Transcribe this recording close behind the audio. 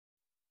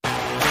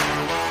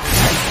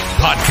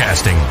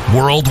Broadcasting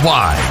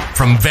worldwide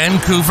from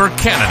Vancouver,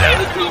 Canada.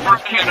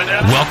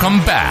 Welcome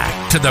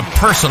back to the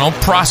Personal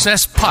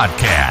Process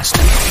Podcast.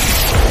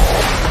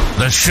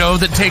 The show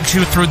that takes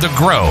you through the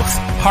growth,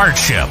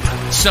 hardship,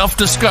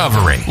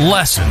 self-discovery,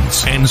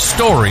 lessons, and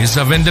stories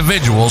of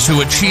individuals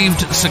who achieved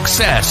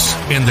success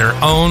in their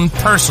own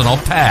personal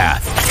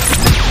path.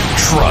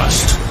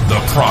 Trust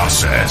the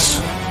process.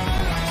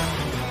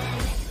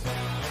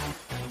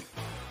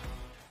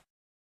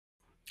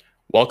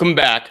 Welcome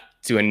back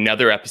to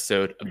another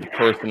episode of the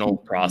Personal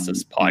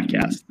Process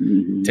Podcast.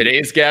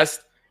 Today's guest,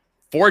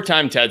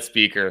 four-time TED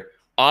speaker,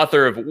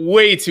 author of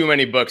way too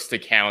many books to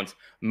count,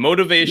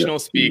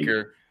 motivational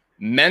speaker,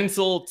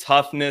 mental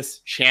toughness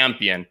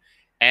champion,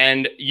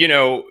 and, you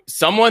know,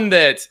 someone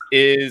that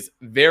is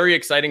very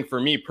exciting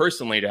for me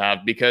personally to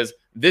have, because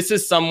this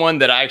is someone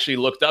that I actually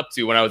looked up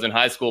to when I was in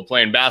high school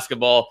playing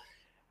basketball.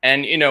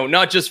 And, you know,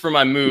 not just for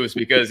my moves,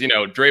 because, you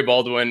know,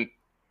 Baldwin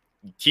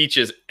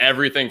teaches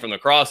everything from the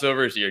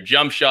crossovers to your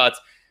jump shots,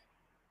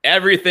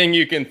 everything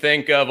you can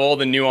think of, all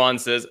the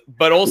nuances,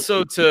 but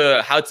also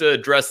to how to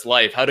address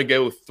life, how to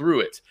go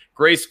through it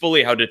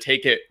gracefully, how to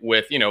take it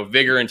with, you know,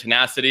 vigor and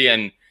tenacity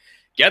and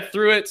get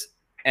through it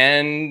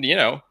and, you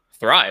know,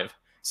 thrive.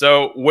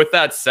 So with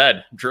that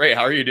said, Dre,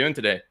 how are you doing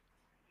today?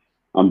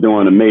 I'm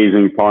doing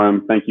amazing,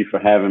 Parham. Thank you for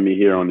having me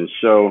here on this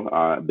show.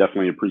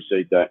 Definitely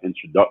appreciate that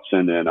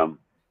introduction, and I'm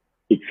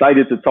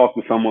excited to talk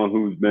to someone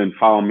who's been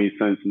following me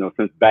since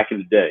back in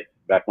the day,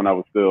 back when I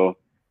was still,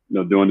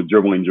 doing the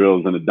dribbling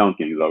drills and the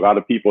dunking. So a lot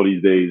of people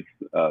these days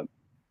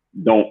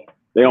don't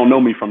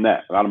know me from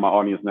that. A lot of my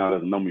audience now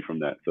doesn't know me from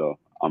that. So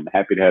I'm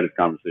happy to have this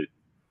conversation.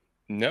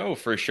 No,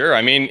 for sure.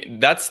 I mean,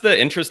 that's the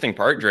interesting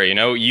part, Dre. You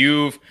know,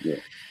 you've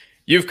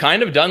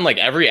kind of done like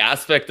every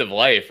aspect of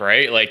life,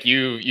 right? Like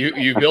you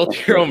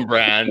built your own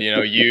brand. You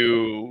know,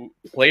 you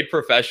played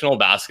professional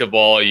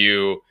basketball.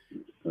 You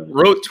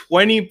wrote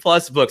 20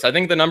 plus books. I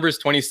think the number is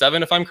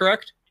 27, if I'm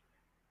correct.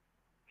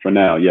 For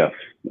now, yes.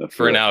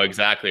 For now,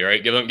 exactly,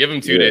 right? Give them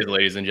 2 days,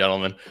 ladies and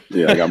gentlemen.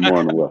 Yeah, I got more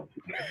on the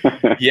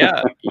way.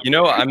 Yeah, you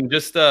know, I'm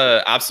just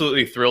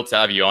absolutely thrilled to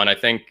have you on. I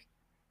think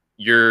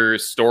your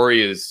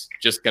story is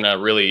just going to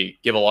really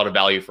give a lot of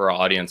value for our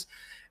audience.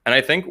 And I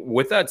think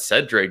with that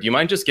said, Drake, do you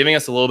mind just giving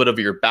us a little bit of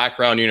your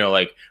background, you know,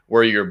 like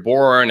where you're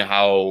born,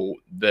 how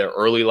the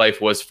early life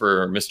was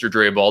for Mr.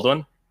 Dre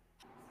Baldwin?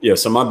 Yeah,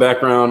 so my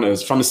background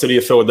is from the city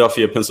of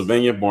Philadelphia,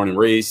 Pennsylvania, born and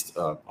raised,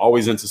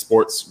 always into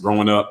sports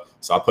growing up.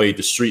 So I played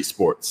the street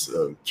sports,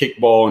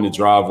 kickball in the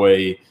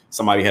driveway.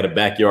 Somebody had a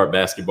backyard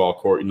basketball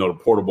court, you know, the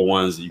portable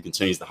ones that you can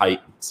change the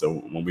height. So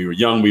when we were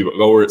young, we would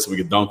lower it so we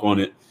could dunk on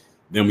it.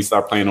 Then we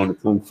started playing on the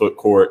 10-foot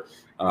court,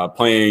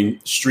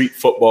 playing street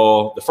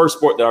football. The first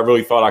sport that I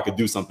really thought I could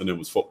do something in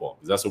was football,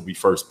 because that's what we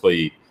first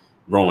played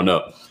growing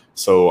up.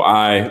 So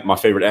my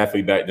favorite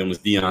athlete back then was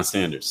Deion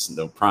Sanders,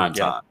 prime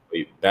time.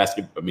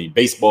 Played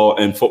baseball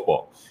and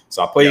football.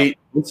 So I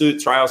went to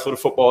tryouts for the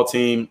football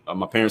team.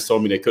 My parents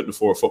told me they couldn't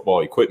afford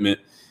football equipment.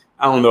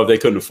 I don't know if they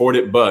couldn't afford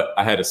it, but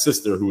I had a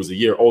sister who was a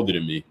year older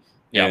than me.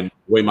 And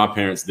the way my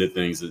parents did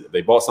things,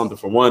 they bought something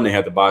for one, they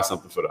had to buy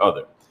something for the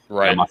other.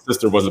 Right. And my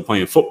sister wasn't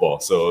playing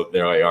football. So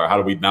they're like, all right, how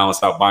do we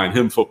balance out buying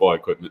him football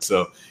equipment?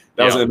 So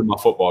that was the end of my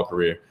football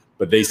career.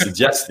 But they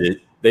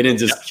suggested, they didn't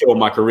just kill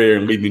my career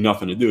and leave me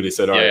nothing to do. They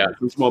said, all right, if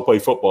you want to play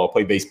football,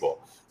 play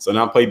baseball. So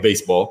now I played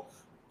baseball.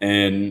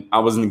 And I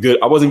wasn't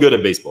good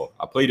at baseball.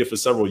 I played it for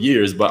several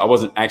years, but I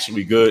wasn't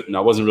actually good, and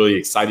I wasn't really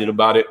excited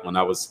about it.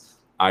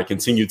 I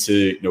continued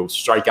to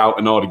strike out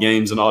in all the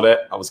games and all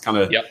that. I was kind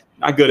of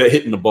not good at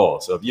hitting the ball.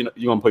 So if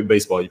you want to play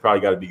baseball, you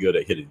probably got to be good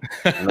at hitting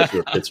unless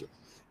you're a pitcher.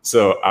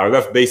 So I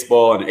left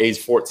baseball, and at age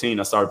 14,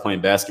 I started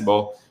playing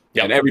basketball.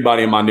 And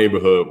everybody in my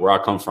neighborhood, where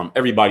I come from,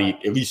 everybody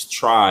at least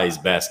tries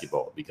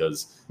basketball,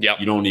 because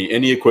you don't need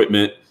any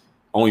equipment.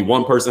 Only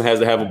one person has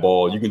to have a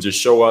ball. You can just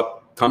show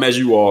up, come as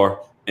you are,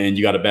 and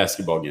you got a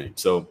basketball game.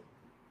 So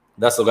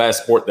that's the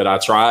last sport that I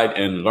tried,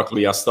 and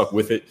luckily I stuck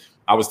with it.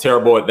 I was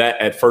terrible at that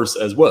at first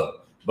as well,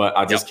 but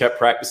I just kept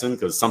practicing,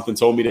 because something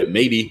told me that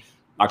maybe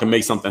I can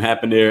make something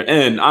happen there.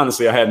 And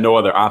honestly, I had no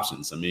other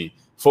options. I mean,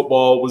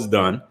 football was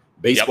done.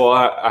 Baseball,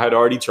 I had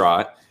already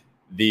tried.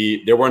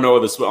 There were no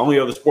other only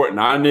other sport in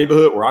our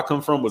neighborhood where I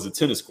come from was a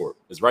tennis court.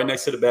 It's right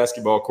next to the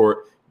basketball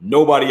court.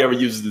 Nobody ever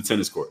uses the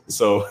tennis court.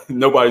 So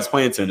nobody's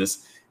playing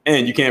tennis,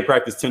 and you can't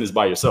practice tennis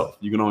by yourself.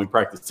 You can only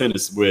practice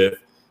tennis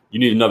you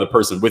need another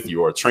person with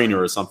you, or a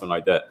trainer or something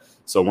like that.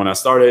 So when I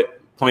started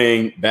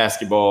playing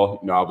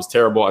basketball, I was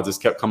terrible. I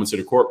just kept coming to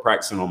the court,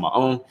 practicing on my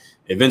own.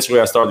 Eventually,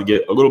 I started to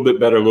get a little bit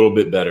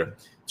better.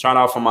 Tried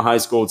out for my high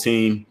school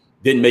team,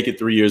 didn't make it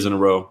 3 years in a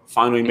row.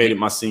 Finally made it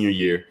my senior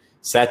year.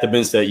 Sat the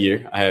bench that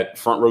year. I had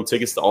front row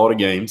tickets to all the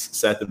games.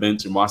 Sat the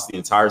bench and watched the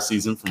entire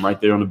season from right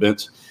there on the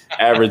bench.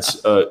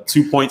 Averaged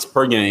 2 points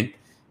per game.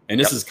 And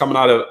this is coming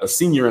out of a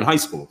senior in high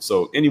school.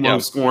 So anyone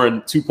who's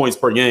scoring 2 points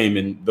per game,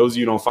 and those of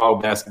you who don't follow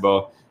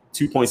basketball,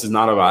 2 points is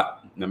not a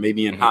lot. Now,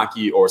 maybe in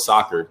hockey or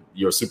soccer,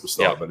 you're a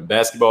superstar. But in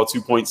basketball, 2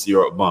 points,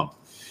 you're a bum.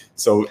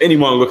 So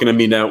anyone looking at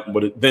me now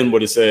would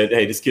have said,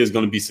 hey, this kid's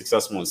going to be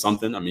successful in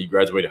something. I mean, you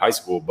graduated high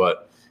school,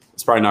 but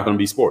it's probably not going to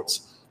be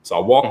sports. So I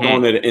walked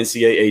on at an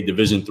NCAA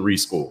Division III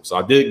school. So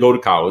I did go to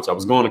college. I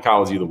was going to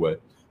college either way.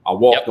 I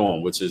walked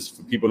on, which is,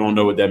 for people who don't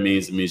know what that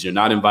means, it means you're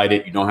not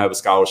invited. You don't have a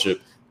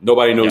scholarship.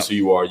 Nobody knows who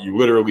you are. You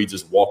literally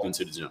just walk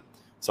into the gym.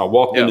 So I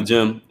walked in the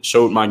gym,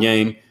 showed my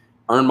game,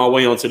 earned my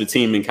way onto the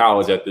team in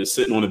college after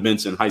sitting on the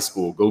bench in high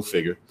school. Go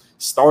figure.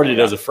 Started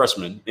as a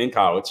freshman in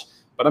college,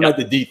 but I'm at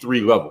the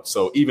D3 level.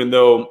 So even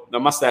though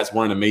my stats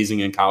weren't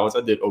amazing in college,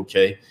 I did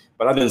okay,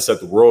 but I didn't set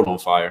the world on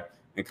fire.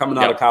 And coming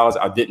out of college,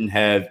 I didn't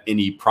have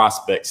any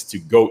prospects to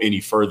go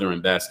any further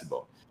in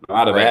basketball. A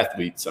lot of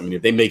athletes, I mean,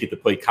 if they make it to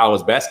play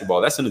college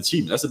basketball, that's an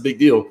achievement. That's a big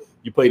deal.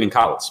 You played in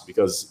college,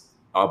 because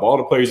of all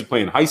the players who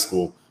play in high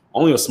school,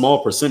 only a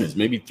small percentage,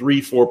 maybe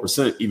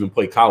 3-4% even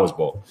play college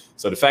ball.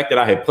 So the fact that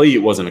I had played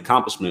was an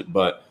accomplishment,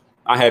 but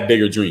I had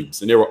bigger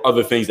dreams. And there were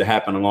other things that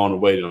happened along the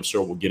way that I'm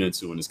sure we'll get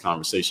into in this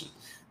conversation.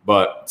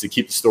 But to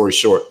keep the story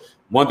short,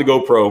 wanted to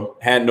go pro,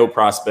 had no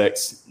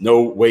prospects,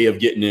 no way of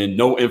getting in,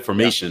 no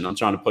information. I'm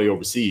trying to play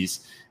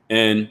overseas.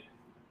 And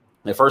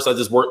at first, I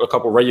just worked a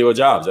couple regular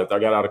jobs after I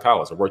got out of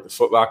college. I worked at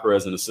Foot Locker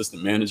as an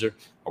assistant manager.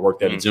 I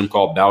worked at a gym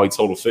called Baldwin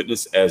Total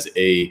Fitness as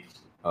a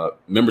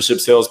membership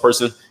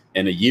salesperson.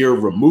 And a year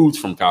removed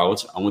from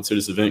college, I went to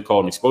this event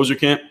called an exposure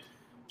camp,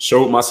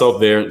 showed myself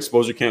there.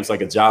 Exposure camp's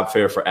like a job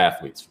fair for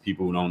athletes, for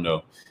people who don't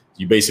know.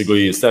 You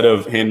basically, instead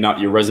of handing out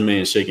your resume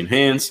and shaking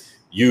hands,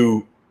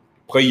 you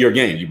play your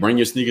game. You bring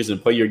your sneakers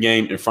and play your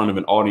game in front of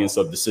an audience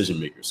of decision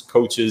makers,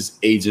 coaches,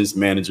 agents,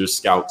 managers,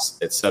 scouts,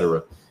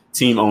 etc.,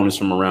 team owners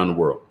from around the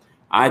world.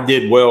 I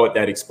did well at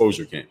that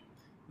exposure camp.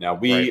 Now,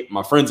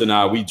 my friends and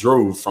I, we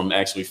drove from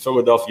actually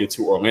Philadelphia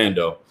to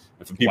Orlando.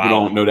 And for people who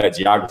don't know that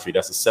geography,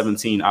 that's a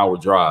 17-hour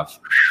drive.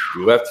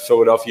 We left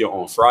Philadelphia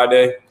on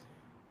Friday,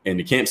 and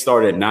the camp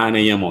started at 9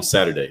 a.m. on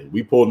Saturday.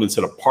 We pulled into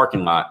the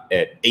parking lot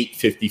at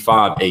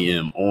 8:55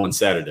 a.m. on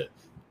Saturday.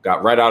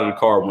 Got right out of the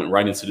car, went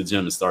right into the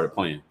gym and started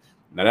playing.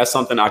 Now, that's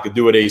something I could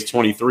do at age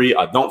 23.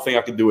 I don't think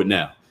I could do it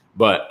now,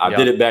 but I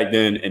did it back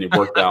then, and it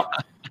worked out.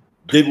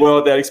 Did well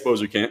at that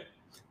exposure camp,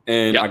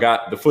 and I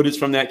got the footage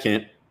from that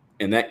camp,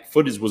 and that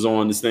footage was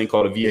on this thing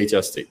called a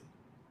VHS tape.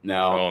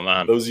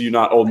 Now, those of you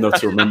not old enough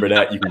to remember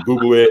that, you can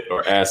Google it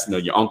or ask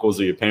your uncles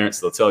or your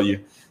parents. They'll tell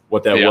you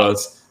what that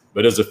was.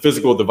 But there's a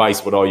physical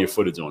device with all your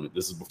footage on it.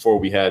 This is before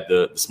we had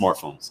the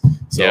smartphones.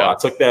 So I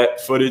took that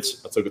footage.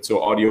 I took it to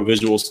an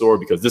audio-visual store,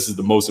 because this is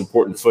the most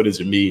important footage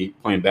of me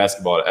playing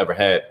basketball I ever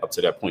had up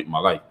to that point in my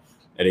life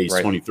at age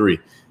 23.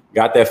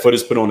 Got that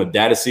footage put on a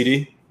data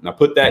CD. And I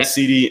put that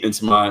CD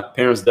into my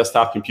parents'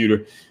 desktop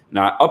computer. And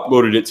I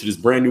uploaded it to this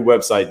brand new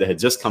website that had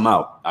just come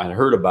out. I had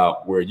heard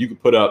about, where you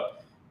could put up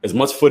as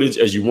much footage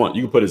as you want.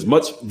 You could put as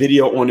much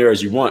video on there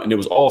as you want. And it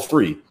was all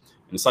free. And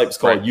the site was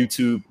called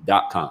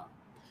youtube.com.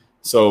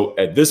 So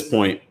at this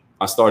point,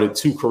 I started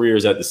 2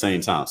 careers at the same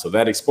time. So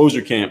that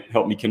exposure camp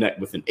helped me connect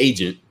with an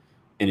agent,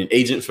 and an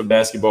agent for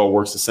basketball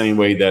works the same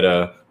way that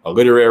a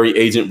literary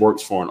agent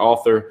works for an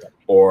author,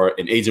 or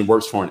an agent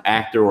works for an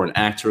actor or an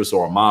actress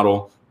or a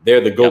model.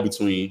 They're the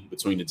go-between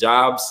between the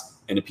jobs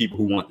and the people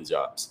who want the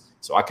jobs.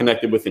 So I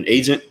connected with an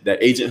agent.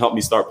 That agent helped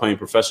me start playing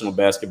professional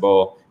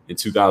basketball in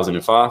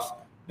 2005.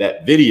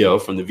 That video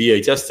from the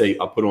VHS tape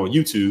I put on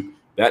YouTube,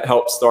 that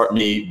helped start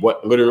me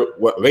what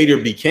later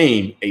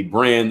became a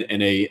brand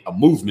and a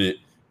movement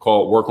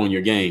called Work on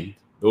Your Game.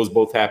 Those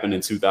both happened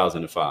in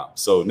 2005.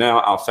 So now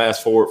I'll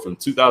fast forward from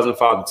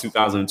 2005 to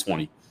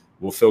 2020.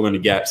 We'll fill in the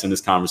gaps in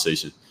this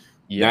conversation.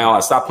 Now I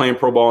stopped playing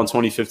pro ball in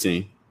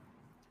 2015.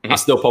 I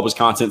still publish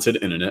content to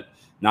the internet,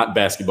 not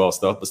basketball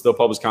stuff, but still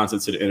publish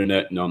content to the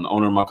internet. And I'm the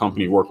owner of my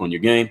company, Work on Your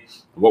Game.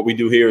 And what we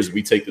do here is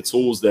we take the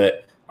tools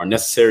that are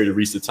necessary to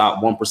reach the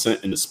top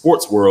 1% in the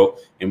sports world,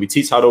 and we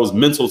teach how those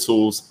mental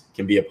tools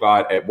can be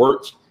applied at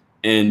work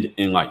and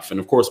in life. And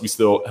of course, we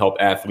still help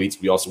athletes.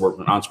 We also work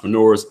with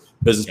entrepreneurs,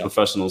 business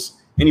professionals,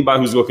 anybody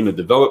who's looking to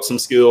develop some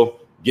skill,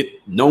 get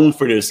known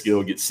for their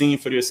skill, get seen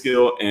for their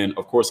skill, and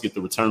of course, get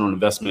the return on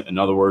investment. In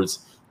other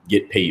words,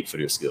 get paid for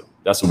their skill.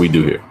 That's what we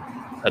do here.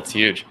 That's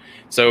huge.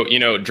 So,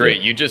 Dre,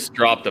 you just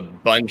dropped a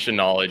bunch of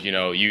knowledge.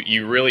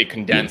 You really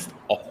condensed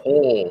a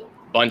whole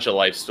bunch of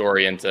life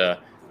story into,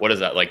 what is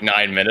that, like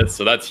 9 minutes?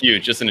 So that's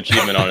huge, just an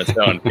achievement on its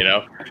own,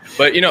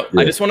 But,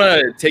 I just want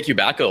to take you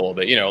back a little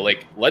bit,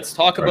 let's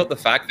talk about the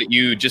fact that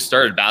you just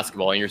started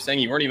basketball and you're saying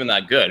you weren't even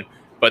that good.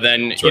 But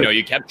then,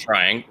 you kept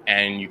trying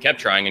and you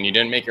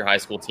didn't make your high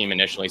school team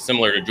initially,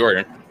 similar to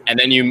Jordan. And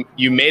then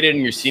you made it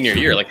in your senior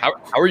year. Like, how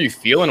are you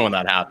feeling when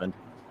that happened?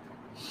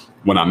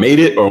 When I made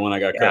it or when I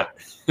got cut?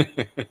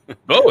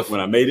 Both. When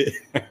I made it.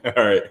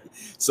 All right.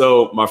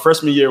 So my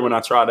freshman year when I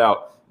tried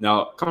out,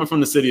 now coming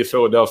from the city of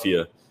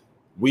Philadelphia,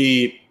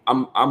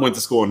 I went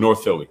to school in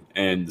North Philly,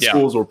 and the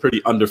schools were pretty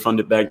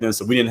underfunded back then.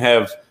 So we didn't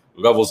have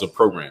levels of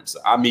programs. So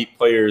I meet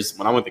players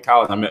when I went to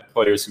college. I met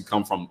players who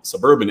come from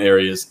suburban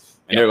areas,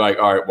 and they're like,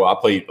 all right, well, I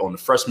played on the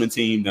freshman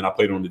team, then I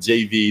played on the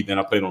JV, then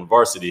I played on the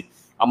varsity.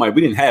 I'm like, we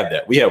didn't have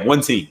that. We had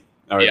one team,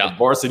 all right, the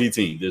varsity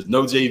team. There's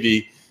no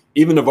JV.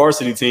 Even the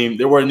varsity team,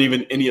 there weren't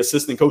even any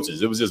assistant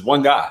coaches. It was just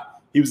one guy.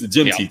 He was the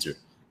gym teacher.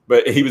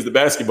 but he was the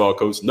basketball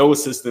coach, no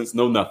assistants,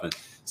 no nothing.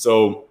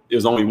 So it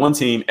was only one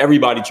team.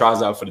 Everybody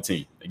tries out for the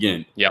team.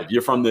 Again, if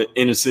you're from the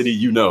inner city,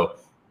 you know,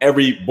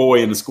 every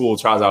boy in the school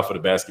tries out for the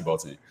basketball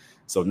team.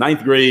 So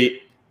ninth grade,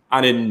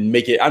 I didn't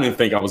make it. I didn't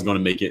think I was going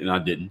to make it, and I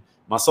didn't.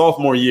 My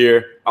sophomore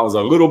year, I was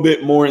a little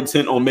bit more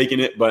intent on making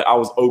it, but I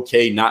was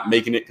okay not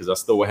making it because I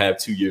still would have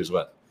 2 years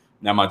left.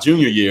 Now, my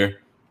junior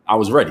year, I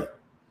was ready.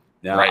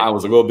 Now, I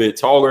was a little bit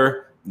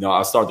taller. You know,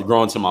 I started to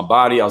grow into my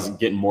body. I was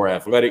getting more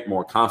athletic,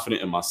 more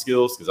confident in my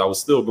skills because I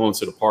was still going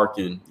to the park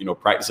and, you know,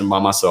 practicing by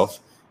myself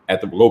at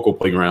the local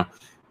playground.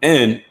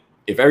 And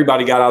if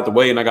everybody got out the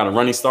way and I got a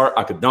running start,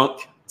 I could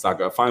dunk. So I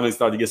could finally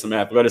start to get some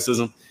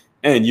athleticism.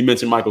 And you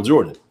mentioned Michael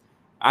Jordan.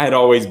 I've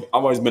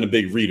always been a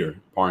big reader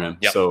for him.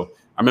 So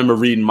I remember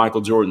reading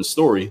Michael Jordan's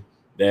story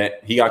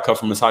that he got cut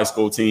from his high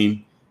school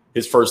team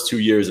his first 2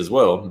 years as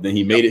well. Then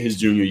he made it his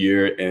junior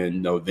year,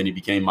 and then he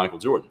became Michael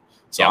Jordan.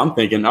 So I'm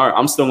thinking, all right,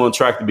 I'm still on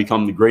track to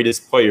become the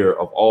greatest player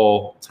of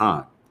all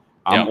time.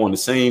 I'm on the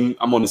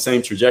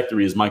same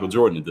trajectory as Michael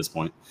Jordan at this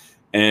point.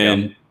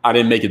 And I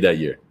didn't make it that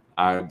year.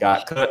 I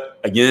got cut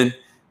again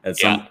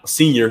as a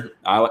senior.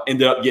 I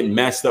ended up getting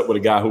matched up with a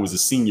guy who was a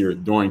senior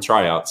during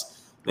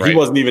tryouts. He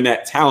wasn't even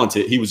that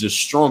talented. He was just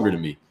stronger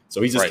than me.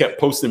 So he just kept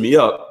posting me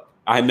up.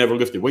 I had never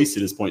lifted weights to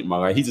this point in my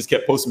life. He just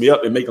kept posting me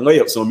up and making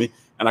layups on me,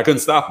 and I couldn't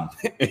stop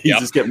him. He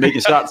just kept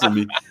making shots on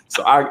me.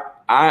 So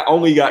I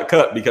only got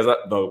cut because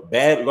the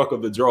bad luck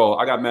of the draw.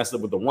 I got messed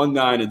up with the one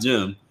guy in the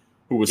gym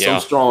who was so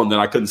strong that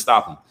I couldn't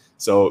stop him.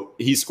 So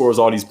he scores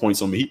all these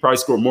points on me. He probably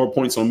scored more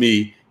points on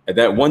me at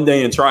that one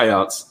day in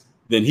tryouts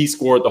than he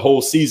scored the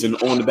whole season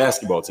on the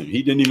basketball team.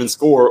 He didn't even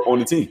score on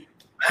the team.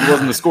 He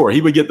wasn't a scorer.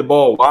 He would get the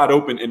ball wide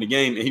open in the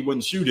game, and he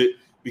wouldn't shoot it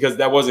because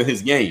that wasn't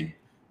his game.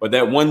 But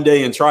that one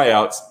day in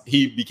tryouts,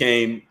 he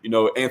became, you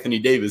know, Anthony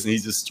Davis, and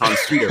he's just trying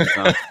to shoot every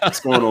time,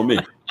 scoring on me.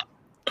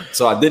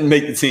 So I didn't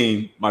make the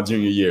team my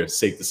junior year,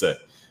 safe to say.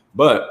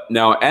 But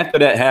now after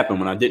that happened,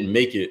 when I didn't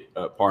make it,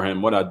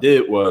 Parham, what I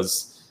did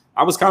was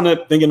I was kind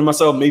of thinking to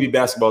myself, maybe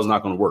basketball is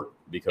not going to work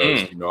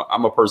because, you know,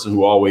 I'm a person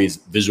who always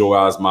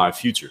visualized my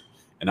future.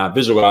 And I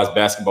visualized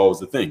basketball was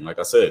the thing. Like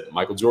I said,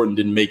 Michael Jordan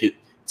didn't make it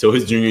till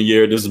his junior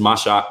year. This is my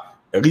shot.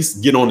 At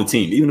least get on the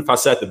team. Even if I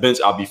sat the bench,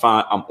 I'll be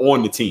fine. I'm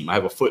on the team. I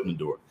have a foot in the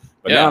door.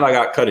 But now I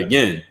got cut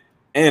again,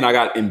 and I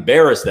got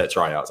embarrassed at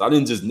tryouts. I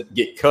didn't just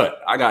get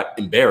cut. I got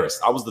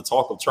embarrassed. I was the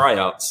talk of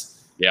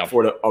tryouts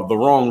for the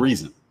wrong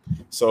reason.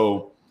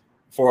 So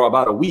for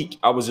about a week,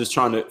 I was just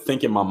trying to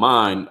think in my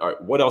mind, all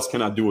right, what else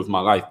can I do with my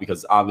life? Because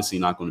it's obviously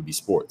not going to be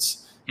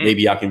sports.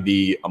 Maybe I can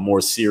be a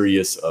more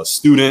serious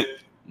student.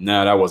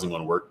 No, that wasn't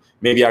going to work.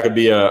 Maybe I could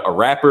be a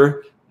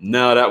rapper.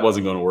 No, that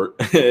wasn't going to work.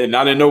 And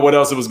I didn't know what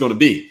else it was going to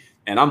be.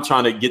 And I'm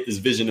trying to get this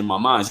vision in my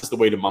mind. It's just the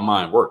way that my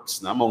mind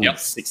works. Now, I'm only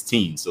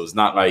 16, so it's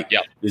not like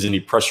there's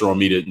any pressure on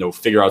me to, you know,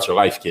 figure out your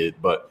life, kid.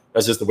 But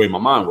that's just the way my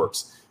mind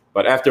works.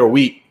 But after a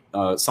week,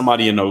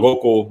 somebody in the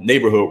local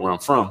neighborhood where I'm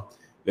from,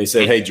 they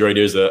said, hey, Dre,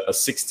 there's a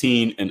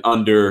 16 and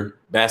under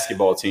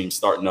basketball team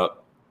starting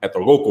up at the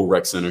local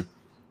rec center.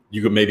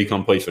 You could maybe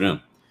come play for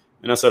them.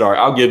 And I said, all right,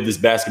 I'll give this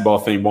basketball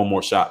thing one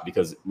more shot,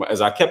 because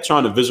as I kept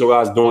trying to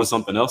visualize doing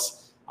something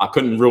else, I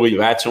couldn't really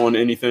latch on to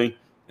anything.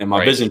 And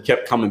my vision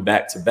kept coming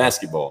back to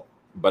basketball.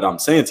 But I'm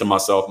saying to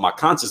myself, my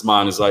conscious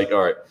mind is like,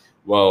 all right,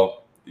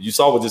 well, you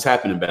saw what just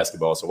happened in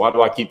basketball. So why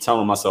do I keep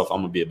telling myself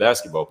I'm going to be a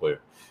basketball player?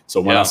 So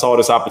when I saw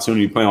this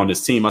opportunity to play on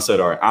this team, I said,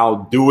 all right,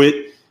 I'll do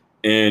it.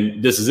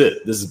 And this is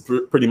it. This is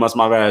pretty much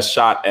my last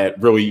shot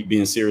at really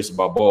being serious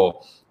about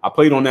ball. I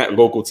played on that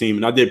local team,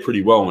 and I did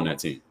pretty well on that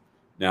team.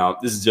 Now,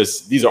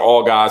 these are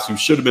all guys who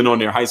should have been on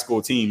their high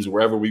school teams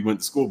wherever we went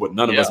to school, but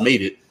none of us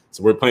made it.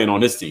 So we're playing on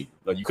this team.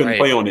 Like, you couldn't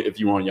play on it if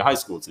you were on your high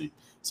school team.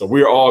 So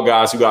we're all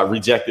guys who got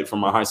rejected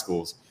from our high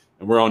schools,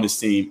 and we're on this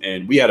team.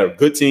 And we had a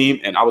good team,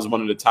 and I was one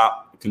of the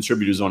top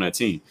contributors on that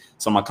team.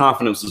 So my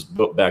confidence was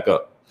built back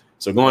up.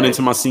 So going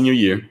into my senior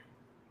year,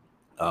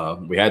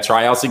 we had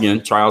tryouts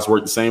again. Tryouts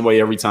worked the same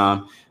way every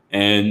time.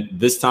 And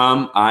this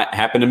time I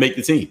happened to make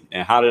the team.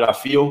 And how did I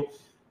feel?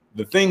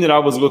 The thing that I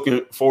was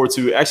looking forward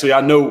to, actually, I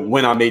know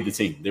when I made the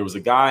team. There was a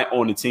guy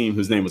on the team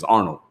whose name was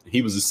Arnold.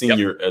 He was a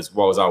senior as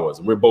well as I was.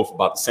 And we're both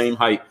about the same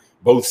height,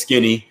 both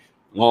skinny,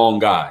 long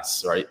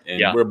guys, right?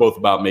 And we're both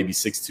about maybe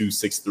 6'2",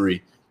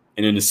 6'3".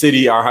 And in the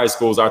city, our high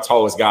schools, our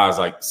tallest guys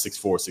like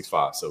 6'4",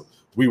 6'5". So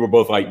we were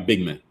both like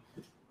big men.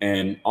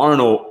 And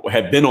Arnold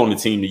had been on the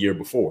team the year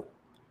before.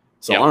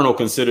 So Arnold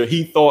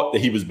he thought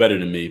that he was better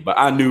than me, but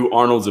I knew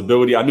Arnold's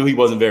ability. I knew he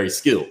wasn't very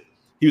skilled.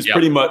 He was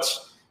pretty much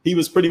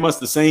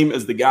the same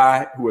as the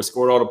guy who had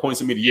scored all the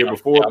points in me the year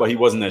before, but he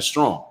wasn't that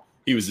strong.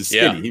 He was just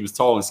skinny. He was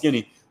tall and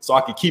skinny, so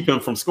I could keep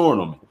him from scoring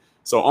on me.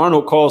 So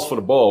Arnold calls for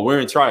the ball. We're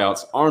in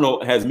tryouts.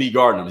 Arnold has me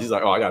guarding him. He's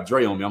like, oh, I got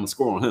Dre on me. I'm going to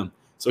score on him.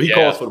 So he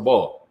calls for the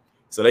ball.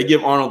 So they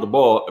give Arnold the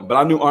ball, but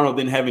I knew Arnold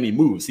didn't have any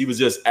moves. He was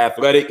just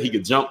athletic. He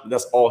could jump.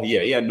 That's all he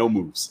had. He had no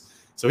moves.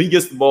 So he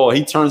gets the ball.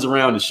 He turns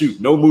around to shoot.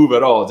 No move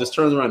at all. Just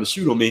turns around to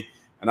shoot on me,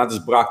 and I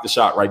just blocked the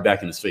shot right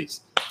back in his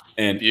face.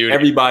 And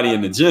everybody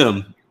in the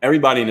gym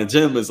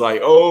is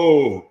like,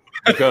 oh,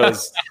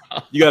 because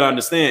you got to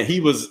understand, he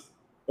was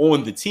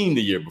on the team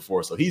the year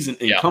before. So he's an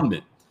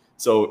incumbent.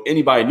 So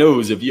anybody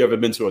knows, if you ever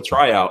been to a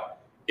tryout,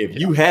 if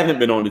you haven't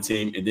been on the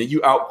team and then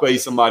you outplay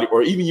somebody,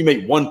 or even you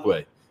make one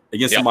play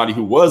against somebody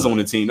who was on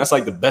the team, that's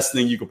like the best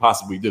thing you could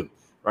possibly do,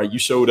 right? You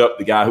showed up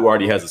the guy who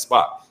already has a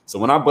spot. So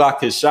when I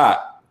blocked his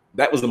shot,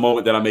 that was the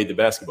moment that I made the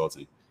basketball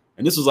team.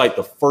 And this was like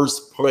the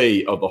first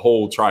play of the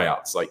whole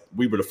tryouts. Like,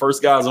 we were the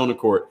first guys on the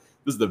court.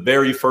 This is the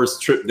very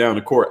first trip down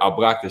the court. I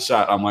blocked the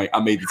shot. I'm like,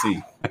 I made the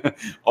team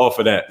off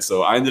of that.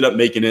 So I ended up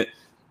making it.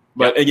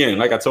 But again,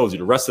 like I told you,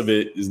 the rest of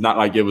it is not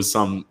like it was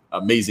some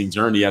amazing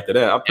journey after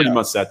that. I pretty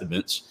much sat the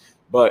bench.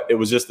 But it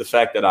was just the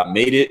fact that I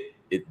made it.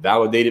 It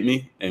validated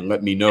me and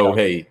let me know,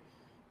 hey,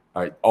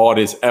 all right, all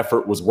this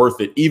effort was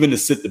worth it, even to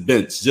sit the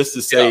bench, just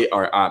to say,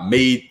 all right, I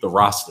made the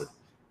roster.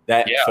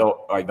 That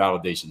felt like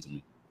validation to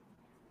me.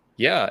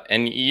 Yeah.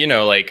 And, you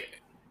know,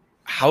 like,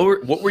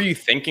 what were you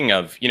thinking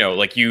of? You know,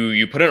 like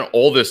you put in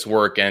all this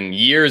work and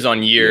years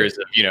on years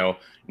of, you know,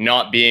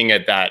 not being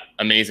at that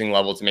amazing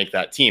level to make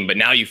that team, but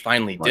now you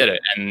finally did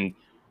it. And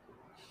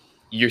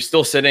you're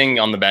still sitting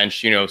on the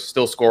bench, you know,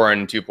 still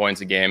scoring 2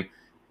 points a game.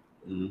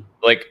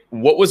 Like,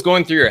 what was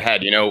going through your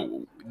head? You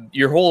know,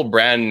 your whole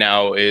brand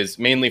now is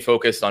mainly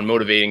focused on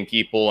motivating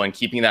people and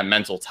keeping that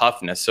mental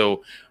toughness.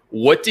 So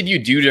what did you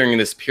do during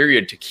this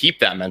period to keep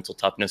that mental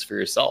toughness for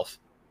yourself?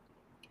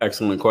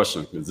 Excellent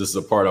question, because this is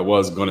a part I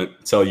was going to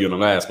tell you in the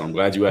last, but I'm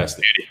glad you asked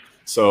it.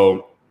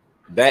 So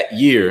that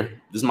year,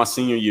 this is my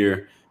senior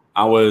year,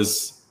 I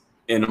was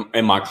in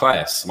my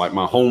class, like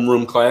my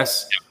homeroom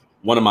class.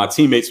 One of my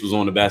teammates was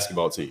on the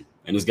basketball team,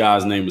 and this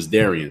guy's name was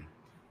Darian.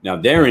 Now,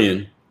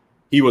 Darian,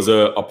 he was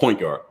a point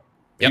guard.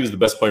 He was the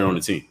best player on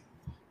the team.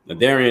 Now,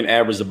 Darian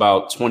averaged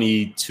about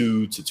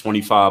 22 to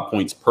 25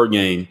 points per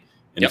game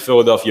in the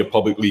Philadelphia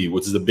Public League,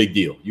 which is a big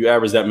deal. You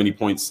average that many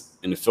points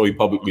in the Philly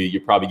Public League,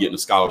 you're probably getting a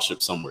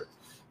scholarship somewhere.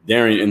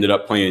 Darian ended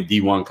up playing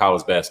D1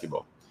 college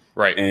basketball.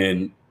 Right.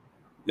 And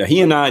now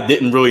he and I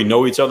didn't really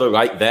know each other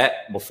like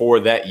that before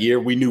that year.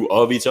 We knew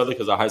of each other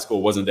because our high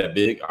school wasn't that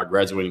big. Our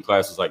graduating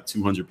class was like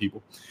 200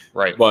 people.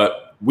 Right.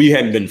 But we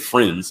hadn't been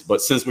friends.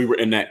 But since we were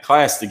in that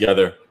class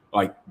together,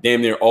 like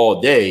damn near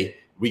all day,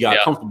 we got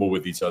comfortable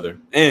with each other.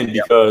 And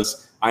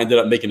because I ended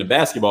up making the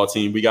basketball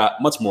team, we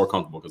got much more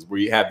comfortable because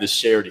we have this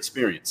shared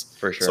experience.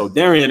 For sure. So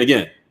Darian,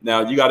 again,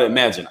 now you got to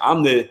imagine,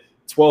 I'm the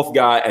 12th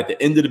guy at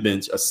the end of the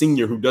bench, a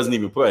senior who doesn't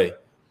even play.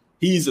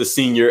 He's a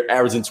senior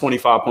averaging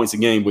 25 points a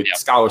game with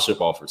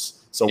scholarship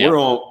offers. So we're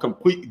on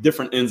completely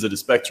different ends of the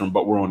spectrum,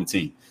 but we're on the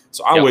team.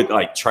 So I would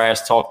like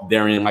trash talk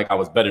Darian like I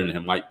was better than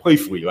him, like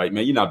playfully, like,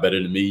 man, you're not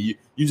better than me.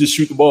 You just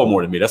shoot the ball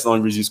more than me. That's the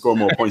only reason you score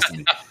more points than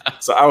me.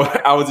 So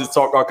I would just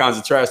talk all kinds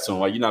of trash to him,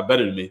 like, you're not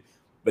better than me.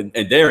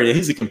 And Darian,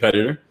 he's a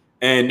competitor,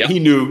 and he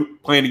knew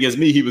playing against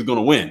me, he was going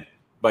to win.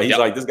 But he's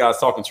like, this guy's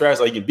talking trash,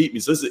 like he can beat me.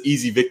 So this is an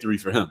easy victory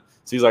for him.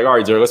 So he's like, all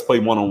right, Jerry, let's play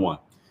one-on-one.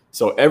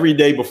 So every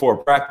day before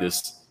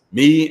practice,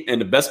 me and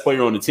the best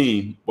player on the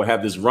team would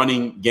have this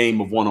running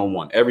game of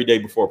one-on-one. Every day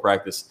before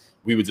practice,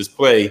 we would just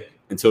play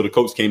until the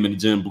coach came in the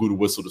gym, blew the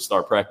whistle to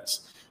start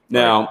practice.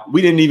 Now,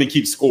 we didn't even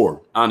keep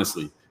score,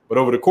 honestly. But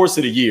over the course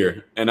of the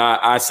year, and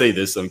I say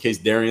this so in case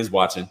Darian's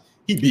watching,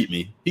 he beat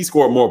me. He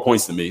scored more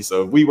points than me.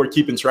 So if we were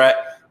keeping track,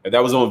 if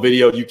that was on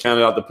video, you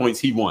counted out the points,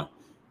 he won.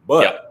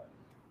 But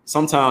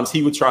sometimes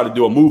he would try to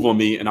do a move on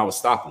me and I would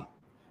stop him.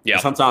 And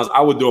sometimes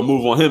I would do a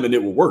move on him and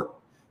it would work.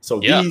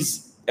 So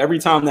every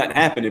time that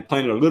happened, it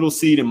planted a little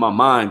seed in my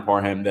mind,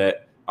 Parham,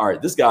 that, all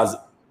right, this guy's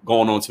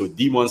going on to a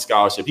D1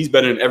 scholarship. He's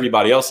better than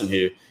everybody else in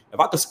here. If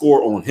I could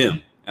score on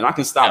him and I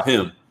can stop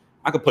him,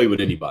 I could play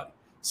with anybody.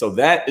 So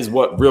that is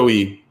what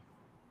really,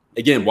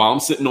 again, while I'm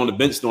sitting on the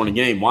bench during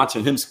the game,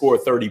 watching him score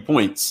 30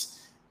 points,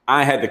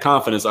 I had the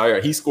confidence. All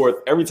right, he scored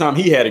every time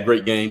he had a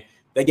great game.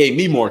 That gave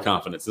me more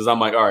confidence because I'm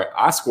like, all right,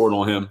 I scored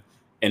on him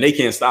and they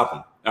can't stop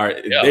him. All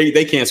right,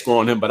 they can't score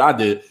on him, but I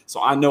did.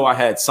 So I know I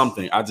had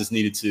something. I just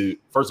needed to,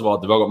 first of all,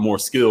 develop more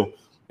skill.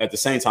 At the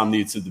same time,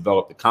 needed to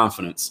develop the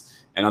confidence.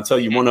 And I'll tell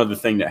you one other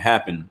thing that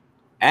happened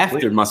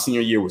after my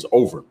senior year was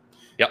over.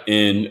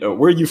 And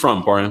where are you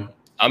from, Parham?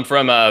 I'm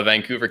from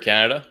Vancouver,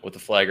 Canada, with the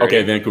flag right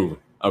here. Vancouver.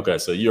 Okay,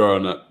 so you're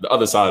on the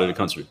other side of the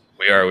country.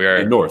 We are.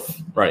 In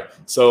north, right.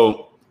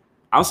 So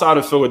outside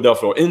of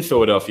Philadelphia, or in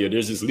Philadelphia,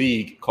 there's this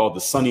league called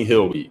the Sunny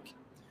Hill League.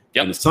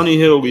 And the Sunny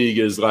Hill League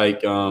is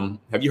like,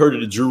 have you heard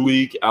of the Drew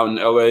League out in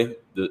LA?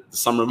 The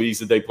summer leagues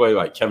that they play,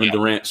 like Kevin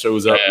Durant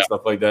shows up and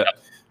stuff like that.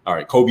 All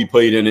right, Kobe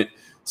played in it.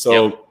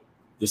 So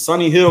the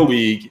Sunny Hill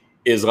League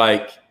is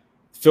like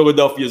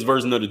Philadelphia's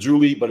version of the Drew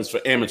League, but it's for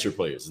amateur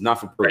players. It's not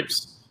for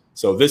pros.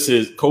 So this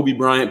is Kobe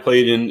Bryant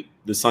played in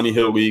the Sunny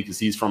Hill League because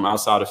he's from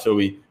outside of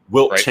Philly.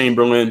 Wilt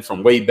Chamberlain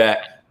from way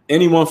back.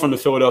 Anyone from the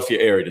Philadelphia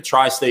area, the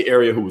tri-state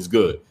area who was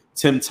good.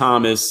 Tim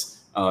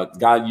Thomas, a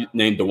guy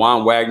named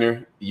DeJuan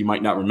Wagner. You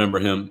might not remember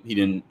him. He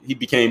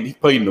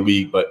played in the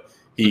league, but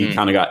he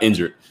kind of got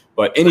injured.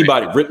 But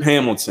anybody, Rip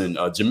Hamilton,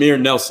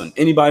 Jameer Nelson,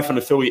 anybody from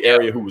the Philly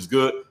area who was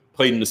good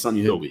played in the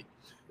Sunny Hill League.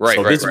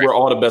 So this is where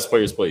all the best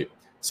players played.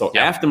 So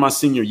after my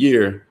senior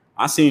year,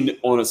 I seen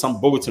on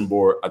some bulletin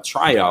board a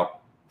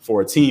tryout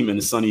for a team in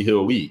the Sunny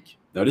Hill League.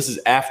 Now, this is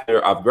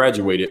after I've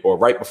graduated or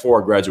right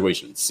before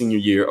graduation, senior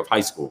year of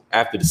high school,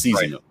 after the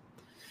season. Right.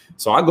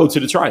 So I go to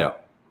the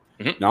tryout.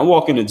 Now, I'm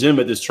walking the gym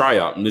at this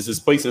tryout, and there's this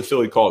place in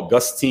Philly called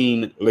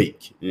Gustine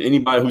Lake. And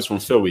anybody who's from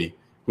Philly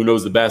who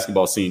knows the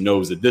basketball scene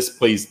knows that this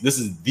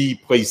is the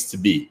place to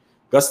be.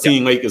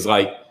 Gustine Lake is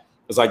like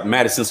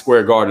Madison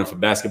Square Garden for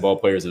basketball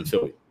players in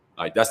Philly.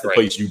 Like, that's the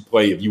place you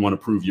play if you want to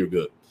prove you're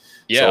good.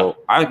 Yeah. So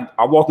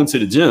I walk into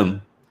the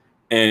gym,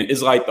 and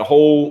it's like the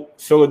whole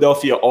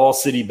Philadelphia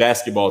all-city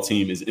basketball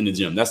team is in the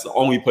gym. That's the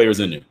only players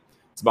in there.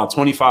 It's about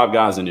 25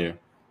 guys in there.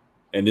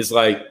 And it's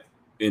like,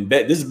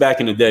 this is back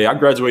in the day. I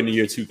graduated in the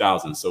year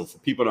 2000. So for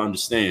people to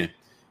understand,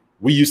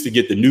 we used to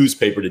get the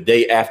newspaper the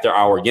day after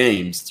our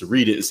games to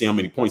read it and see how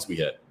many points we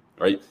had,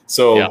 right?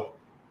 So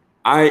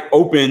I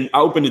open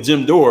the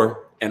gym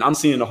door, and I'm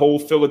seeing the whole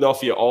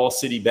Philadelphia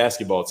all-city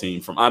basketball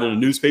team from out of the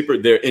newspaper.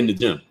 They're in the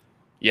gym.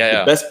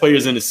 The best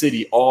players in the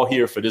city all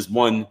here for this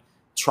one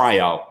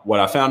tryout. What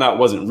I found out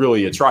wasn't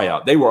really a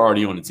tryout. They were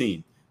already on the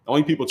team. The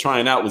only people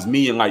trying out was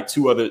me and like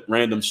 2 other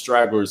random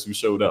stragglers who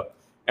showed up.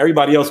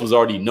 Everybody else was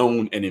already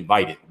known and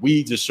invited.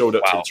 We just showed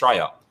up to the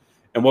tryout.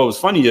 And what was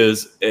funny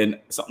is, and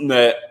something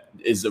that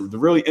is the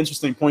really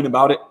interesting point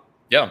about it,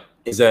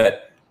 is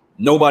that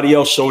nobody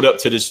else showed up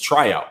to this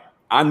tryout.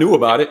 I knew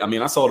about it. I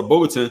mean, I saw the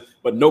bulletin,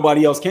 but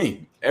nobody else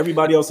came.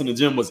 Everybody else in the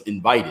gym was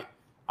invited.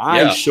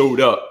 I showed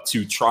up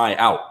to try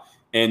out,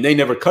 and they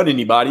never cut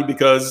anybody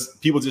because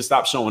people just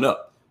stopped showing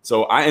up.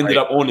 So I ended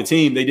up on the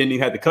team. They didn't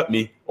even have to cut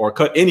me or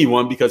cut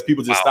anyone because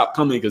people just stopped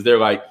coming because they're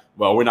like,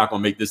 well, we're not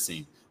going to make this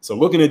team. So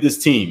looking at this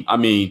team, I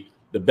mean,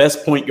 the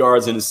best point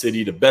guards in the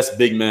city, the best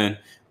big men.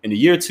 In the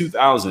year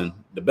 2000,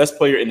 the best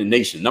player in the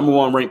nation, number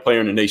 1 ranked player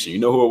in the nation. You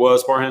know who it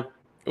was, Farhan?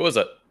 Who was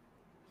it?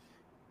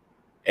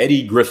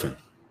 Eddie Griffin.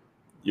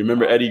 You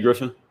remember Eddie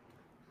Griffin?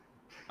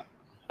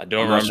 I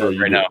don't remember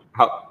right now.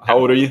 How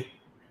old are you?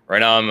 Right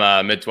now,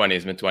 I'm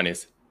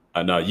mid-20s.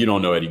 I know you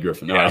don't know Eddie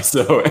Griffin. All right,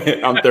 so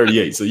I'm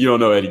 38, so you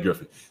don't know Eddie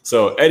Griffin.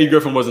 So Eddie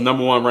Griffin was the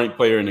number 1 ranked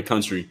player in the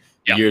country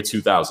in the year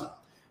 2000.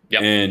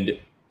 And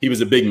he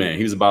was a big man.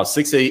 He was about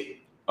 6'8",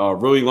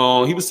 really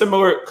long. He was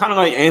similar, kind of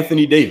like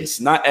Anthony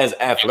Davis, not as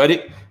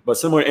athletic, but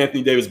similar to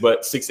Anthony Davis,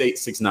 but 6'8",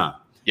 6'9".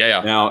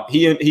 Now,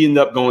 he ended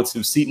up going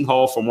to Seton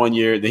Hall for 1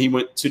 year. Then he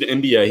went to the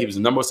NBA. He was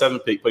the number 7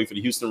 pick, played for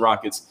the Houston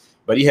Rockets,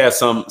 but he had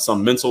some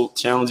mental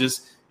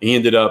challenges. He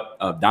ended up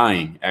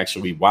dying,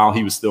 actually, while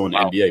he was still in the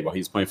NBA, while he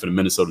was playing for the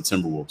Minnesota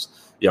Timberwolves.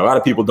 A lot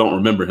of people don't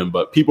remember him,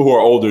 but people who are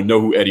older know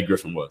who Eddie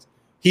Griffin was.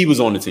 He was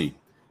on the team,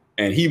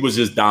 and he was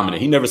just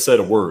dominant. He never said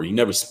a word. He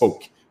never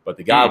spoke, but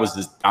the guy was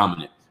just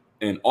dominant.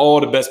 And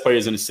all the best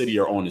players in the city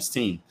are on this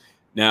team.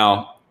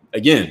 Now,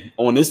 again,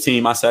 on this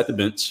team, I sat the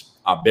bench.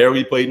 I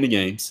barely played in the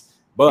games,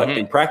 but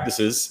in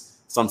practices,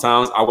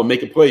 sometimes I would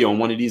make a play on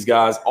one of these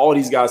guys. All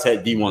these guys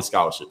had D1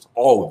 scholarships,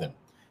 all of them.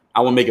 I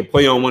would make a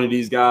play on one of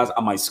these guys.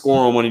 I might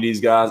score on one of these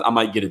guys. I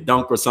might get a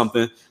dunk or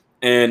something.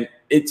 And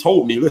it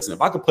told me, listen,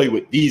 if I could play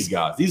with these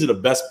guys, these are the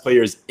best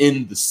players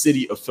in the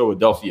city of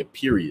Philadelphia,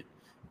 period,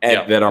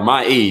 that are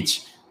my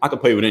age, I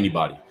could play with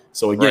anybody.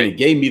 So, again, it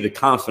gave me the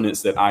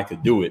confidence that I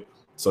could do it.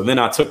 So then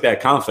I took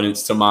that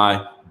confidence to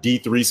my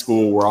D3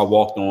 school where I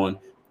walked on.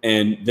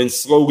 And then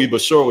slowly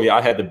but surely, I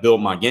had to build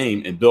my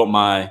game and build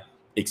my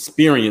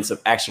experience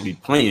of actually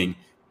playing.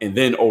 And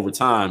then over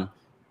time,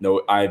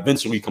 I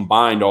eventually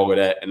combined all of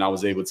that and I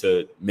was able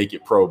to make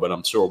it pro, but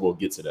I'm sure we'll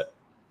get to that.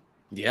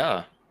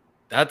 Yeah,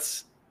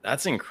 that's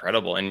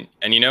incredible. And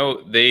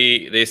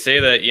they say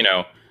that,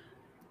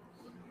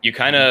 you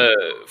kind of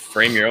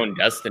frame your own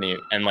destiny.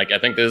 And like, I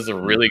think this is a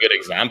really good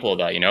example of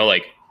that,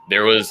 like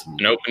there was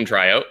an open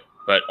tryout,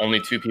 but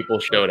only 2 people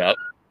showed up.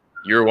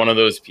 You're one of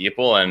those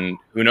people, and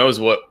who knows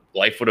what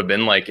life would have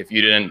been like if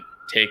you didn't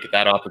take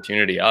that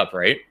opportunity up,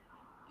 right?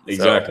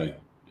 Exactly.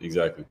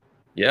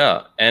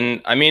 Yeah.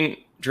 And I mean,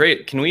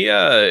 Dre, can we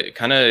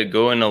kind of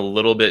go in a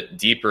little bit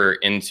deeper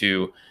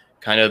into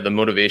kind of the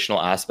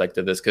motivational aspect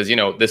of this? Because,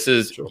 this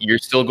is, you're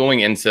still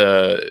going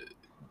into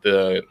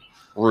the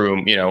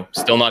room,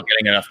 still not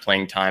getting enough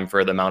playing time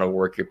for the amount of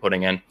work you're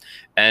putting in.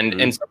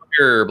 And in some of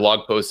your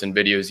blog posts and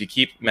videos, you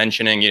keep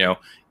mentioning,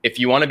 if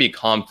you want to be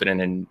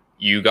confident and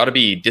you got to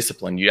be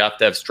disciplined, you have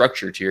to have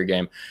structure to your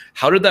game.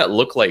 How did that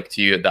look like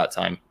to you at that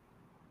time?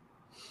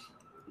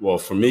 Well,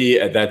 for me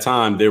at that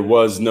time, I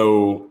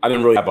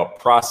didn't really have a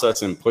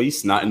process in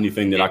place, not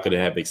anything that I could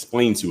have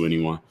explained to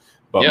anyone.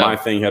 But my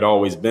thing had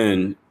always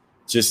been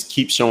just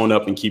keep showing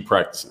up and keep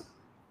practicing.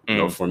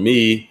 For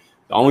me,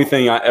 the only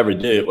thing I ever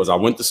did was I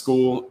went to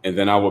school and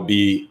then I would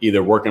be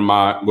either working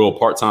my little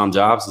part-time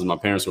jobs, as my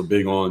parents were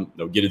big on,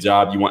 get a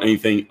job. You want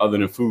anything other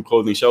than food,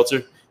 clothing,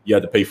 shelter, you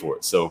had to pay for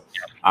it. So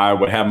I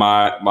would have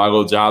my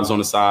little jobs on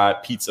the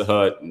side, Pizza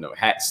Hut,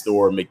 hat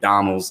store,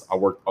 McDonald's. I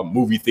worked at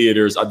movie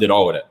theaters. I did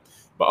all of that.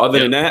 But other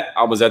than that,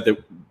 I was at the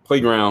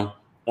playground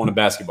on the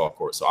basketball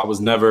court. So I was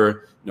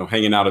never,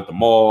 hanging out at the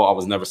mall. I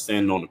was never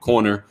standing on the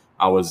corner.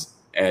 I was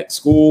at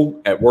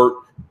school, at work,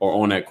 or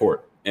on that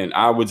court. And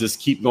I would just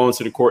keep going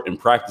to the court and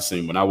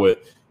practicing. When I would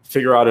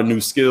figure out a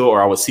new skill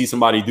or I would see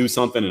somebody do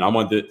something and I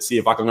wanted to see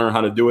if I could learn how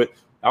to do it,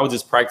 I was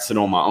just practicing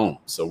on my own.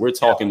 So we're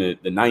talking the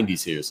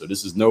 90s here. So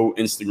this is no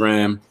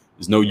Instagram.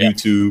 There's no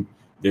YouTube.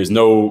 There's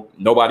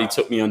nobody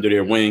took me under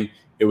their wing.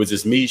 It was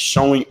just me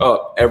showing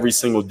up every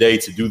single day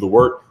to do the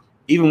work,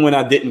 even when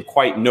I didn't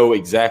quite know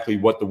exactly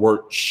what the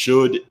work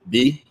should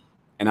be.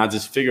 And I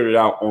just figured it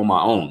out on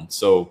my own.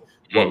 So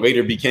what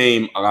later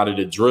became a lot of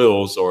the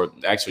drills, or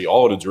actually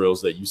all the drills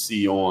that you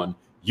see on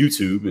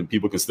YouTube, and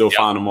people can still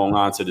find them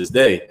online to this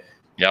day.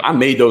 I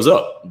made those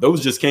up.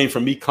 Those just came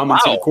from me coming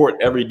to the court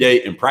every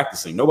day and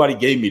practicing. Nobody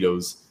gave me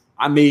those.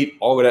 I made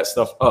all of that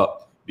stuff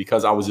up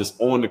because I was just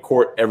on the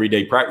court every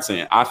day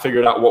practicing. I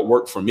figured out what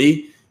worked for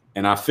me.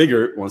 And I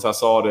figured once I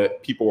saw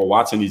that people were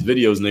watching these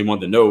videos and they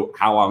wanted to know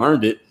how I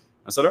learned it,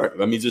 I said, all right,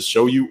 let me just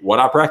show you what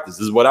I practice.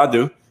 This is what I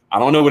do. I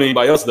don't know what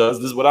anybody else does.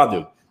 This is what I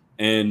do.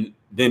 And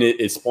then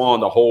it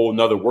spawned a whole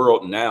nother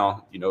world. And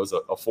now, you know, it's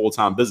a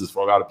full-time business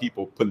for a lot of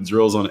people putting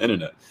drills on the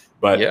internet.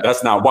 But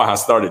that's not why I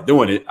started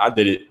doing it. I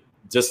did it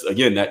just,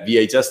 again, that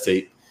VHS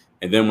tape.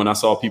 And then when I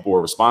saw people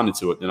were responding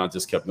to it, then I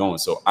just kept going.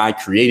 So I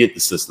created the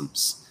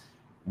systems.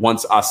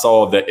 Once I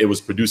saw that it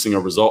was producing a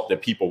result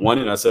that people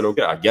wanted, I said,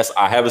 okay, I guess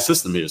I have a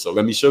system here. So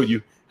let me show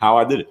you how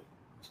I did it.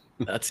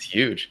 That's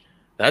huge.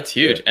 That's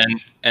huge. Yeah.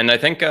 And I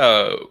think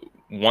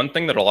one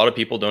thing that a lot of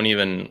people don't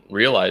even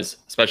realize,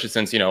 especially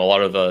since, you know, a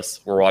lot of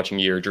us were watching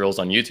your drills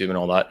on YouTube and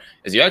all that,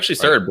 is you actually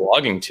started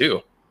blogging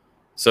too.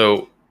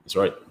 So that's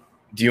right.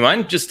 Do you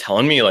mind just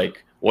telling me,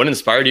 like, what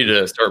inspired you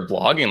to start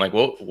blogging? Like,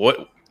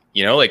 what,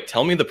 you know, like,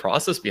 tell me the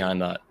process behind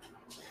that.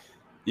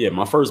 Yeah,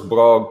 my first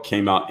blog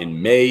came out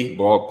in May.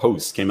 Blog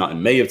post came out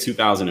in May of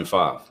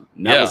 2005.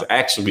 And that was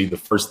actually the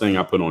first thing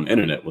I put on the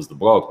internet was the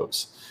blog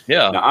post.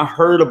 Yeah. Now, I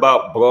heard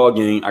about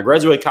blogging. I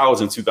graduated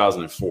college in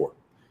 2004.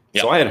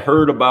 So I had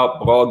heard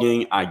about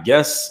blogging, I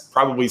guess,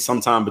 probably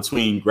sometime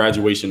between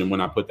graduation and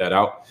when I put that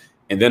out.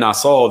 And then I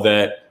saw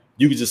that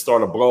you could just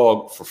start a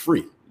blog for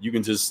free. You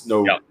can just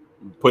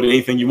put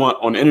anything you want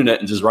on the internet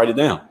and just write it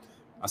down.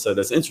 I said,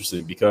 that's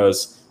interesting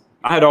because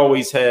I had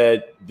always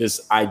had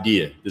this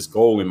idea, this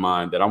goal in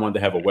mind that I wanted to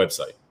have a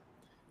website.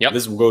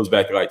 This goes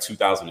back to like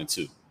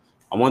 2002.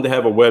 I wanted to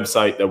have a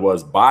website that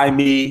was by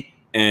me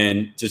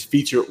and just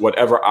feature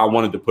whatever I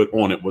wanted to put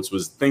on it, which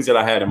was things that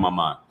I had in my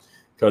mind.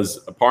 Because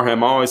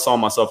Parham, I always saw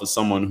myself as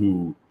someone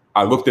who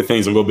I looked at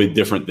things a little bit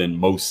different than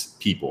most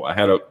people. I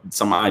had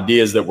some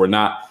ideas that were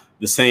not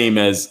the same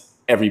as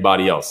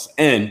everybody else.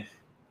 And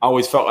I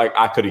always felt like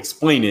I could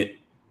explain it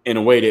in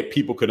a way that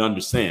people could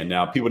understand.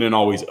 Now, people didn't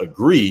always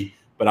agree,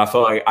 but I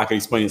felt like I could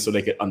explain it so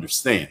they could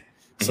understand.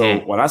 So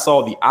when I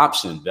saw the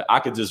option that I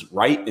could just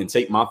write and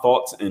take my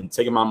thoughts and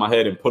take them out of my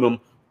head and put them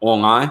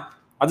online,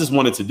 I just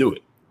wanted to do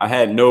it.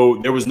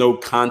 There was no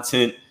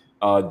content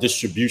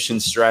distribution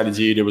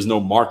strategy. There was no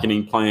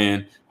marketing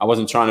plan. I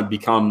wasn't trying to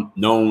become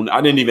known.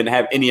 I didn't even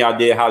have any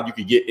idea how you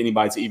could get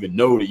anybody to even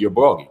know that you're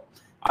blogging.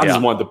 I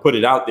just wanted to put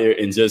it out there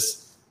and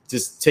just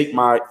take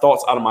my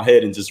thoughts out of my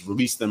head and just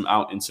release them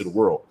out into the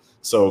world.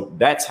 So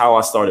that's how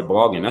I started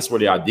blogging. That's where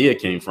the idea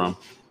came from.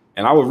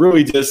 And I would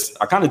really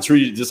I kind of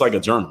treated it just like a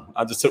journal.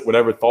 I just took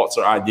whatever thoughts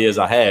or ideas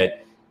I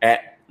had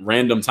at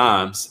random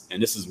times.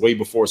 And this is way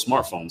before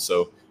smartphones.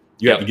 So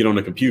you have to get on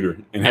the computer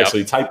and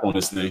actually type on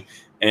this thing.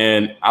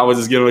 And I would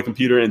just get on the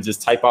computer and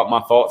just type out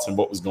my thoughts and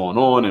what was going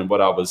on and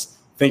what I was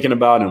thinking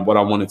about and what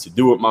I wanted to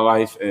do with my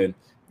life. And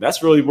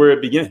that's really where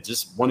it began,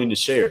 just wanting to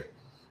share.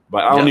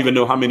 But I don't even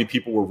know how many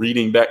people were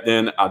reading back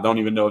then. I don't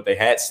even know if they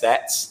had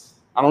stats.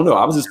 I don't know.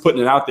 I was just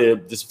putting it out there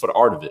just for the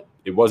art of it.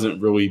 It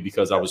wasn't really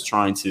because I was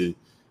trying to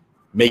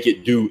make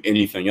it do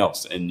anything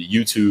else. And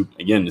YouTube,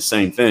 again, the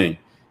same thing.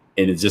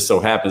 And it just so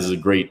happens is a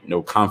great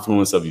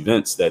confluence of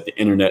events that the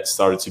internet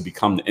started to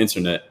become the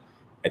internet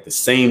at the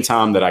same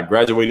time that I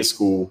graduated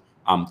school.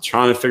 I'm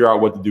trying to figure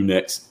out what to do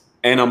next,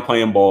 and I'm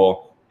playing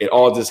ball. It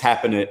all just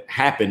happened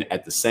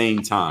at the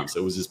same time. So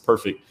it was just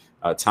perfect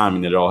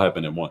timing that it all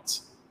happened at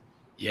once.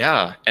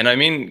 Yeah. And I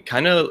mean,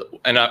 kind of,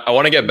 and I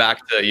want to get back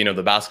to,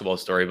 the basketball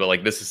story, but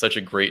like, this is such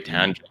a great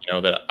tangent,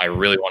 that I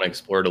really want to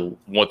explore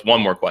with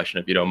one more question,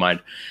 if you don't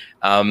mind.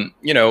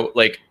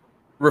 Like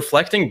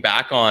reflecting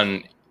back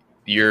on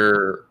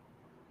your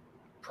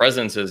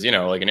presence as,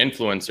 like an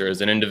influencer,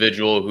 as an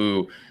individual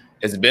who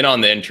has been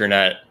on the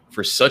internet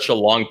for such a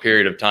long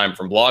period of time,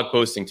 from blog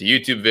posting to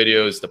YouTube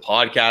videos to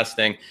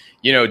podcasting,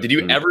 did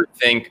you ever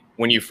think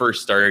when you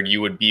first started,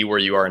 you would be where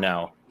you are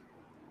now?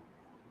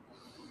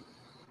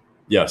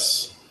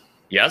 Yes.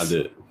 Yes? I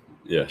did.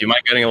 Yeah. Do you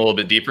mind getting a little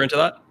bit deeper into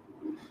that?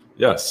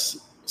 Yes.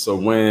 So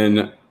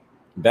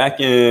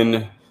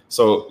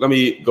so let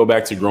me go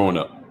back to growing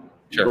up.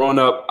 Sure. Growing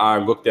up, I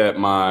looked at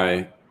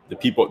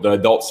the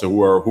adults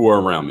who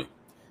are around me.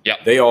 Yeah.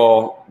 They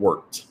all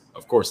worked.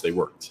 Of course they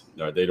worked.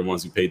 They're the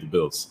ones who paid the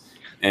bills.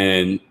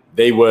 And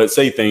they would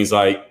say things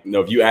like,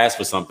 if you ask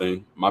for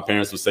something, my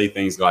parents would say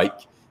things like,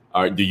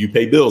 do you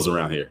pay bills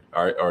around here?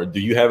 Or do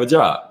you have a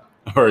job?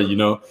 Or,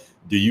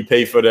 do you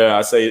pay for the,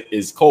 I say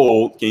it's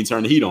cold, can you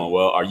turn the heat on?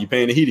 Well, are you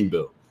paying the heating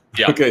bill?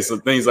 Yeah. Okay, so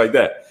things like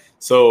that.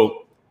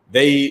 So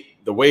the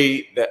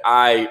way that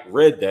I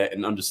read that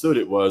and understood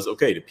it was,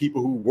 okay, the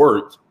people who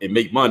work and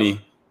make money,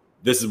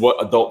 this is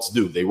what adults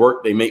do. They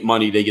work, they make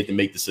money, they get to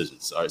make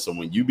decisions. All right. So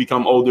when you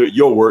become older,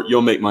 you'll work,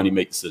 you'll make money,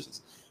 make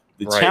decisions.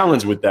 The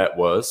challenge with that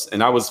was,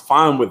 and I was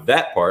fine with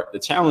that part. The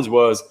challenge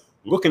was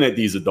looking at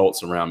these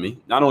adults around me,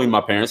 not only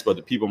my parents, but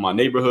the people in my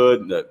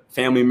neighborhood, the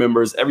family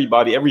members,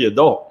 everybody, every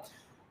adult.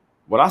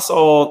 What I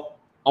saw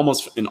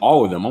almost in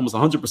all of them, almost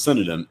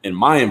 100% of them in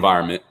my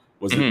environment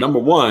was that, number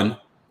one,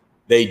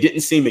 they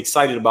didn't seem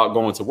excited about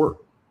going to work.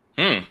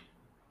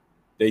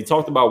 They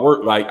talked about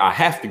work like I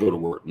have to go to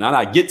work, not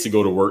I get to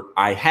go to work.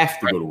 I have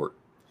to go to work.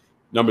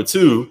 Number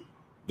two,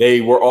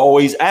 they were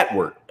always at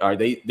work. All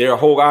right, their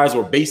whole lives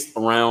were based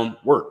around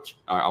work.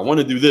 All right, I want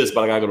to do this,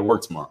 but I gotta go to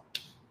work tomorrow.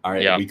 All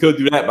right, we could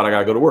do that, but I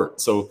gotta go to work.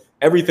 So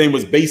everything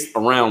was based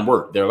around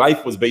work. Their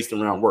life was based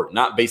around work,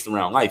 not based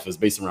around life. It was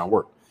based around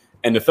work.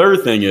 And the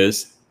third thing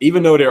is,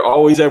 even though they're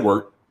always at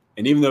work,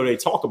 and even though they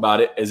talk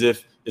about it as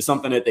if it's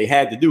something that they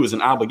had to do as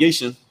an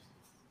obligation,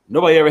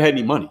 nobody ever had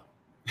any money.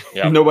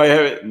 Nobody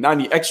had not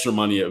any extra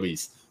money, at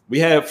least. We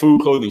had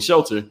food, clothing,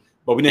 shelter,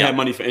 but we didn't have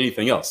money for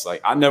anything else. Like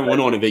I never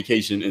went on a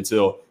vacation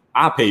until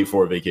I paid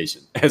for a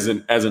vacation as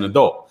an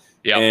adult.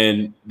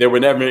 And there were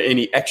never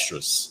any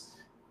extras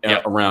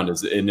around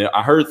us. And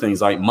I heard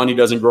things like money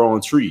doesn't grow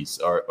on trees,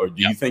 or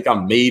do you think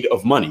I'm made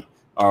of money?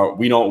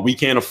 We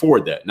can't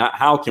afford that. Not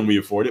how can we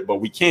afford it, but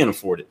we can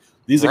afford it.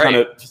 These are kind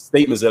of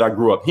statements that I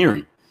grew up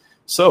hearing.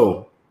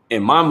 So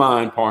in my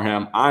mind,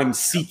 Parham, I'm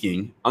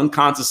seeking,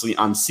 unconsciously,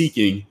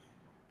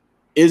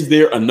 is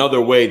there another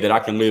way that I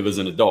can live as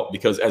an adult?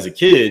 Because as a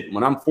kid,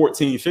 when I'm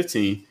 14,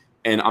 15,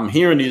 and I'm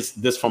hearing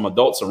this from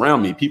adults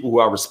around me, people who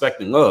I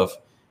respect and love,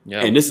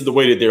 and this is the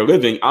way that they're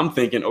living, I'm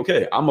thinking,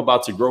 okay, I'm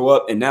about to grow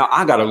up and now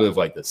I got to live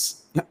like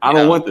this. I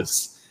don't want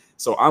this.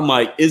 So I'm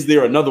like, is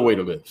there another way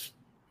to live?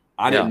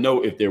 I didn't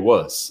know if there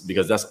was,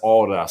 because that's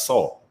all that I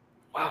saw.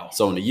 Wow.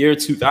 So in the year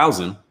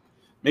 2000,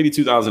 maybe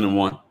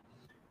 2001,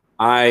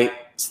 I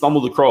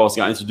stumbled across,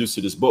 got introduced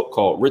to this book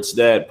called Rich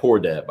Dad, Poor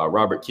Dad by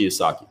Robert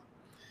Kiyosaki.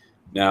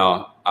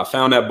 Now, I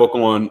found that book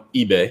on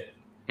eBay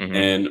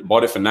and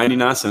bought it for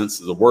 99 cents.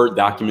 The Word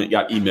document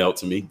got emailed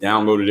to me,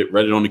 downloaded it,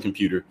 read it on the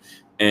computer.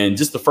 And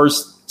just the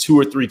first 2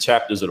 or 3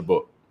 chapters of the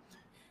book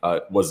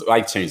was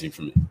life-changing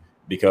for me,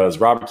 because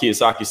Robert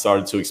Kiyosaki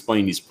started to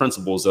explain these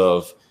principles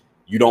of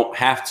you don't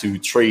have to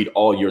trade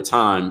all your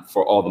time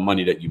for all the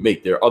money that you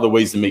make. There are other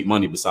ways to make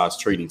money besides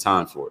trading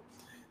time for it.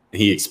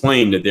 And he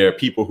explained that there are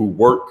people who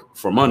work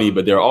for money,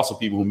 but there are also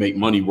people who make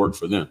money work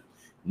for them.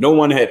 No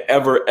one had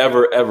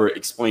ever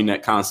explained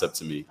that concept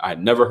to me. I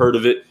had never heard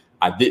of it.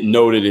 I didn't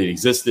know that it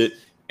existed.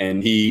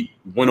 And he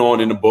went on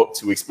in the book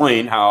to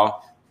explain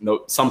how,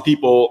 some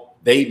people,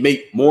 they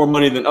make more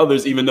money than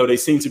others, even though they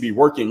seem to be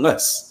working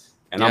less.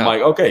 And I'm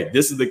like, okay,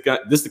 this is the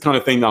kind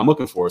of thing that I'm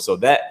looking for. So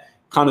that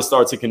kind of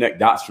started to connect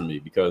dots for me,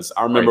 because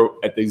I remember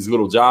at these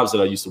little jobs that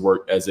I used to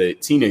work as a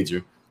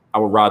teenager, I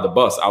would ride the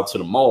bus out to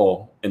the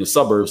mall in the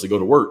suburbs to go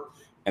to work.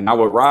 And I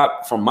would ride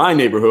from my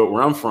neighborhood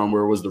where I'm from,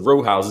 where it was the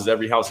row houses,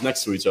 every house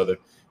next to each other.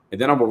 And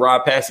then I would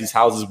ride past these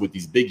houses with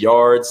these big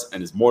yards,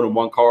 and there's more than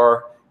one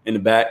car in the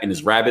back, and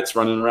there's rabbits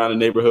running around the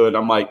neighborhood.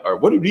 I'm like, all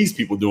right, what are these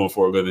people doing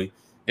for a living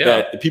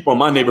that the people in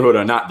my neighborhood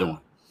are not doing?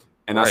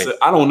 And I said,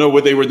 I don't know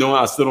what they were doing.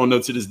 I still don't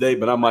know to this day,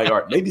 but I'm like,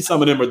 all right, maybe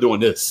some of them are doing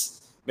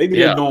this. Maybe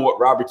they're doing what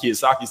Robert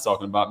Kiyosaki's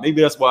talking about.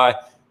 Maybe that's why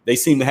they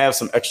seem to have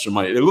some extra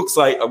money. It looks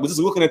like, I was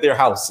just looking at their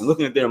house and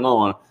looking at their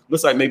lawn,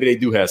 looks like maybe they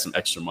do have some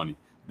extra money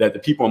that the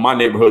people in my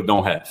neighborhood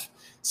don't have.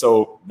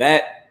 So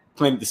that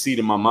planted the seed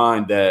in my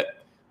mind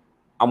that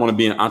I want to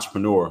be an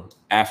entrepreneur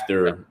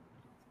after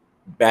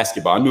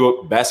basketball. I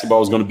knew basketball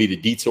was going to be the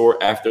detour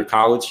after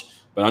college,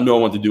 but I knew I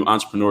wanted to do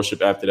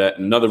entrepreneurship after that.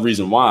 And another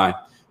reason why,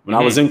 when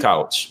I was in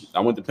college, I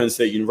went to Penn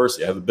State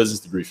University. I have a business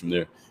degree from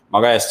there. My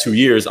last 2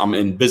 years, I'm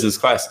in business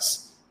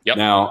classes.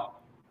 Now,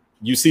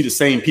 you see the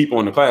same people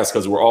in the class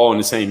because we're all in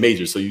the same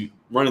major. So you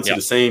run into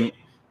the same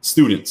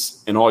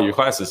students in all your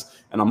classes.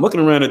 And I'm looking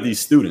around at these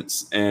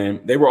students,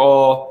 and they were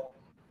all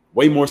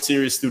way more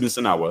serious students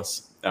than I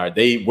was.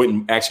 They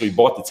wouldn't actually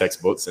bought the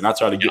textbooks, and I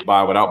tried to get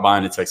by without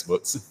buying the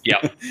textbooks.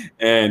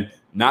 And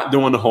not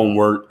doing the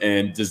homework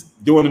and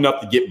just doing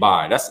enough to get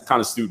by. That's the kind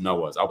of student I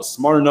was. I was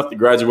smart enough to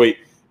graduate,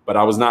 but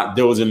I was not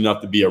diligent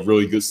enough to be a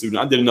really good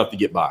student. I did enough to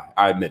get by.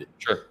 I admit it.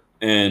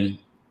 And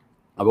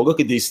I would look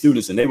at these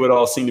students, and they would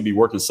all seem to be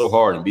working so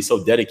hard and be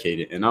so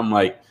dedicated. And I'm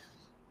like,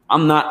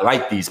 I'm not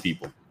like these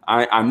people.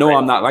 I know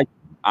I'm not like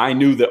them. I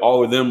knew that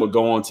all of them would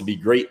go on to be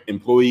great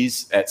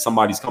employees at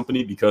somebody's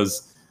company,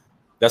 because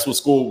that's what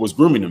school was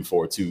grooming them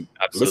for, to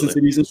listen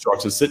to these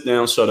instructions, sit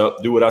down, shut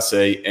up, do what I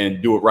say,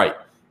 and do it right.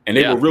 And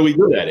they were really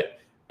good at it.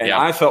 And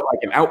I felt like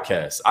an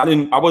outcast.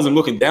 I wasn't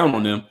looking down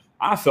on them.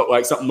 I felt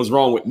like something was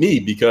wrong with me,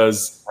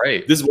 because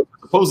this is what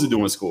I'm supposed to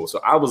do in school. So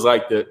I was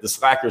like the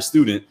slacker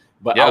student,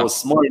 but I was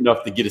smart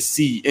enough to get a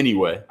C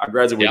anyway. I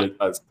graduated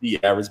a C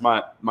average.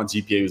 My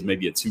GPA was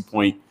maybe a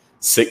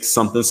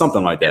 2.6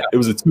 something like that. It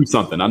was a 2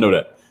 something. I know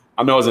that.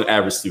 I know I was an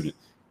average student.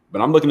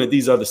 But I'm looking at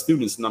these other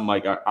students, and I'm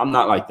like, I'm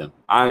not like them.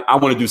 I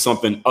want to do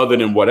something other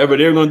than whatever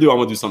they're going to do. I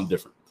want to do something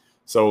different.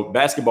 So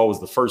basketball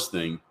was the first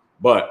thing.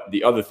 But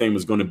the other thing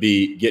was going to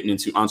be getting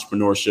into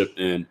entrepreneurship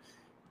and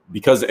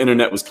because the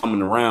internet was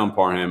coming around,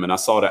 Parham, and I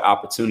saw the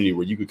opportunity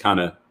where you could kind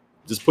of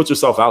just put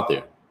yourself out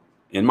there.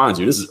 And mind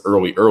you, this is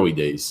early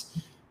days.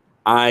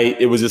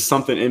 It was just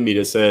something in me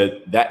that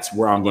said, that's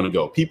where I'm going to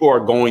go. People are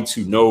going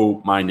to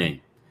know my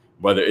name,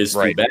 whether it's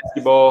through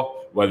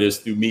basketball, whether it's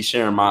through me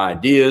sharing my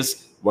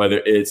ideas, whether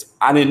it's,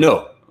 I didn't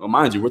know. Well,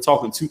 mind you, we're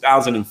talking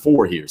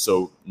 2004 here.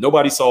 So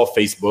nobody saw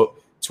Facebook,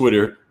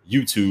 Twitter,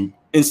 YouTube,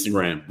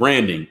 Instagram,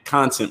 branding,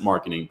 content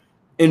marketing,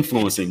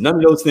 influencing. None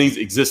of those things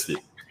existed.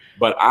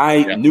 But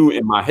I knew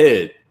in my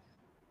head,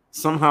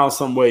 somehow,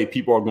 some way,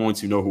 people are going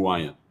to know who I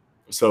am.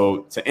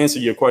 So to answer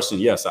your question,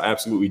 yes, I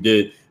absolutely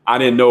did. I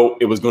didn't know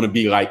it was going to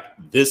be like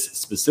this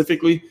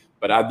specifically,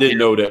 but I did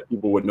know that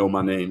people would know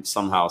my name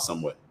somehow,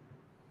 some way.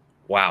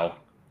 Wow.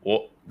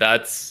 Well,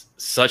 that's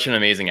such an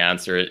amazing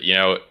answer,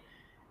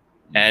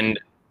 and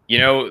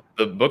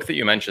the book that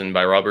you mentioned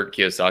by Robert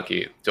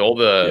Kiyosaki, to all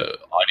the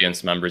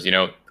audience members,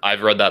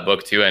 I've read that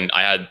book too, and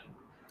I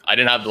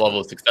didn't have the level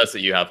of success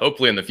that you have,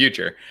 hopefully in the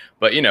future,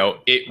 but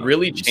it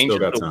really changes. Still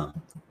got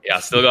time. Yeah,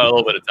 still got a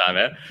little bit of time,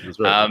 man. That's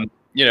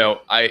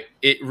right.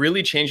 It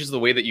really changes the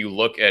way that you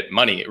look at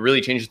money. It really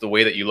changes the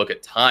way that you look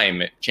at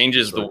time. It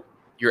changes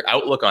your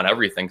outlook on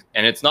everything.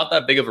 And it's not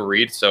that big of a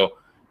read. So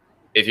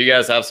if you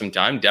guys have some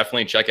time,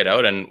 definitely check it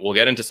out. And we'll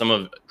get into some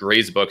of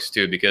Gray's books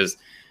too, because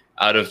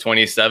out of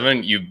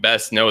 27, you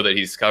best know that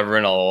he's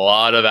covering a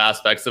lot of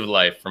aspects of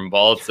life, from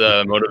ball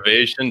to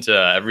motivation to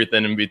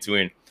everything in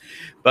between.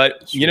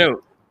 But,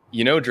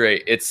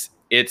 Dre,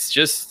 it's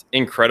just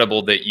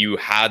incredible that you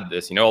had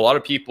this. A lot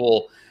of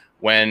people,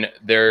 when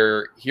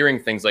they're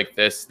hearing things like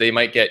this, they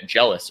might get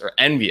jealous or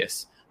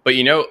envious. But,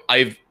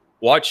 I've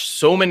watched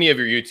so many of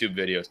your YouTube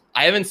videos.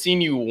 I haven't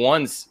seen you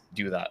once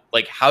do that.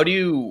 Like, how do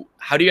you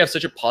have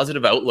such a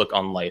positive outlook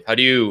on life? How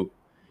do you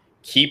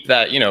keep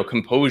that,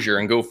 composure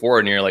and go forward?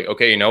 And you're like,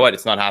 okay, you know what?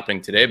 It's not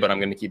happening today, but I'm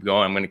going to keep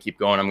going. I'm going to keep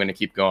going. I'm going to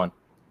keep going.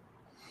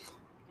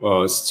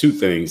 Well, it's two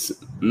things.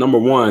 Number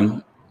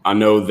one, I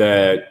know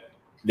that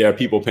there are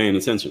people paying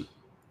attention.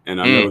 And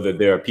I know that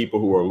there are people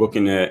who are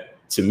looking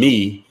to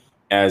me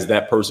as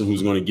that person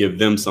who's going to give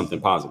them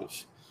something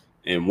positive.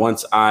 And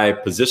once I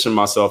position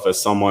myself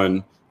as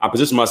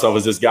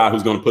this guy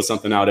who's going to put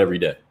something out every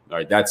day. All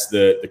right. That's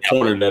the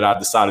corner that I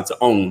decided to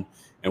own.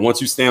 And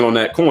once you stand on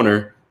that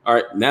corner, all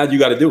right, now you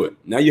got to do it.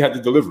 Now you have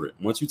to deliver it.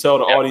 Once you tell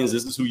the audience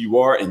this is who you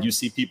are and you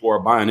see people are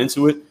buying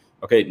into it,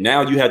 okay,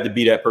 now you had to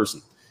be that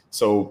person.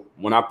 So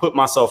when I put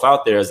myself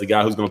out there as the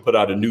guy who's going to put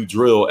out a new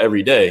drill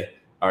every day,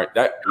 all right,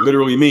 that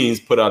literally means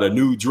put out a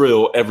new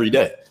drill every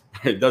day.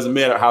 It doesn't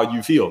matter how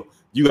you feel.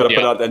 You got to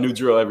put out that new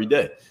drill every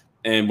day.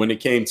 And when it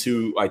came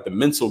to like the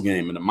mental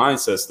game and the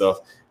mindset stuff,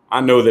 I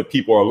know that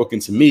people are looking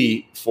to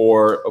me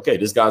for, okay,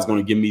 this guy's going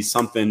to give me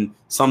something,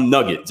 some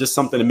nugget, just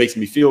something that makes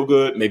me feel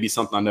good. Maybe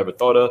something I never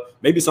thought of,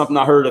 maybe something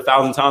I heard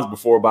 1,000 times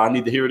before, but I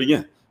need to hear it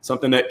again.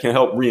 Something that can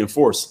help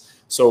reinforce.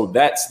 So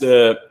that's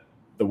the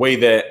way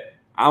that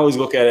I always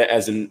look at it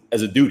as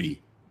a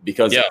duty,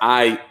 because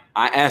I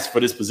asked for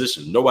this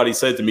position. Nobody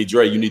said to me,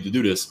 Dre, you need to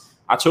do this.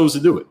 I chose to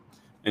do it.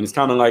 And it's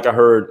kind of like I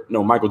heard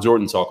Michael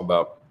Jordan talk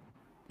about.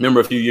 Remember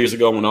a few years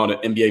ago when all the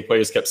NBA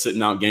players kept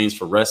sitting out games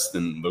for rest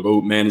and the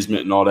load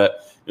management and all that?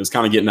 It was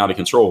kind of getting out of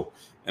control.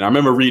 And I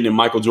remember reading in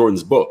Michael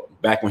Jordan's book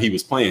back when he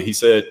was playing, he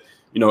said,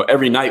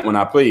 every night when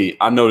I played,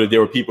 I know that there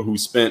were people who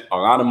spent a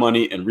lot of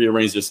money and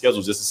rearranged their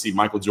schedules just to see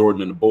Michael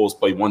Jordan and the Bulls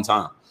play one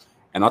time.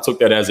 And I took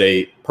that as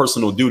a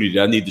personal duty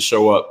that I need to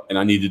show up and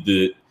I needed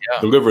to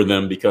deliver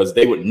them, because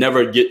they would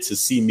never get to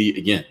see me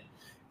again.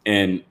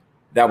 And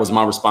that was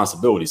my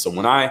responsibility. So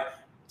when I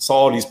saw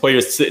all these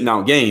players sitting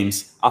out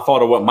games, I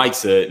thought of what Mike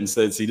said and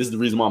said, see, this is the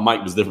reason why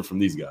Mike was different from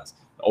these guys.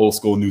 The old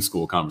school, new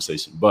school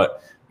conversation.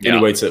 But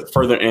anyway, to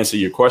further answer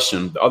your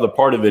question, the other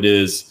part of it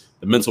is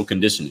the mental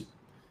conditioning.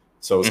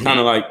 So it's kind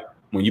of like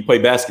when you play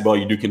basketball,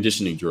 you do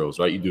conditioning drills,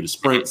 right? You do the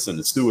sprints and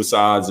the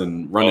suicides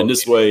and running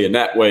this way and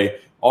that way,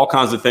 all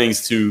kinds of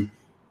things to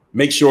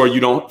make sure you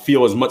don't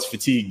feel as much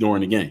fatigue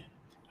during the game.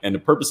 And the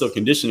purpose of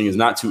conditioning is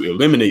not to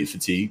eliminate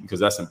fatigue,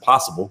 because that's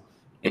impossible.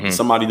 If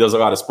somebody does a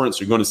lot of sprints,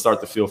 you're going to start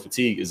to feel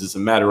fatigue. It's just a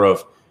matter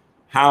of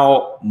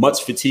how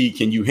much fatigue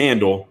can you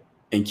handle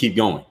and keep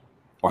going,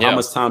 or how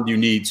much time do you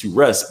need to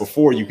rest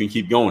before you can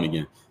keep going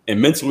again.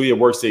 And mentally, it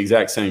works the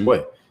exact same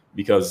way,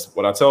 because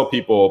what I tell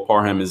people,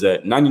 Parham, is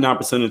that 99%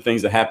 of the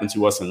things that happen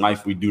to us in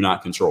life, we do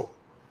not control.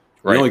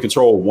 We only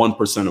control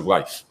 1% of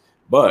life.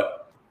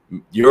 But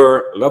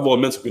your level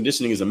of mental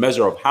conditioning is a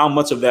measure of how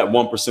much of that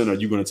 1% are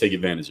you going to take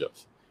advantage of.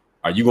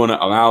 Are you going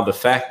to allow the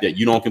fact that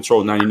you don't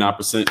control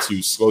 99%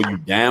 to slow you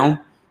down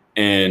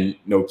and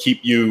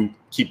keep you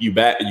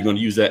back? And you're going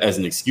to use that as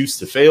an excuse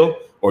to fail,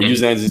 or use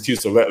that as an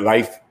excuse to let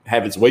life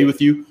have its way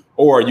with you?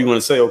 Or are you going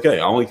to say, okay,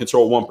 I only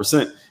control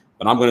 1%,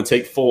 but I'm going to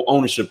take full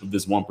ownership of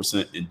this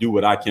 1% and do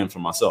what I can for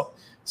myself?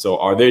 So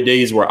are there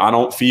days where I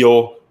don't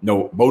feel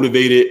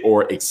motivated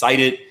or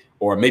excited,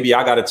 or maybe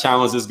I got a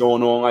challenge that's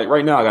going on? Like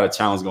right now, I got a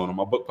challenge going on.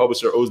 My book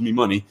publisher owes me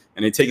money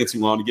and they're taking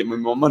too long to get me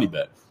my money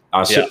back.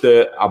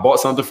 I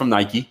bought something from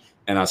Nike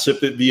and I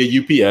shipped it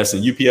via UPS,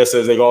 and UPS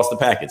says they lost the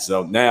package.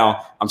 So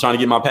now I'm trying to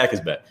get my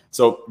package back.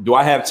 So do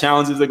I have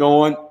challenges that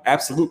go on?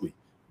 Absolutely.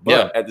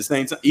 But at the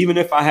same time, even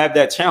if I have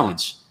that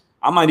challenge,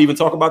 I might even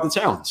talk about the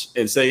challenge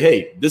and say,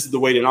 hey, this is the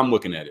way that I'm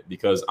looking at it,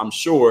 because I'm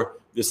sure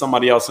there's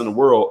somebody else in the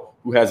world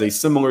who has a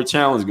similar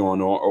challenge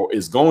going on or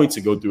is going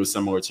to go through a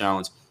similar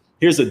challenge.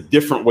 Here's a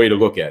different way to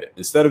look at it.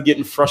 Instead of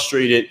getting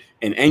frustrated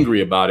and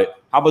angry about it,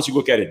 how about you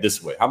look at it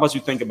this way? How about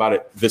you think about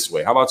it this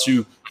way? How about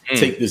you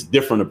take this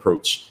different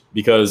approach?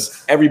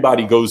 Because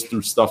everybody goes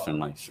through stuff in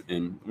life.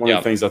 And one of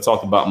the things I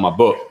talked about in my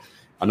book,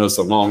 I know it's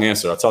a long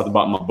answer, I talked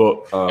about in my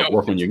book,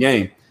 Work on Your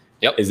Game,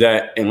 is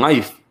that in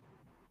life,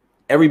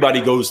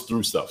 everybody goes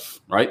through stuff,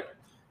 right?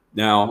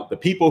 Now, the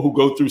people who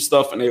go through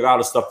stuff and they allow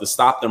the stuff to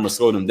stop them or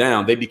slow them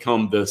down, they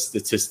become the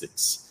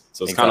statistics.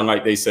 So it's kind of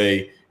like they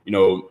say,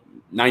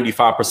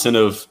 95%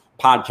 of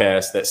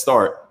podcasts that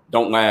start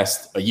don't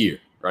last a year,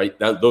 right?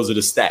 Those are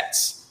the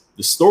stats.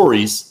 The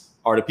stories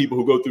are the people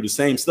who go through the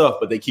same stuff,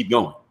 but they keep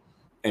going.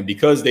 And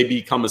because they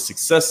become a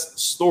success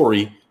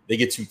story, they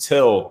get to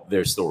tell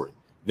their story.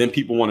 Then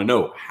people want to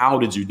know, how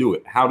did you do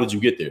it? How did you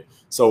get there?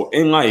 So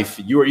in life,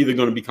 you are either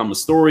going to become a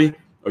story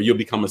or you'll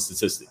become a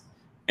statistic.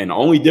 And the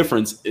only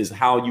difference is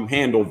how you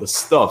handle the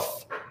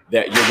stuff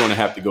that you're going to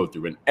have to go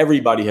through. And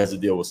everybody has to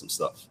deal with some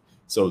stuff.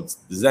 So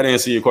does that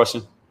answer your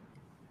question?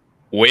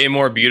 Way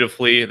more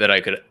beautifully than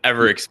I could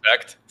ever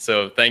expect.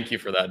 So thank you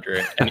for that,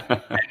 Dre. And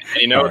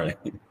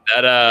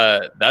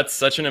that's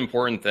such an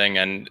important thing.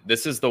 And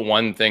this is the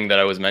one thing that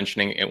I was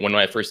mentioning when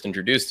I first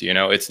introduced you.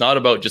 It's not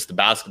about just the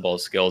basketball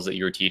skills that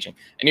you were teaching.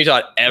 And you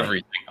taught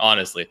everything,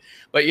 honestly.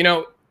 But,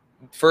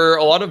 for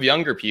a lot of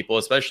younger people,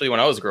 especially when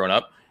I was growing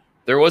up,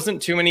 there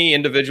wasn't too many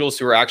individuals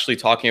who were actually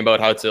talking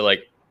about how to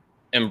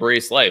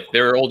embrace life.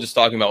 They were all just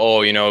talking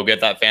about, get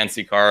that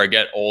fancy car,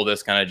 get all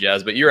this kind of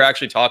jazz. But you're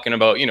actually talking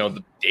about,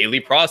 the daily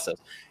process.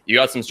 You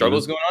got some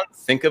struggles going on.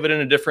 Think of it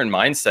in a different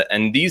mindset.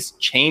 And these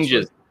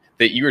changes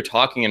that you were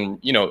talking and,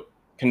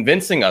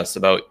 convincing us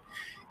about,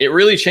 it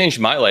really changed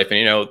my life.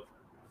 And,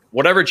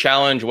 whatever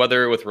challenge,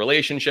 whether with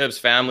relationships,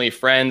 family,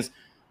 friends,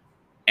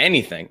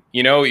 anything,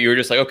 you're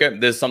just like, okay,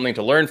 there's something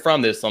to learn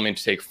from, there's something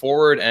to take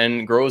forward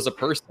and grow as a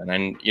person.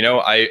 And,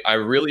 I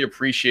really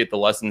appreciate the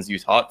lessons you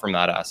taught from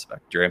that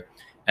aspect, Dre.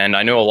 And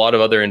I know a lot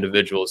of other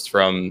individuals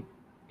from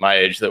my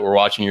age that were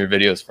watching your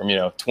videos from,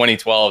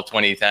 2012,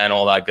 2010,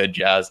 all that good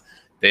jazz.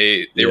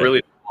 They really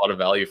have a lot of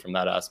value from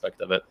that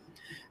aspect of it.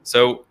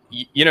 So,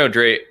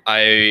 Dre,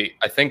 I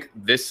think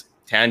this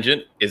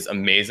tangent is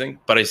amazing,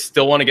 but I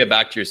still want to get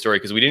back to your story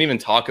because we didn't even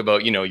talk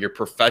about, your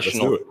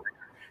professional.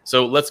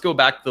 So let's go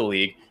back to the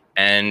league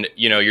and,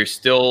 you're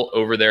still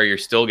over there. You're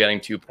still getting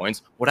 2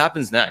 points. What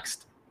happens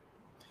next?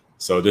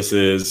 So this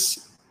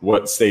is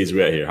what stage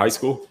we're at here? High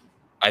school?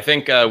 I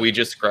think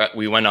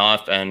we went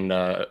off and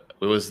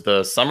it was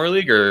the summer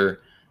league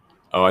or.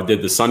 Oh, I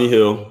did the Sunny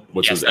Hill,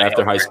 which was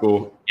after high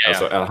school. Yeah.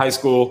 So at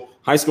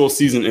high school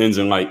season ends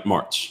in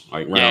March,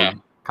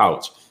 around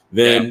college.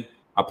 Then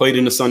I played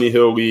in the Sunny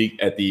Hill League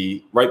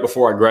right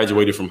before I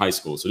graduated from high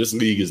school. So this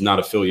league is not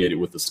affiliated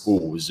with the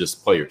school. It's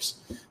just players.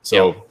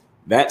 So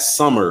that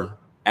summer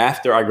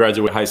after I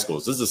graduated high school,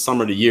 so this is the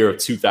summer of the year of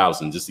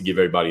 2000, just to give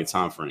everybody a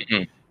time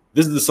frame.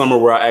 This is the summer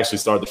where I actually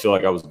started to feel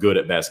like I was good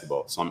at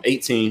basketball. So I'm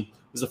 18. This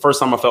is the first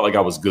time I felt like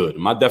I was good.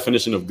 My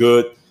definition of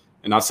good,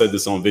 and I said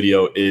this on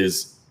video,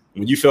 is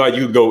when you feel like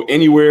you could go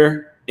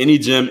anywhere, any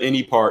gym,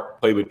 any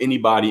park, play with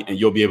anybody, and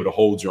you'll be able to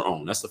hold your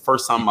own. That's the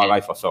first time in my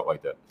life I felt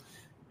like that.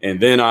 And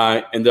then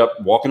I ended up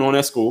walking on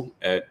at school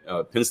at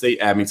Penn State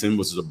Abington,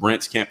 which is a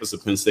branch campus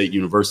of Penn State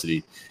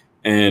University.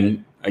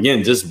 And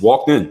again, just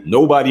walked in.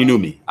 Nobody knew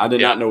me. I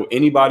did not know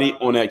anybody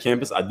on that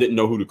campus. I didn't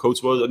know who the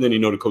coach was. I didn't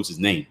even know the coach's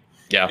name.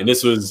 And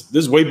this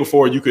was way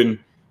before you could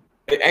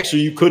have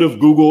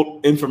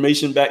Googled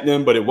information back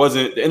then, but it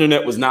wasn't. The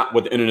internet was not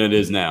what the internet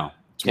is now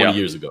 20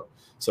 years ago.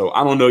 So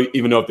I don't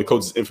even know if the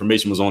coach's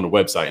information was on the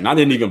website. And I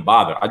didn't even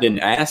bother. I didn't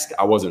ask.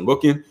 I wasn't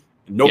looking.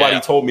 Nobody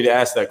told me to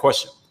ask that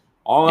question.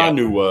 All I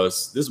knew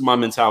was, this is my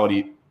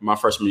mentality my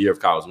freshman year of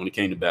college when it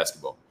came to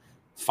basketball.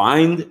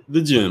 Find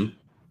the gym,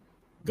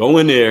 go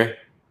in there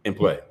and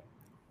play.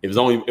 It was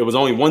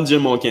only one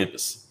gym on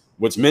campus,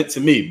 which meant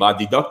to me, by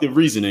deductive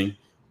reasoning,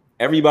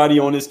 everybody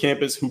on this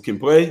campus who can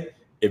play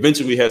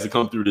eventually has to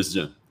come through this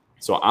gym.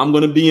 So I'm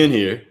going to be in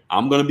here,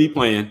 I'm going to be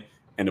playing,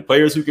 and the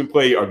players who can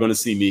play are going to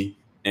see me,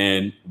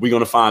 and we're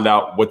going to find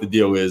out what the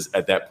deal is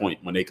at that point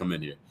when they come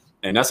in here.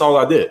 And that's all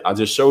I did. I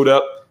just showed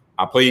up.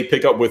 I played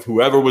pickup with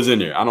whoever was in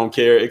there. I don't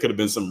care. It could have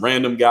been some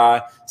random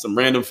guy, some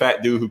random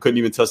fat dude who couldn't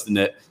even touch the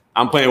net.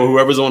 I'm playing with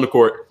whoever's on the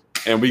court,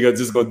 and we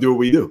just going to do what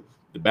we do.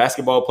 The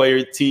basketball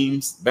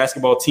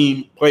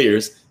team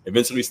players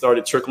eventually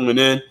started trickling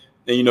in,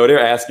 and they're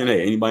asking,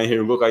 hey, anybody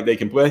here look like they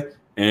can play?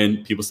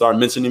 And people started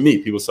mentioning me.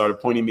 People started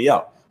pointing me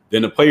out.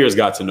 Then the players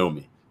got to know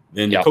me.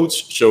 Then the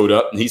coach showed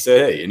up, and he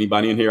said, hey,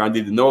 anybody in here I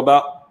need to know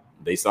about?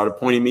 They started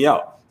pointing me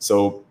out.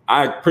 So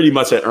I pretty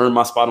much had earned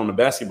my spot on the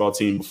basketball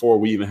team before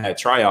we even had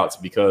tryouts,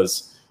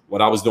 because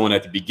what I was doing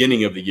at the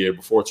beginning of the year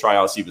before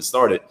tryouts even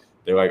started,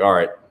 they're like, all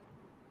right,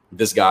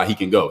 this guy, he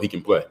can go, he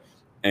can play.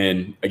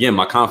 And again,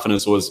 my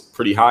confidence was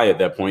pretty high at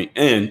that point.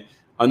 And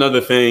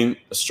another thing,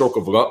 a stroke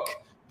of luck.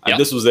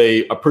 This was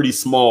a pretty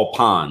small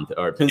pond.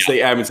 Penn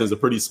State Abington is a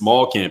pretty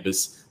small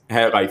campus. It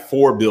had like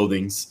 4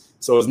 buildings.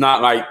 So it's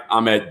not like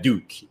I'm at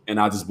Duke and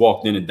I just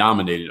walked in and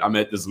dominated. I'm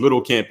at this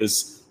little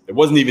campus. It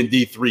wasn't even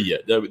D3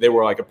 yet. They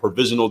were like a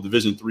provisional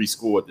Division III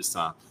school at this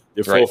time.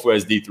 They're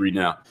full-fledged D3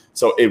 now.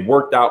 So it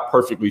worked out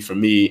perfectly for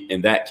me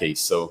in that case.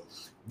 So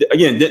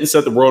again, didn't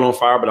set the world on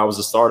fire, but I was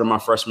a starter my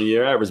freshman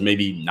year. I averaged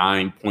maybe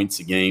 9 points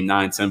a game,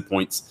 10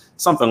 points,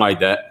 something like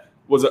that.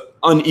 Was an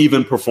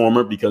uneven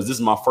performer because this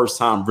is my first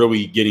time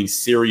really getting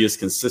serious,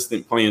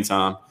 consistent playing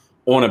time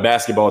on a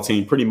basketball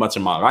team pretty much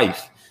in my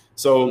life.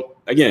 So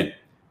again,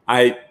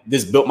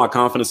 this built my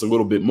confidence a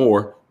little bit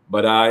more,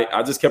 but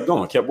I just kept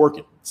going, kept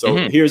working. So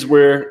here's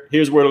where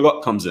the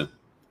luck comes in.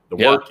 The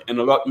work and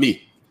the luck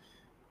meet.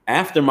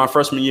 After my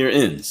freshman year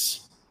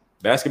ends,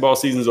 basketball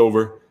season's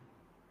over.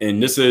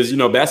 And this is,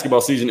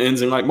 basketball season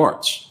ends in like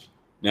March.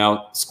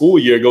 Now, school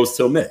year goes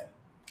till May.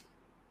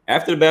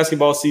 After the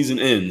basketball season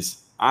ends,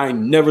 I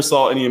never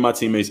saw any of my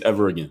teammates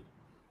ever again.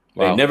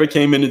 Wow. They never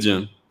came in the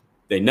gym.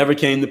 They never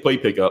came to play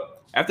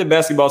pickup. After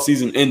basketball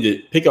season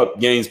ended, pickup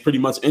games pretty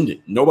much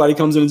ended. Nobody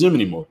comes in the gym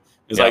anymore.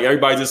 It's like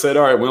everybody just said,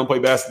 all right, we don't play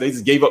basketball. They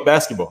just gave up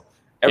basketball.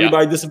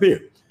 Everybody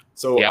disappeared.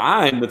 So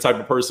I'm the type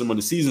of person when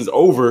the season's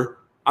over,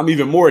 I'm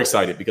even more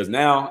excited because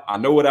now I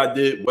know what I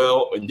did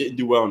well and didn't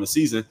do well in the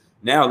season.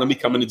 Now let me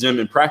come in the gym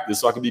and practice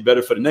so I can be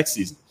better for the next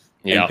season.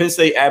 And Penn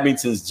State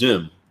Abington's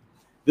gym,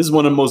 this is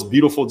one of the most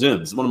beautiful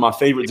gyms. It's one of my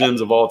favorite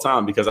gyms of all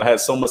time because I had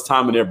so much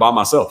time in there by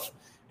myself.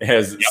 It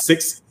has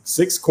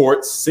six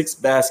courts, 6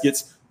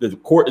 baskets. The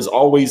court is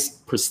always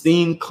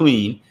pristine,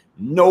 clean.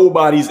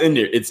 Nobody's in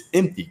there. It's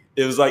empty.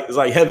 It's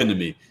like heaven to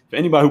me. For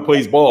anybody who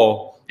plays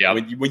ball,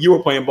 when you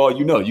were playing ball,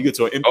 you get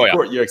to an empty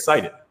court, you're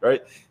excited,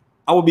 right?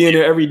 I will be in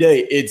there every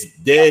day. It's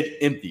dead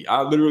empty.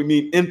 I literally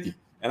mean empty.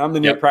 And I'm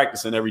in there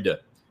practicing every day.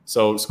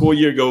 So school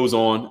year goes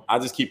on. I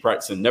just keep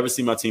practicing, never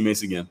see my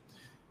teammates again.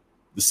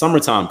 The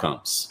summertime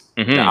comes.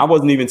 Now, I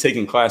wasn't even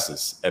taking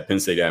classes at Penn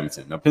State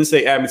Abington. Now, Penn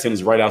State Abington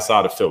is right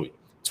outside of Philly,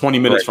 20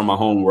 minutes from my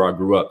home where I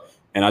grew up.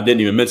 And I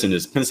didn't even mention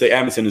this. Penn State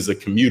Abington is a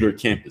commuter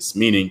campus,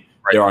 meaning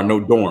there are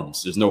no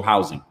dorms. There's no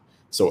housing.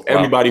 So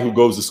everybody who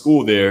goes to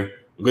school there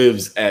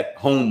lives at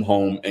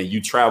home, and you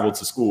travel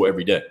to school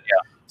every day.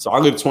 So I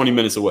live 20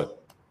 minutes away.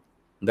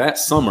 That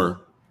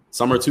summer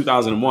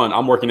 2001,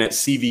 I'm working at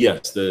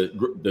CVS,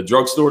 the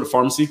drugstore, the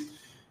pharmacy,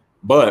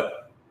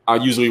 but I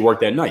usually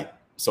worked at night.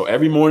 So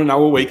every morning I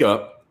will wake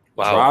up,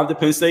 drive to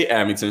Penn State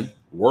Abington,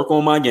 work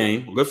on my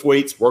game, lift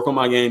weights, work on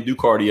my game, do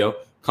cardio,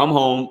 come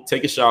home,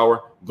 take a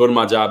shower, go to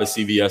my job at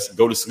CVS,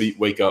 go to sleep,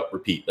 wake up,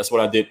 repeat. That's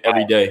what I did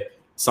every day,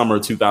 summer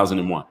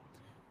 2001.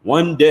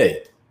 One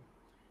day,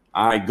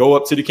 I go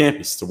up to the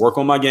campus to work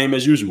on my game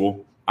as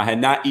usual. I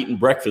had not eaten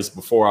breakfast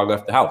before I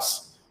left the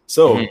house.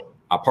 So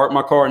I park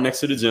my car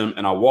next to the gym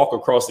and I walk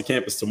across the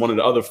campus to one of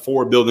the other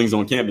 4 buildings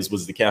on campus,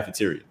 was the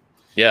cafeteria.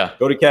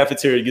 Go to the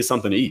cafeteria to get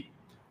something to eat.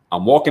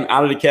 I'm walking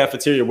out of the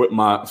cafeteria with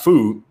my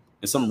food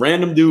and some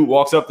random dude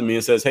walks up to me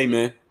and says, hey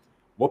man,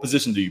 what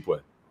position do you play?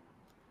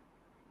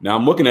 Now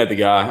I'm looking at the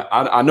guy.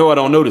 I know I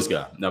don't know this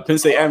guy. Now Penn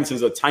State Abington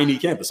is a tiny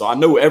campus, so I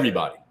know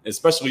everybody,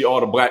 especially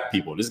all the black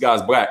people. This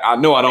guy's black. I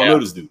know I don't know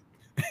this dude.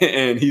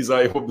 And he's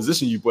like, what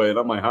position you play? And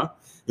I'm like, huh?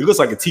 He looks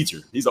like a teacher.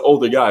 He's an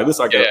older guy. He looks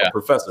like a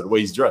professor, the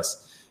way he's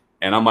dressed.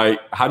 And I'm like,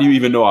 how do you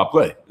even know I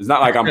play? It's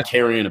not like I'm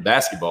carrying a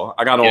basketball.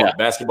 I got on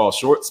basketball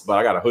shorts, but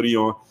I got a hoodie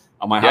on.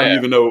 I'm like, how do you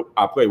even know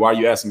I play? Why are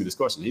you asking me this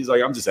question? He's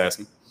like, I'm just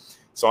asking.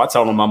 So I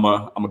tell him I'm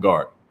a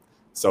guard.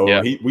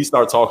 So we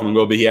start talking a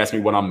little bit. He asked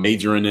me what I'm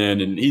majoring in,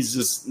 and he's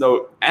just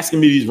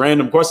asking me these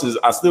random questions.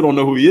 I still don't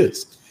know who he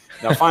is.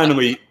 Now,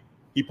 finally,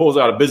 he pulls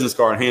out a business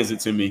card and hands it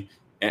to me.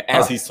 And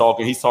as he's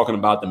talking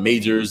about the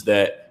majors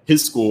that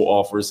his school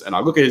offers. And I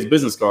look at his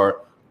business card,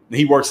 and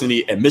he works in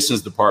the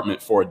admissions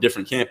department for a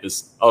different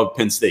campus of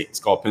Penn State. It's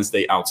called Penn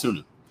State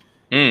Altoona.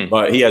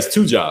 But he has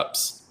 2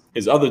 jobs.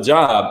 His other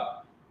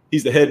job,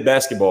 he's the head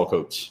basketball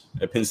coach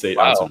at Penn State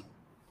Altoona.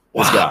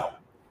 This guy.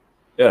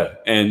 Yeah.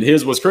 And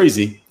here's what's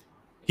crazy.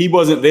 He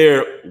wasn't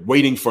there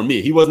waiting for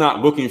me. He was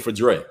not looking for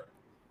Dre.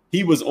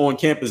 He was on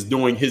campus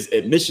doing his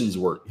admissions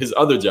work, his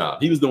other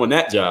job. He was doing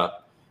that job.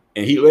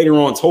 And he later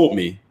on told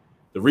me,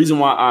 the reason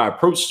why I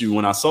approached you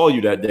when I saw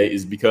you that day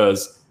is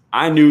because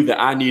I knew that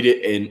I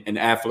needed an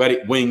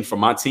athletic wing for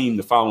my team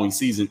the following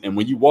season. And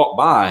when you walked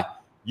by,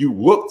 you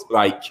looked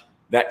like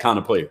that kind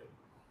of player.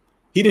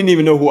 He didn't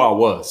even know who I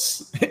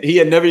was. He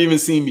had never even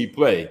seen me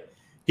play.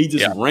 He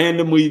just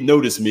randomly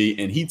noticed me,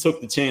 and he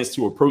took the chance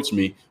to approach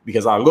me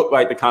because I looked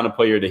like the kind of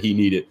player that he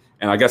needed.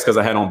 And I guess because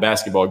I had on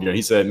basketball gear,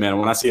 he said, man,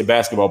 when I see a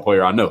basketball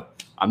player, I know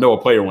a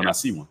player when I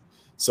see one.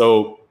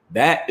 So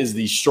that is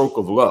the stroke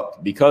of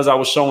luck. Because I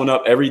was showing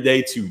up every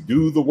day to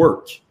do the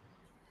work,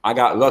 I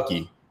got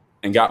lucky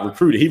and got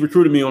recruited. He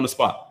recruited me on the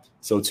spot.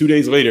 So 2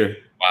 days later,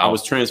 I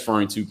was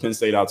transferring to Penn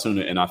State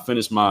Altoona, and I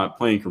finished my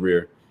playing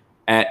career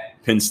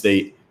at Penn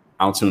State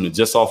Altoona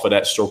just off of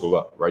that stroke of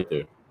luck right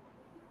there.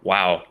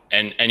 Wow.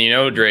 And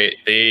Dre,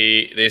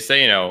 they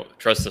say,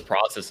 trust the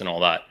process and all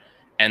that.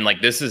 And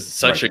like, this is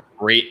such a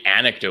great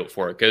anecdote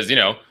for it. Because, you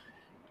know,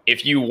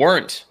 if you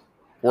weren't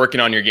working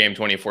on your game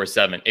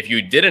 24/7, if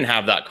you didn't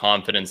have that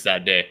confidence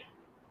that day,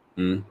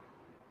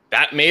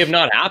 that may have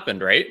not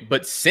happened, right?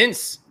 But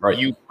since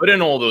you put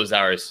in all those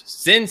hours,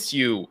 since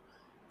you,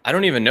 I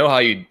don't even know how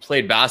you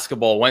played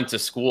basketball, went to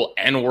school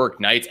and worked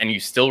nights, and you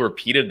still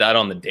repeated that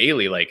on the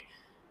daily. Like,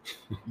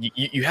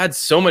 you had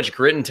so much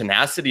grit and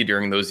tenacity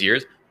during those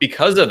years.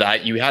 Because of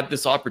that, you had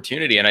this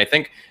opportunity. And I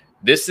think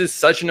this is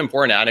such an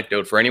important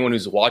anecdote for anyone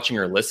who's watching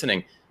or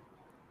listening.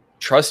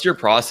 Trust your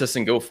process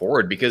and go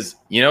forward, because,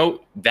 you know,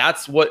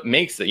 that's what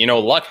makes it. You know,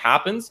 luck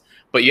happens,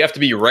 but you have to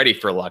be ready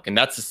for luck. And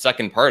that's the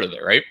second part of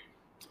it, right?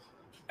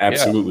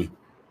 Absolutely.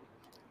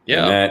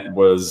 Yeah. And that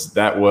was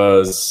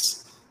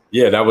just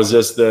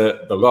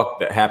the luck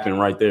that happened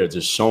right there.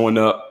 Just showing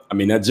up. I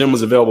mean, that gym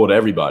was available to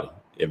everybody.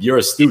 If you're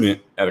a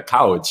student at a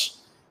college,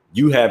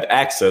 you have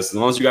access. As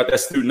long as you got that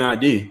student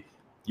ID,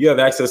 you have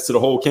access to the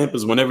whole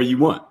campus whenever you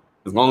want,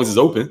 as long as it's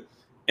open.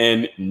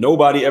 And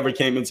nobody ever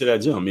came into that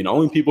gym. I mean, the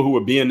only people who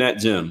would be in that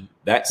gym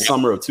that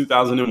summer of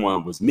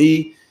 2001 was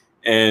me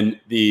and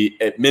the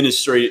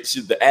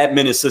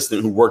admin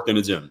assistant who worked in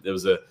the gym. There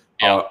was a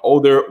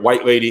older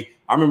white lady.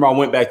 I remember I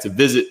went back to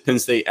visit Penn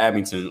State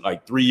Abington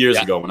like 3 years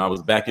ago when I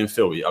was back in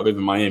Philly. I live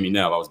in Miami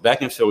now. I was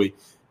back in Philly,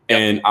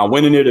 and I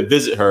went in there to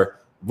visit her,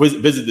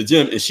 visit the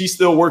gym, and she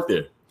still worked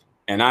there.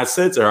 And I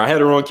said to her, I had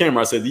her on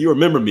camera. I said, "Do you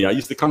remember me? I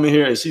used to come in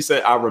here." And she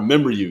said, "I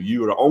remember you.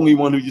 You were the only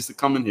one who used to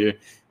come in here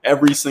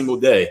every single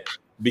day,"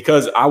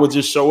 because I would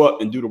just show up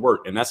and do the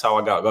work. And that's how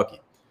I got lucky.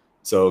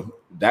 So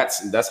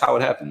that's how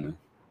it happened, man.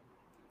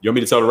 You want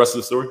me to tell the rest of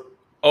the story?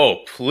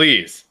 Oh,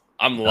 please.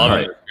 I'm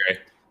loving it. Okay.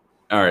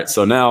 All right.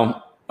 So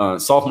now,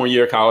 sophomore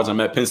year of college, I'm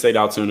at Penn State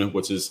Altoona,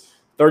 which is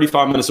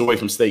 35 minutes away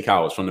from State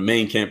College, from the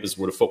main campus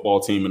where the football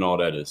team and all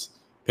that is,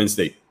 Penn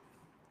State.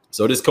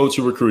 So this coach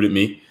who recruited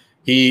me,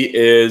 he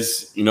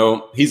is, you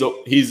know,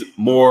 he's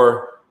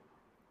more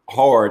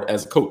hard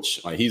as a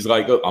coach. Like, he's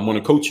like, "Look, I'm going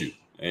to coach you.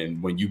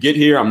 And when you get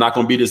here, I'm not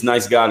going to be this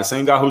nice guy. The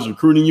same guy who's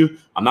recruiting you,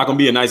 I'm not going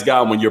to be a nice guy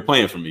when you're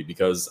playing for me,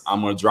 because I'm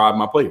going to drive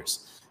my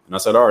players." And I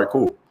said, "All right,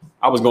 cool."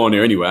 I was going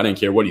there anyway. I didn't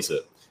care what he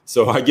said.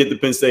 So I get to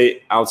Penn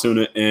State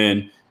Altoona,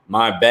 and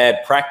my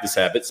bad practice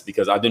habits,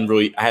 because I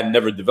had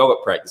never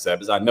developed practice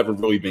habits. I'd never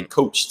really been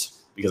coached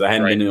because I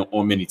hadn't been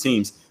on many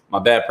teams. My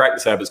bad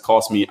practice habits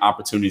cost me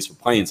opportunities for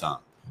playing time.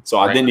 So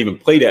I didn't even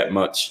play that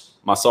much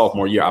my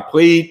sophomore year. I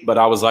played, but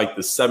I was like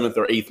the 7th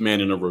or 8th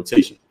man in a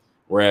rotation.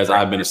 Whereas I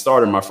had been a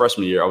starter my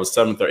freshman year. I was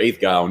 7th or 8th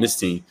guy on this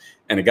team.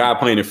 And the guy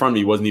playing in front of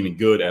me wasn't even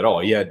good at all.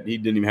 He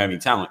didn't even have any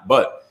talent,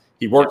 but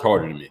he worked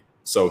harder than me.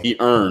 So he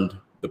earned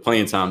the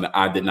playing time that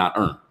I did not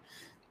earn.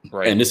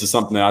 Right. And this is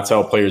something that I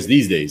tell players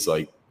these days.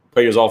 Like,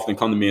 players often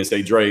come to me and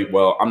say, "Dre,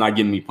 well, I'm not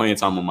getting any playing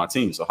time on my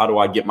team. So how do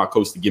I get my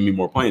coach to give me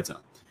more playing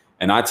time?"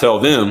 And I tell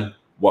them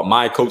what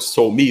my coach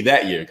told me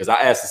that year, because I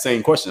asked the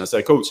same question. I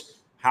said, "Coach,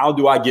 how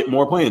do I get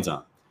more playing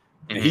time?"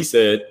 And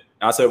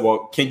I said,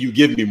 "Well, can you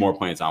give me more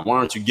playing time? Why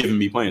aren't you giving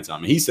me playing time?"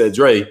 And he said,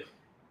 "Dre,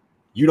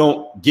 you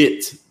don't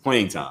get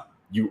playing time.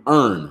 You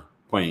earn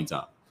playing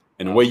time.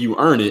 And the way you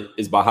earn it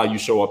is by how you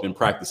show up in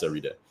practice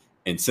every day.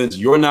 And since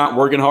you're not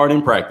working hard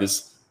in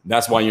practice,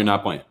 that's why you're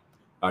not playing.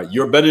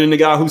 You're better than the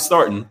guy who's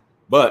starting,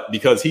 but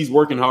because he's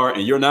working hard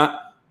and you're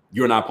not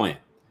playing."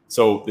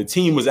 So the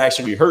team was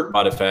actually hurt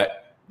by the fact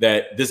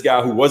that this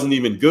guy who wasn't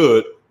even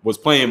good was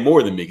playing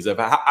more than me. Because if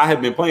I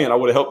had been playing, I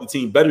would have helped the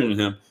team better than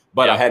him,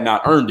 but I had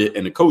not earned it.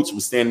 And the coach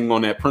was standing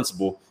on that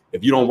principle: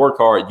 if you don't work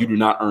hard, you do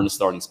not earn a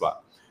starting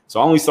spot. So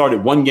I only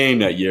started one game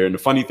that year. And the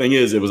funny thing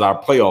is, it was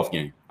our playoff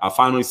game. I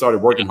finally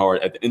started working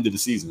hard at the end of the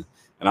season,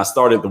 and I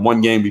started the one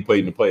game we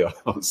played in the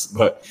playoffs.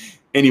 But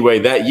anyway,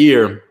 that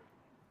year,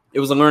 it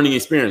was a learning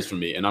experience for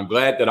me. And I'm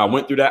glad that I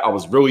went through that. I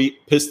was really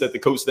pissed at the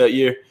coach that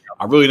year.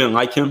 I really didn't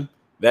like him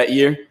that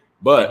year.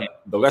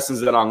 But the lessons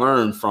that I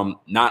learned from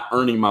not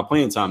earning my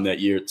playing time that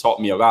year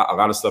taught me a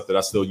lot of stuff that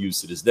I still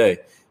use to this day.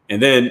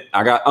 And then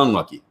I got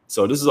unlucky.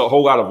 So this is a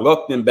whole lot of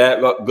luck, then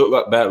bad luck, good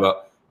luck, bad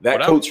luck.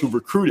 That coach who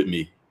recruited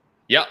me,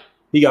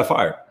 he got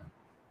fired.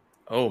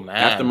 Oh, man.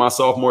 After my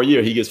sophomore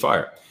year, he gets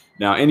fired.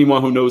 Now,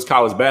 anyone who knows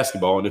college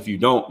basketball, and if you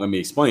don't, let me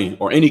explain,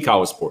 or any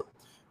college sport,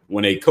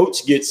 when a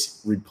coach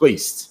gets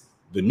replaced,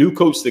 the new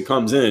coach that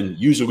comes in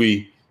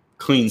usually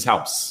cleans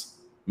house,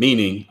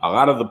 meaning a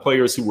lot of the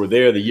players who were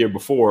there the year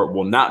before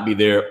will not be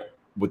there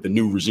with the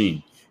new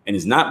regime. And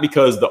it's not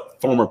because the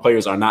former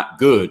players are not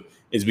good.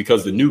 It's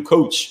because the new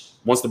coach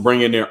wants to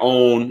bring in their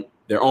own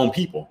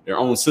people, their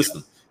own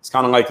system. It's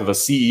kind of like if a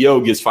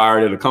CEO gets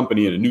fired at a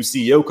company and a new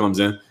CEO comes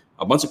in,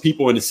 a bunch of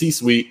people in the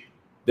C-suite,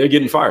 they're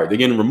getting fired. They're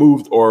getting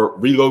removed or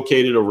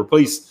relocated or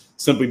replaced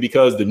simply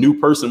because the new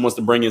person wants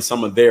to bring in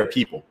some of their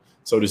people.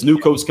 So this new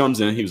coach comes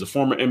in. He was a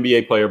former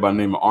NBA player by the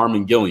name of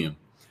Armin Gilliam.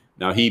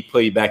 Now, he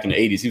played back in the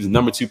 80s. He was the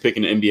number 2 pick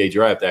in the NBA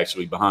draft,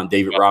 actually, behind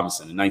David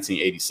Robinson in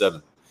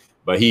 1987.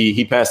 But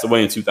he passed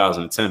away in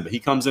 2010. But he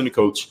comes in to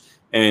coach,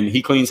 and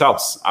he cleans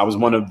house. I was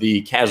one of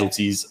the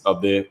casualties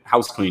of the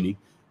house cleaning.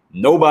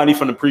 Nobody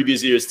from the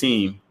previous year's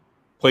team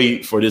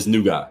played for this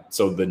new guy.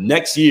 So the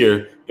next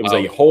year, It was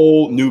a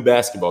whole new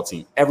basketball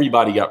team.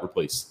 Everybody got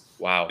replaced.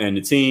 Wow. And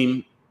the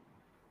team,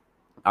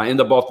 I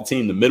ended up off the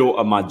team the middle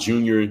of my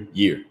junior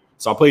year.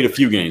 So I played a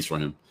few games for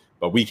him,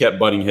 but we kept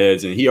butting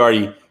heads. And he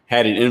already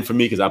had it in for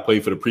me because I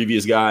played for the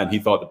previous guy, and he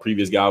thought the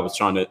previous guy was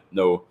trying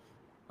to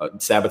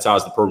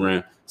sabotage the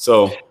program.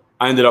 So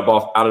I ended up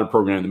out of the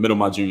program in the middle of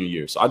my junior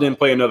year. So I didn't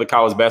play another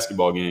college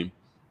basketball game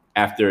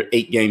after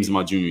 8 games in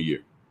my junior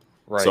year.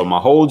 Right. So my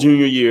whole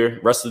junior year,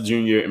 rest of the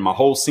junior year, and my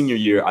whole senior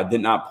year, I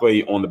did not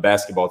play on the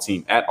basketball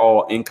team at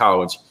all in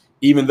college,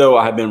 even though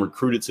I had been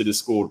recruited to this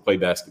school to play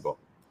basketball.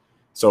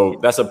 So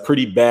that's a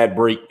pretty bad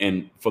break.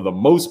 And for the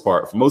most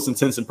part, for most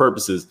intents and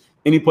purposes,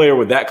 any player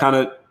with that kind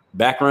of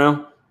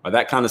background or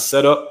that kind of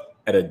setup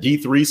at a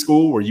D3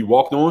 school where you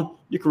walked on,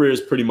 your career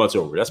is pretty much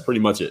over. That's pretty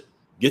much it.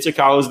 Get your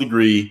college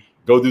degree,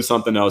 go do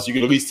something else. You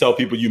can at least tell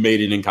people you made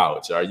it in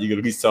college. All right. You can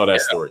at least tell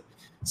that story.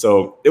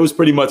 So it was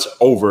pretty much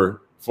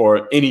over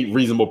for any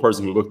reasonable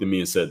person who looked at me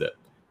and said that.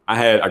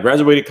 I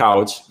graduated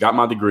college, got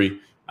my degree.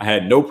 I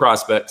had no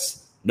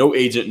prospects, no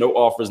agent, no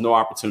offers, no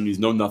opportunities,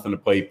 no nothing to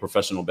play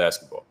professional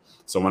basketball.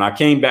 So when I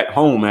came back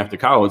home after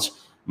college,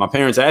 my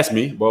parents asked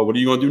me, well, what are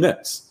you going to do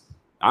next?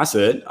 I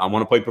said, I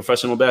want to play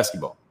professional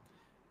basketball.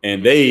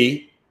 And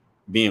they,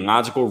 being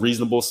logical,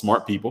 reasonable,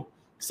 smart people,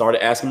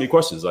 started asking me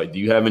questions like, do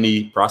you have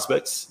any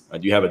prospects?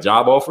 Do you have a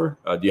job offer?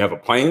 Do you have a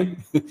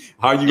plan?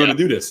 How are you going to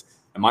do this?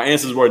 And my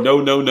answers were no,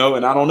 no, no,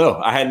 and I don't know.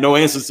 I had no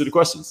answers to the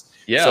questions.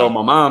 Yeah. So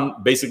my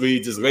mom basically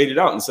just laid it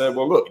out and said,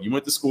 well, look, you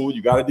went to school,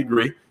 you got a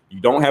degree,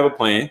 you don't have a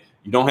plan,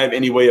 you don't have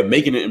any way of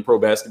making it in pro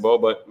basketball,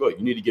 but look,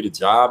 you need to get a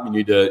job, you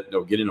need to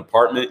get an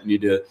apartment, you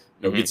need to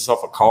get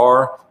yourself a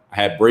car. I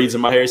had braids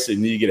in my hair, so you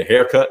need to get a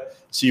haircut.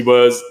 She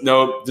was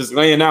just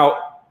laying out,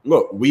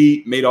 look,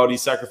 we made all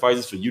these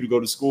sacrifices for you to go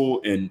to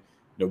school and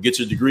get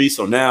your degree.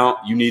 So now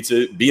you need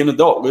to be an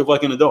adult, live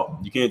like an adult.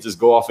 You can't just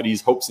go off of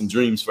these hopes and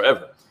dreams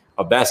forever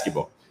of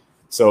basketball.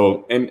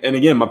 So, and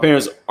again, my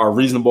parents are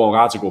reasonable and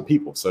logical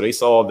people. So they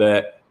saw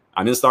that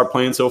I didn't start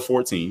playing until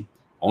 14,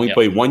 only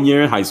played 1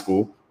 year in high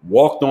school,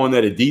 walked on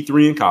at a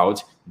D3 in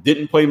college,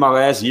 didn't play my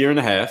last year and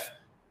a half.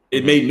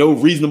 It made no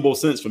reasonable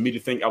sense for me to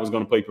think I was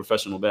going to play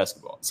professional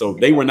basketball. So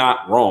they were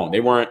not wrong. They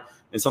weren't.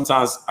 And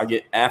sometimes I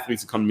get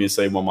athletes who come to me and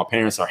say, well, my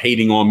parents are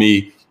hating on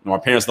me. My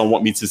parents don't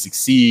want me to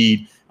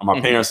succeed. And my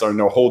parents are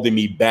holding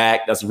me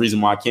back. That's the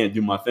reason why I can't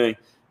do my thing.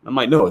 I'm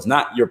like, no, it's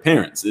not your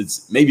parents.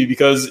 It's maybe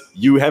because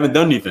you haven't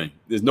done anything.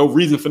 There's no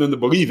reason for them to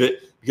believe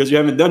it because you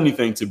haven't done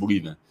anything to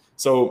believe in.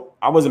 So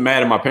I wasn't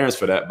mad at my parents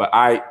for that, but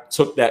I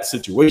took that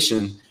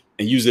situation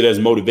and used it as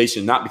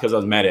motivation, not because I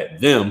was mad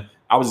at them.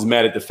 I was just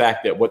mad at the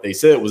fact that what they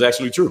said was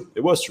actually true.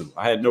 It was true.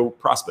 I had no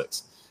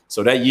prospects.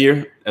 So that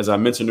year, as I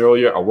mentioned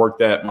earlier, I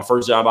worked at my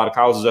first job out of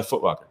college was at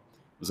Foot Locker.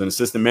 I was an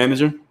assistant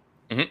manager,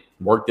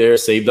 worked there,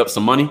 saved up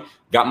some money,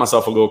 got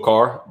myself a little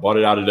car, bought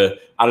it out of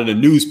the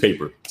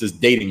newspaper, just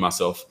dating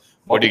myself.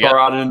 Bought the car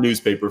out of the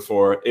newspaper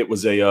it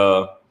was a,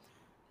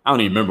 I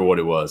don't even remember what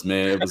it was,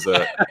 man. It was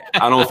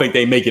I don't think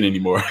they make it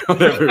anymore,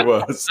 whatever it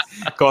was.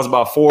 It cost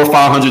about $400 or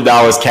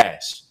 $500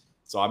 cash.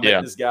 So I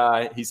met this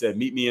guy. He said,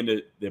 meet me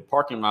in the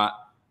parking lot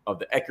of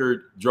the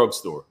Eckerd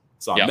drugstore.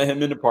 So I met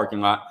him in the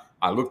parking lot.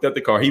 I looked at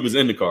the car. He was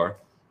in the car.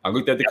 I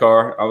looked at the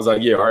car. I was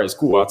like, yeah, all right, it's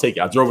cool. I'll take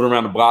it. I drove it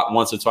around the block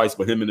once or twice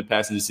with him in the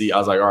passenger seat. I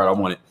was like, all right, I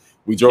want it.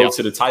 We drove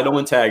to the title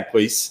and tag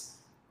place,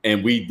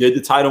 and we did the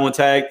title and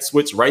tag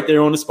switch right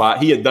there on the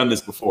spot. He had done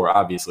this before,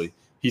 obviously.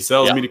 He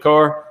sells me the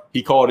car.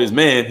 He called his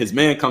man. His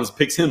man comes,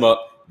 picks him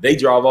up. They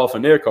drive off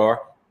in their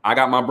car. I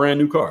got my brand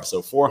new car.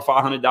 So $400 or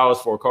 $500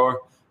 for a car.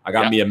 I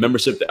got me a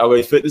membership to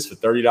LA Fitness for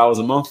 $30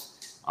 a month.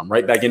 I'm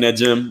right back in that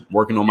gym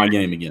working on my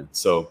game again.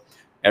 So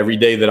every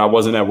day that I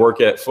wasn't at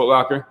work at Foot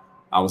Locker,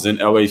 I was in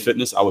LA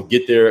Fitness. I would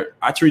get there.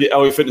 I treated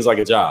LA Fitness like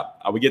a job.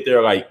 I would get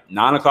there like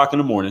 9 o'clock in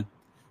the morning,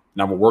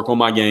 and I would work on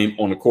my game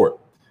on the court.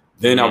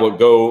 Then I would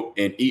go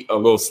and eat a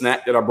little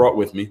snack that I brought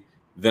with me.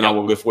 Then I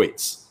would lift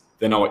weights.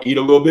 Then I would eat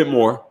a little bit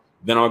more.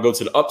 Then I would go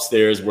to the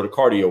upstairs where the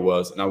cardio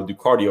was, and I would do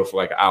cardio for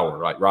like an hour,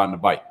 like riding a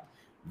bike.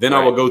 Then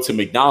I would go to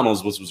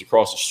McDonald's, which was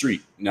across the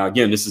street. Now,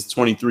 again, this is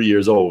 23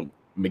 years old,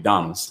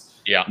 McDonald's.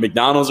 Yeah.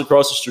 McDonald's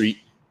across the street,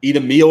 eat a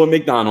meal at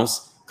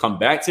McDonald's, come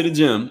back to the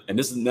gym. And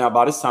this is now,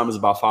 by this time, it's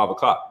about 5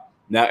 o'clock.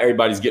 Now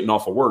everybody's getting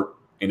off of work,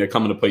 and they're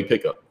coming to play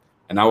pickup.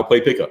 And I would play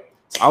pickup.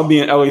 So I would be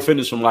in LA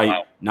Fitness from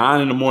like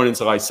 9 in the morning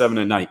to like 7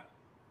 at night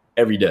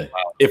every day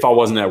if I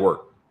wasn't at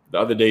work. The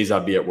other days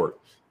I'd be at work.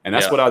 And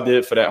that's what I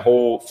did for that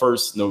whole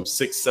first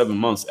 6-7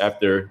 months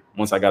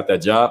once I got that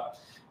job.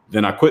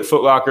 Then I quit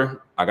Foot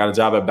Locker. I got a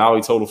job at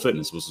Baldwin Total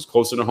Fitness, which is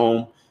closer to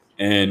home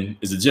and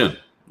is a gym.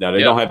 Now,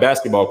 they don't have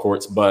basketball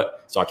courts,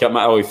 so I kept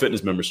my LA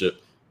Fitness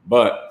membership,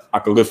 but I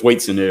could lift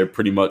weights in there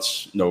pretty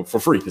much for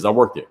free because I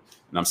worked there.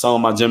 And I'm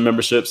selling my gym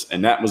memberships,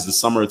 and that was the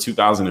summer of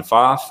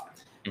 2005.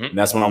 And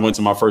that's when I went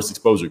to my first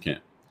exposure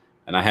camp.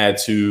 And I had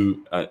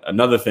to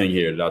another thing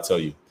here that I'll tell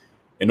you.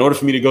 In order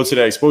for me to go to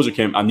that exposure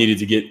camp, I needed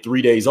to get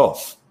 3 days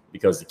off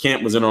because the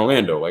camp was in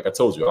Orlando. Like I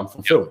told you, I'm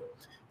from Philly.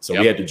 So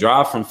we had to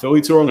drive from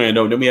Philly to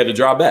Orlando, and then we had to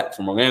drive back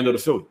from Orlando to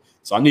Philly.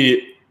 So I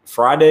needed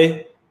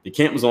Friday. The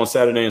camp was on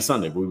Saturday and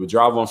Sunday, but we would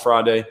drive on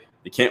Friday.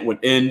 The camp would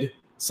end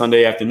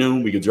Sunday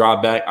afternoon, we could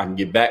drive back. I can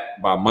get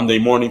back by Monday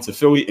morning to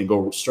Philly and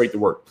go straight to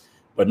work.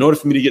 But in order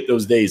for me to get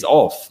those days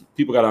off,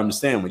 people got to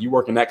understand when you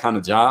work in that kind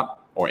of job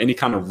or any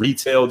kind of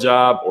retail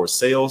job or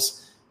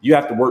sales, you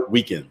have to work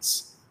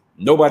weekends.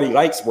 Nobody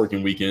likes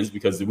working weekends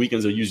because the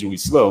weekends are usually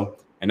slow.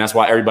 And that's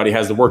why everybody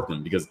has to work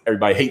them, because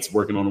everybody hates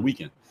working on the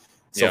weekend.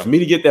 So for me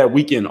to get that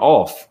weekend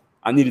off,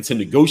 I needed to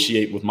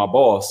negotiate with my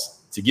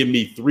boss to give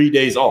me 3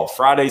 days off,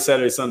 Friday,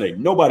 Saturday, Sunday.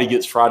 Nobody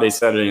gets Friday,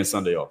 Saturday, and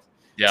Sunday off.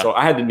 Yeah. So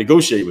I had to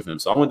negotiate with him.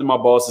 So I went to my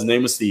boss, his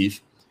name was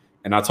Steve,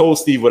 and I told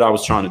Steve what I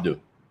was trying to do.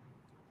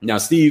 Now,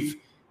 Steve,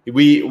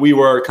 we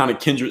were kind of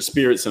kindred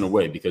spirits in a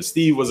way, because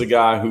Steve was a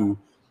guy who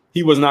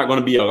he was not going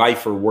to be a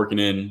lifer working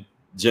in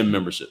gym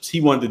memberships. He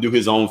wanted to do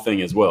his own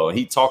thing as well. And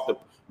he talked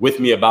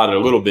with me about it a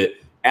little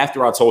bit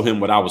after I told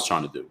him what I was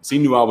trying to do. So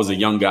he knew I was a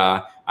young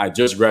guy. I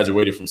just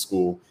graduated from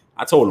school.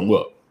 I told him,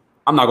 look,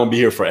 I'm not going to be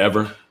here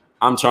forever.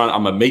 I'm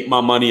going to make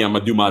my money. I'm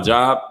going to do my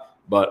job,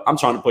 but I'm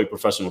trying to play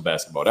professional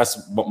basketball.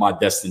 That's what my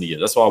destiny is.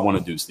 That's what I want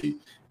to do, Steve.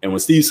 And when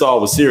Steve saw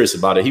I was serious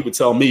about it, he would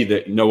tell me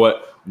that, you know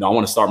what, I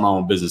want to start my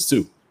own business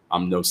too.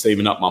 I'm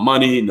saving up my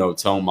money,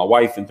 telling my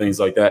wife and things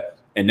like that.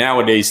 And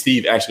nowadays,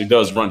 Steve actually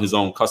does run his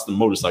own custom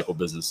motorcycle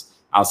business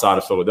outside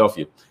of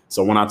Philadelphia.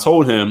 So when I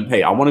told him,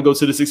 hey, I want to go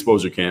to this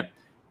exposure camp,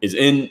 it's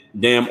in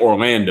damn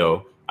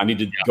Orlando. I need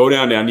to go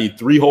down there. I need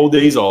 3 whole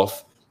days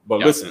off. But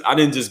listen, I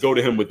didn't just go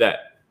to him with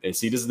that. And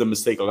see, this is the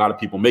mistake a lot of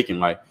people make in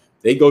life.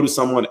 They go to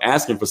someone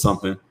asking for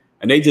something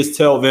and they just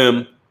tell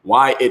them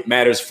why it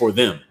matters for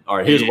them. All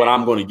right, here's what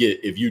I'm going to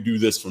get if you do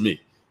this for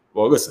me.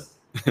 Well, listen,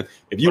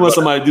 if you want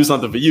somebody to do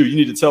something for you, you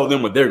need to tell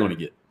them what they're going to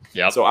get.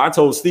 Yep. So I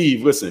told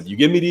Steve, listen, if you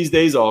give me these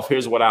days off,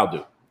 here's what I'll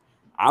do.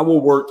 I will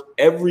work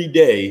every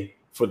day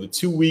for the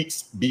 2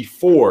 weeks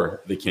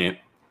before the camp,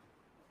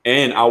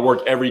 and I'll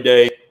work every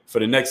day for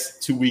the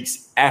next 2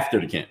 weeks after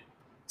the camp.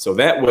 So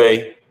that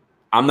way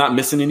I'm not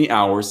missing any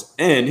hours.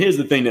 And here's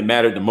the thing that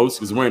mattered the most,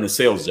 because we're in a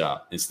sales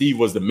job and Steve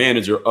was the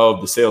manager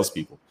of the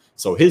salespeople.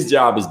 So his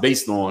job is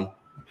based on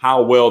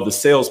how well the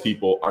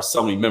salespeople are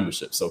selling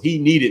memberships. So he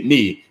needed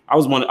me. I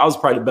was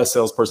probably the best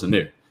salesperson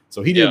there.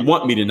 So he didn't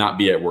want me to not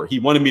be at work. He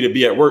wanted me to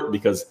be at work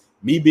because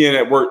me being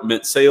at work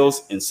meant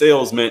sales, and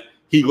sales meant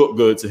he looked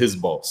good to his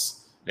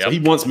boss. Yep. So he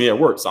wants me at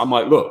work. So I'm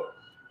like, look,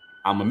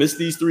 I'm going to miss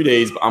these 3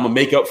 days, but I'm going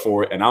to make up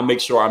for it. And I'll make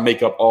sure I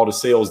make up all the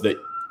sales that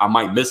I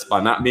might miss by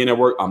not being at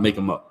work. I'll make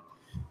them up.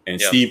 And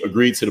Steve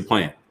agreed to the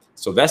plan.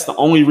 So that's the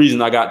only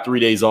reason I got 3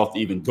 days off to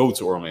even go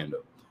to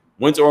Orlando.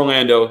 Went to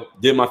Orlando,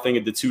 did my thing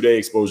at the 2-day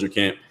exposure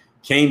camp,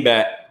 came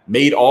back,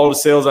 made all the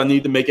sales I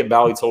need to make at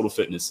Bally Total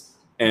Fitness.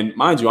 And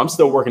mind you, I'm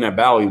still working at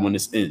Bally when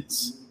this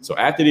ends. So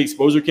after the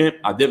exposure camp,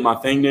 I did my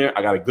thing there.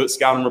 I got a good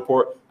scouting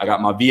report. I got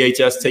my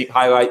VHS tape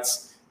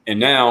highlights. And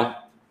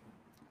now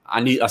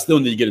I still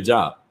need to get a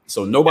job.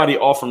 So nobody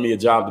offered me a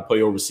job to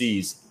play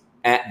overseas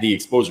at the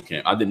exposure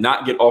camp. I did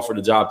not get offered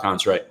a job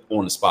contract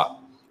on the spot.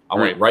 I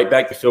went right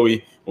back to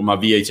Philly with my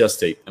VHS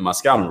tape and my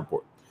scouting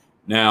report.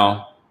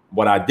 Now,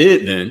 what I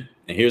did then,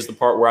 and here's the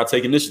part where I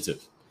take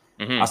initiative.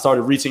 I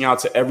started reaching out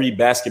to every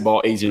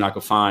basketball agent I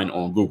could find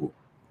on Google.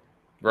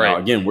 Right. Now,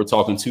 again, we're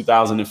talking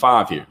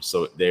 2005 here.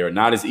 So they are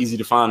not as easy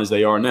to find as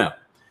they are now.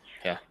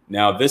 Yeah.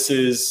 Now, this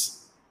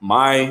is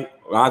my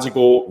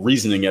logical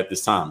reasoning at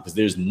this time, because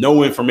there's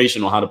no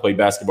information on how to play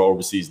basketball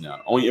overseas now.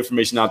 The only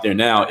information out there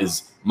now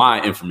is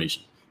my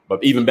information.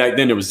 But even back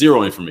then, there was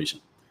zero information.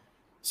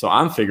 So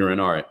I'm figuring,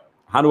 all right,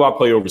 how do I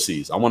play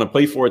overseas? I want to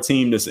play for a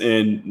team that's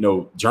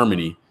in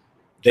Germany.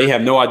 They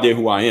have no idea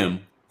who I am.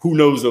 Who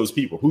knows those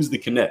people? Who's the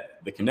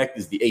connect? The connect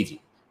is the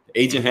agent. The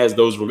agent has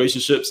those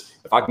relationships.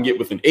 If I can get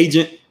with an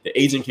agent, the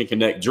agent can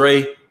connect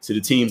Dre to the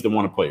teams that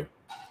want to play her.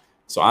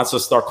 So I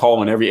just start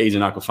calling every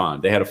agent I could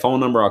find. They had a phone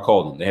number, I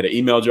called them. They had an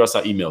email address,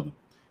 I emailed them.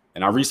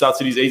 And I reached out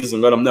to these agents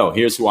and let them know,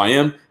 here's who I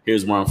am,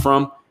 here's where I'm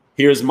from,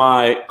 here's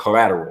my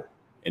collateral.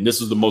 And this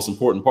was the most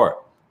important part.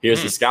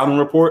 Here's the scouting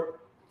report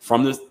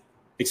from the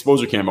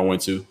exposure camp I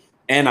went to,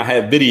 and I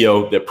have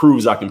video that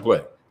proves I can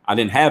play. I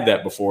didn't have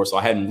that before, so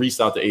I hadn't reached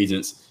out to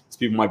agents. So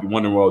people might be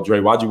wondering, well, Dre,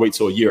 why'd you wait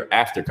till a year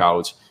after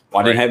college?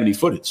 Well, I didn't have any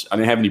footage. I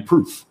didn't have any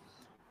proof.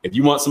 If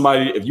you want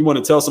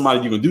to tell somebody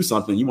you can do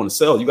something, you want to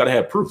sell, you got to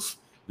have proof.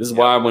 This is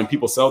why when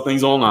people sell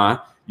things online,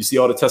 you see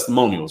all the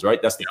testimonials,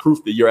 right? That's the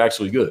proof that you're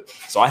actually good.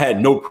 So I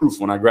had no proof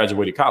when I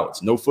graduated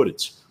college, no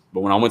footage. But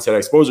when I went to that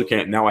exposure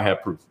camp, now I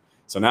have proof.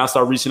 So now I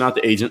start reaching out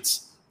to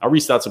agents. I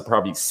reached out to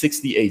probably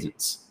 60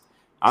 agents.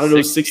 Out of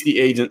those 60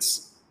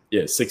 agents,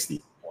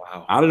 60.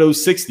 Wow. Out of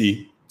those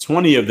 60,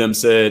 20 of them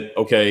said,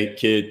 okay,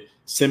 kid,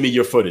 send me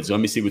your footage. Let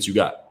me see what you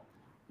got.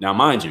 Now,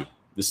 mind you,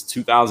 this is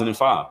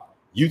 2005.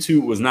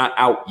 YouTube was not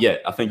out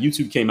yet. I think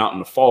YouTube came out in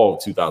the fall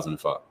of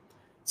 2005.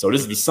 So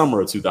this is the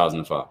summer of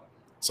 2005.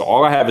 So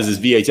all I have is this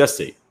VHS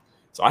tape.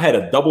 So I had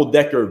a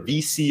double-decker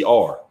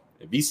VCR.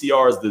 A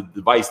VCR is the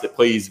device that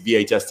plays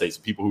VHS tapes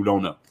for people who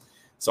don't know.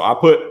 So I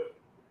put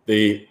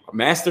the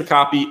master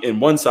copy in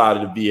one side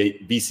of the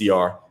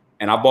VCR,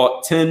 and I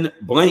bought 10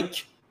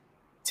 blank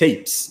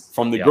tapes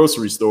from the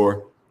grocery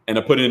store, and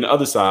I put it in the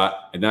other side,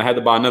 and then I had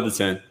to buy another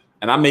 10,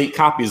 and I made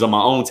copies of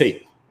my own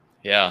tape.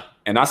 Yeah.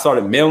 And I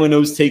started mailing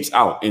those tapes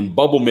out in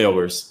bubble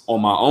mailers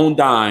on my own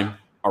dime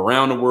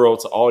around the world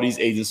to all these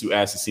agents who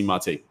asked to see my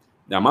tape.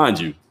 Now, mind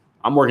you,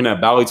 I'm working at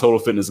Bally Total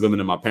Fitness living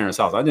in my parents'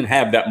 house. I didn't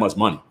have that much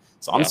money.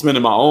 So I'm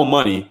spending my own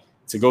money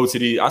to go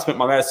to I spent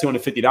my last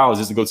 $250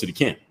 just to go to the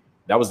camp.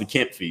 That was the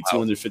camp fee,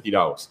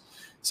 $250.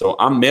 So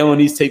I'm mailing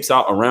these tapes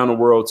out around the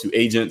world to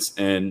agents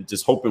and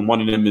just hoping one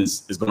of them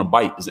is going to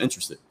bite, is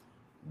interested.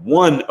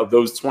 One of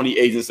those 20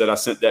 agents that I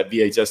sent that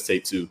VHS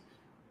tape to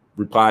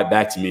replied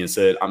back to me and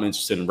said, I'm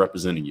interested in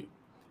representing you.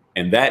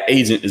 And that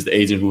agent is the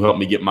agent who helped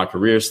me get my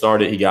career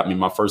started. He got me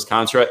my first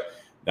contract.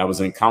 That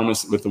was in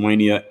Toughness,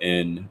 Lithuania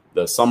in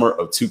the summer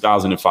of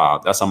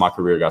 2005. That's how my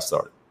career got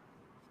started.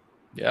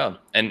 Yeah.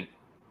 And,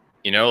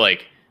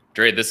 like,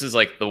 Dre, this is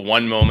like the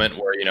one moment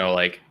where,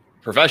 like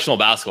professional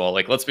basketball,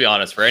 like, let's be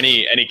honest, for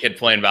any kid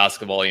playing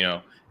basketball,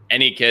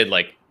 any kid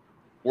like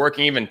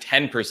working even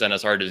 10%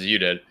 as hard as you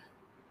did,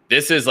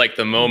 this is like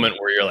the moment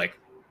where you're like,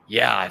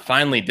 yeah, I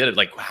finally did it.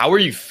 Like, how are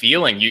you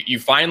feeling? You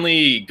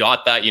finally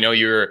got that,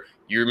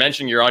 you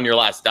mentioned you're on your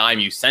last dime.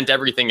 You sent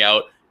everything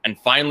out and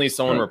finally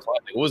someone replied.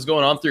 Like, what was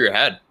going on through your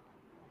head?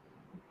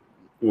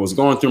 What was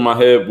going through my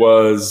head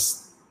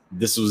was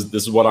this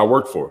is what I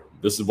worked for.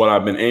 This is what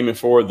I've been aiming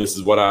for. This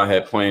is what I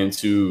had planned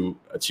to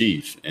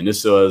achieve. And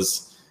this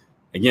was,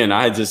 again,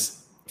 I had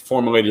just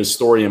formulated a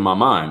story in my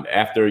mind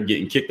after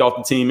getting kicked off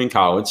the team in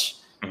college.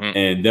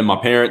 And then my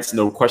parents,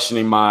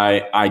 questioning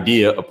my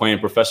idea of playing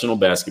professional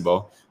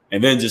basketball.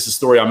 And then just a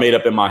story I made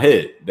up in my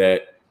head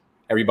that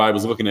everybody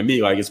was looking at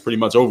me like it's pretty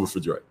much over for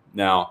Dre.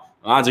 Now,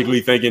 logically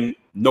thinking,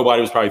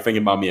 nobody was probably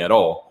thinking about me at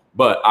all.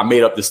 But I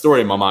made up the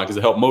story in my mind because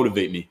it helped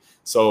motivate me.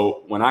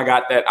 So when I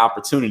got that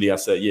opportunity, I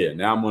said, yeah,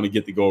 now I'm going to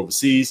get to go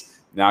overseas.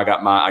 Now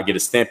I get a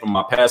stamp on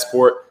my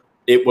passport.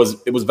 It was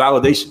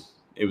validation.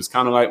 It was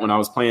kind of like when I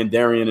was playing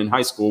Darian in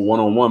high school,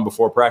 one-on-one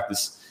before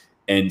practice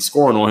and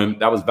scoring on him.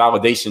 That was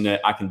validation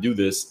that I can do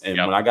this. And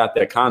when I got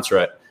that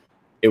contract,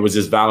 it was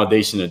just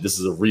validation that this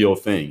is a real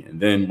thing. And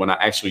then when I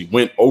actually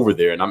went over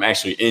there and I'm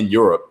actually in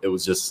Europe, it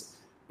was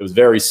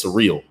very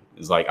surreal.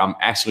 It's like I'm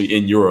actually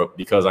in Europe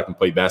because I can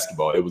play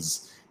basketball.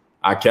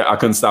 I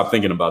couldn't stop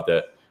thinking about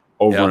that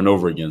over and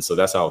over again. So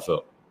that's how it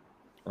felt.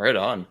 Right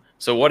on.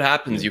 So what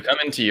happens? You come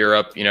into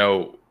Europe,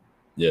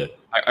 Yeah.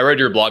 I read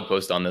your blog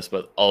post on this,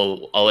 but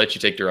I'll let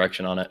you take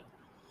direction on it.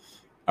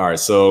 All right.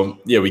 So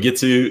yeah, we get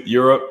to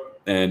Europe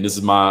and this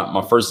is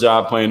my first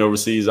job playing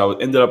overseas. I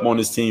ended up on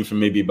this team for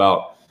maybe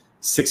about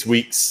 6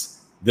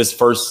 weeks. This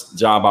first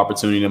job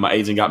opportunity, and my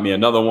agent got me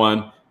another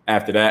one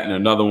after that and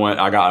another one.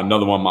 I got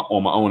another one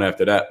on my own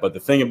after that. But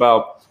the thing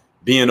about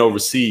being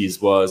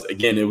overseas was,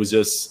 again, it was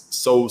just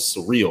so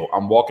surreal.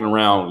 I'm walking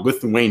around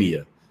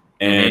Lithuania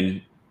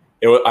and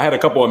I had a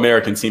couple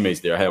American teammates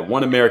there. I had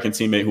one American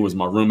teammate who was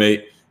my roommate.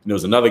 And there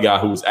was another guy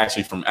who was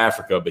actually from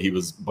Africa, but he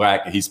was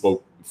black and he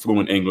spoke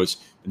fluent English.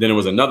 And then there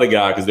was another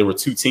guy because there were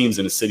two teams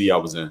in the city I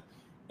was in.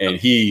 And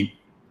he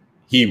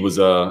was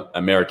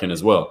American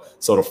as well.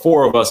 So the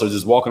four of us are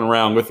just walking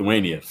around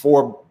Lithuania,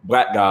 4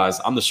 black guys.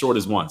 I'm the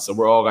shortest one. So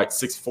we're all like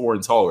 6'4"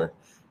 and taller,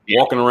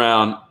 walking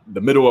around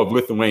the middle of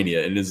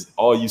Lithuania. And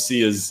all you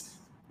see is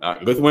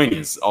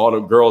Lithuanians. All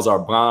the girls are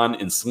blonde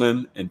and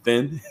slim and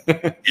thin.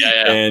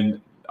 And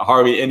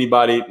hardly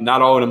anybody,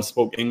 not all of them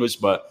spoke English,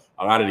 but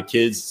a lot of the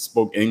kids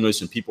spoke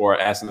English and people are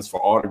asking us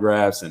for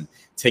autographs and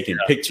taking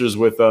pictures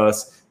with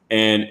us.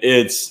 And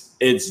it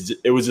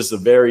was just a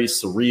very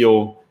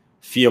surreal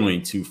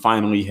feeling to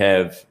finally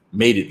have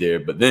made it there.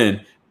 But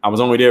then I was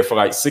only there for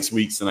like 6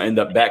 weeks and I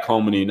ended up back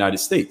home in the United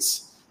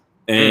States.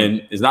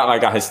 And it's not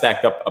like I had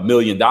stacked up $1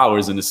 million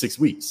in the 6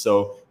 weeks.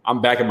 So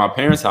I'm back at my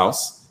parents'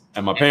 house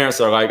and my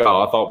parents are like,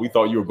 oh, we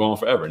thought you were gone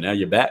forever. Now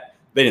you're back.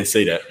 They didn't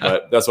say that,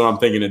 but that's what I'm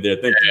thinking that they're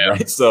thinking,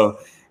 right? So,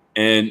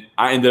 and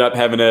I ended up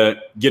having to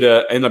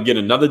end up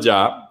getting another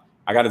job.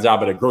 I got a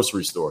job at a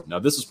grocery store. Now,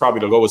 this was probably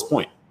the lowest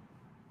point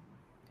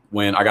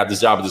when I got this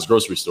job at this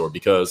grocery store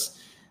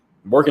because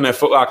working at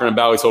Foot Locker and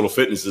Bally Total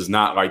Fitness is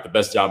not like the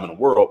best job in the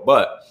world,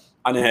 but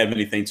I didn't have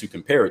anything to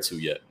compare it to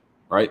yet,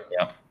 right?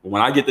 Yeah. But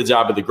when I get the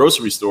job at the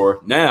grocery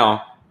store,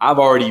 now I've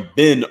already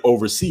been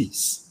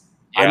overseas.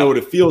 Yeah. I know what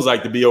it feels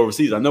like to be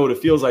overseas. I know what it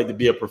feels like to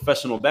be a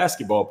professional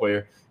basketball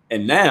player.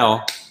 And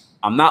now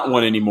I'm not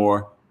one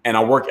anymore. And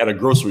I work at a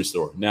grocery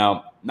store.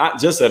 Now, not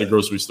just at a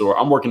grocery store.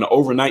 I'm working the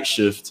overnight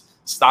shift,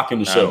 stocking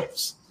the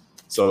shelves.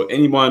 So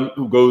anybody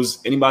who's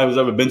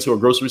ever been to a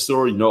grocery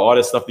store, all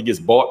that stuff that gets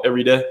bought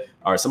every day.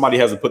 All right, somebody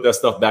has to put that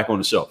stuff back on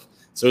the shelf.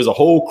 So there's a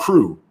whole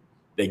crew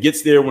that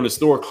gets there when the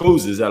store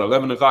closes at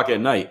 11 o'clock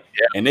at night.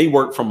 Yeah. And they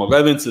work from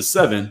 11 to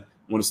 7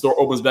 when the store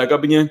opens back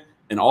up again.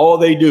 And all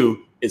they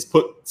do is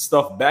put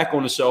stuff back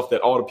on the shelf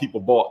that all the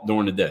people bought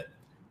during the day.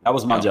 That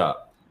was my job.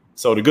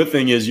 So the good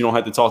thing is you don't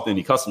have to talk to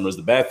any customers.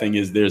 The bad thing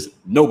is there's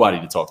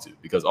nobody to talk to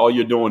because all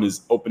you're doing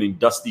is opening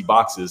dusty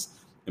boxes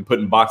and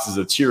putting boxes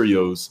of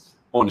Cheerios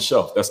on the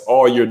shelf. That's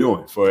all you're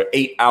doing for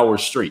 8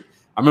 hours straight.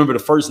 I remember the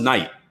first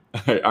night.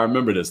 I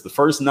remember this. The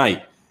first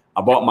night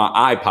I bought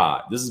my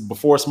iPod. This is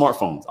before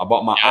smartphones. I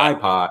bought my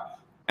iPod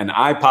and the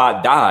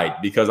iPod died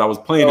because I was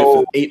playing it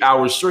for 8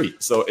 hours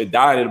straight. So it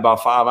died in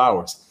about 5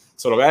 hours.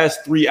 So the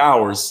last 3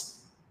 hours,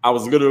 I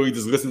was literally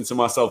just listening to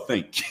myself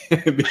think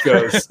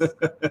because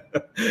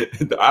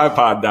the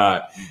iPod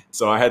died.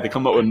 So I had to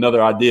come up with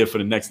another idea for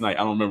the next night. I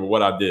don't remember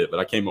what I did, but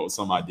I came up with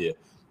some idea.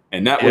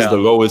 And that was the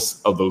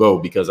lowest of the low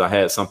because I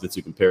had something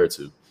to compare it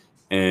to.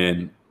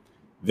 And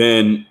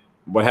then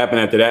what happened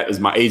after that is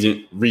my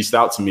agent reached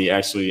out to me.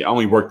 Actually, I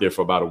only worked there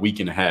for about a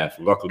week and a half,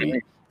 luckily,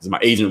 because my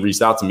agent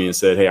reached out to me and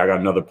said, hey, I got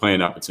another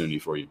playing opportunity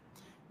for you.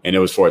 And it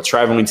was for a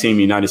traveling team in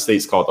the United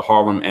States called the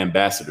Harlem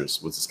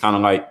Ambassadors, which is kind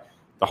of like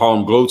the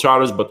Harlem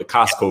Globetrotters, but the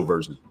Costco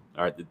version,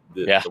 all right, the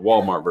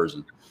Walmart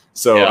version.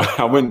 So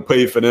I went and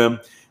played for them,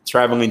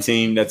 traveling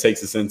team. That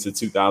takes us into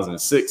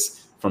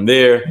 2006. From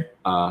there,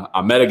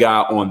 I met a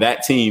guy on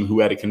that team who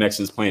had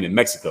connections playing in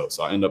Mexico.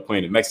 So I ended up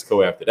playing in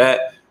Mexico after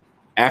that.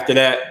 After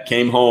that,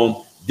 came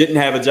home, didn't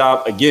have a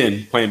job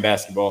again playing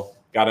basketball,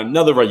 got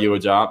another regular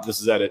job.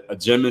 This is at a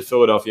gym in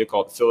Philadelphia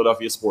called the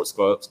Philadelphia Sports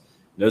Clubs.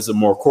 This is a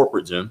more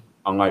corporate gym,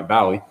 unlike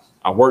Valley.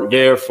 I worked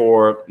there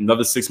for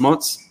another 6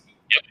 months.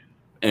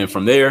 And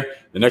from there,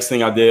 the next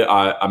thing I did,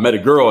 I met a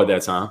girl at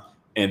that time,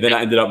 and then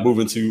I ended up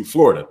moving to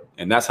Florida.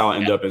 And that's how I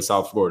ended up in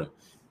South Florida.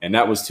 And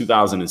that was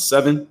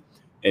 2007.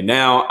 And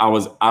now I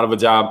was out of a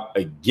job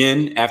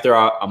again after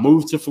I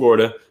moved to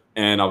Florida,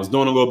 and I was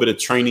doing a little bit of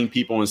training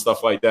people and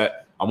stuff like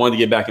that. I wanted to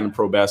get back into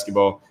pro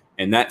basketball.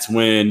 And that's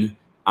when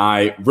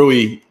I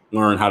really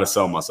learned how to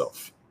sell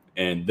myself.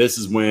 And this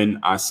is when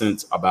I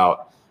sent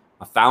about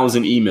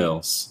 1,000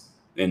 emails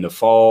in the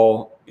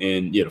fall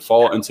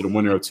into the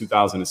winter of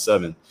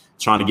 2007,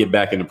 trying to get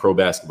back into pro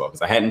basketball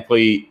because I hadn't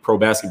played pro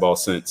basketball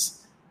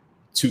since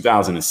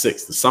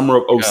 2006. The summer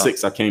of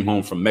 06, I came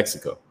home from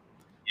Mexico.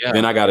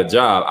 Then I got a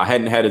job. I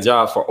hadn't had a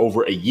job for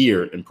over a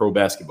year in pro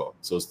basketball.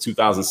 So it's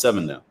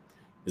 2007 now.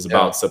 It's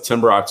about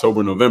September,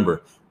 October,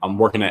 November. I'm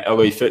working at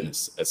LA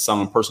Fitness at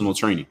selling personal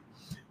training.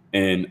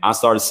 And I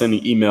started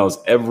sending emails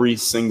every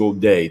single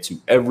day to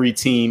every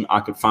team I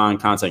could find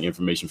contact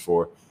information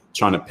for,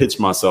 trying to pitch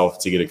myself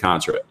to get a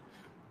contract.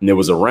 And it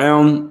was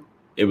around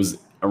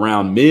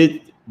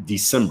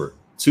mid-December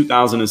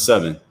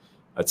 2007,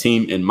 a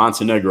team in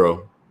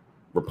Montenegro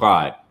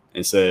replied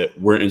and said,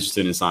 we're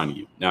interested in signing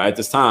you. Now, at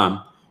this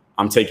time,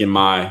 I'm taking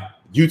my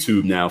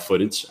YouTube now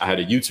footage. I had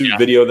a YouTube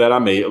video that I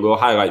made, a little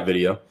highlight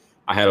video.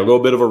 I had a little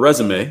bit of a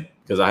resume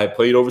because I had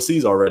played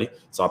overseas already.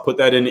 So I put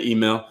that in the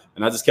email,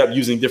 and I just kept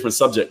using different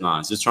subject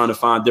lines, just trying to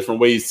find different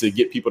ways to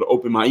get people to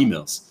open my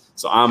emails.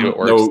 So I'm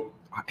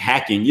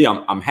hacking.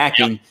 Yeah, I'm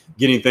hacking,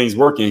 getting things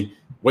working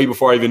way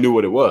before I even knew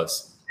what it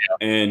was.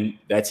 And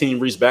that team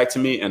reached back to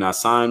me, and I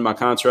signed my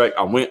contract.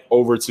 I went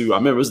over to, I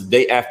remember it was the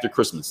day after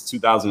Christmas,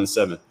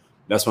 2007.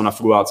 That's when I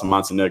flew out to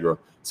Montenegro.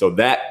 So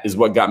that is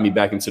what got me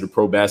back into the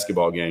pro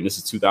basketball game. This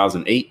is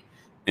 2008.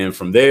 And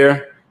from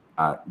there,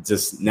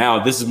 this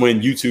is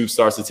when YouTube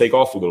starts to take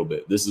off a little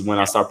bit. This is when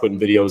I start putting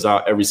videos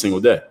out every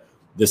single day.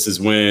 This is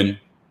when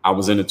I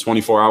was in a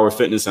 24-hour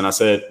fitness, and I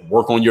said,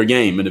 work on your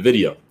game in the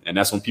video. And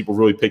that's when people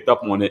really picked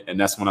up on it. And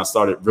that's when I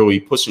started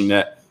really pushing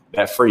that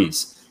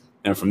phrase.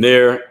 And from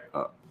there,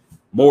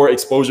 more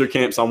exposure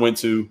camps I went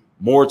to,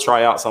 more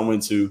tryouts I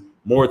went to,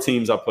 more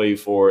teams I played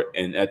for.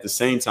 And at the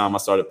same time, I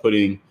started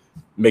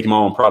making my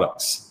own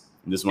products.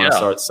 And this is when I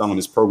started selling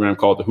this program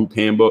called the Hoop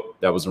Handbook.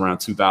 That was around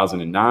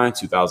 2009,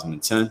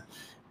 2010.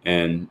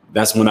 And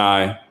that's when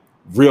I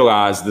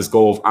realized this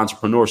goal of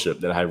entrepreneurship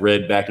that I had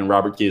read back in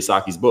Robert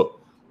Kiyosaki's book.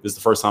 This is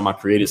the first time I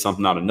created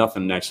something out of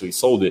nothing and actually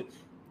sold it.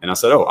 And I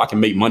said, I can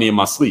make money in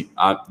my sleep.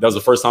 That was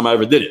the first time I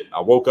ever did it.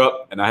 I woke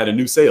up and I had a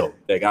new sale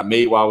that got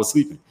made while I was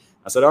sleeping.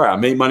 I said, all right, I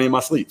made money in my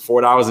sleep,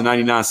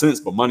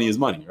 $4.99, but money is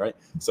money, right?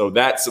 So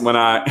that's when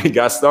I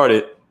got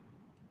started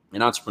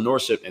in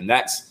entrepreneurship. And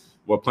that's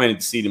what planted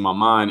the seed in my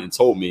mind and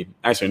told me,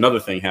 actually, another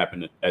thing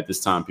happened at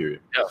this time period.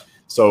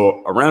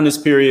 So around this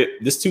period,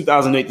 this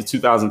 2008 to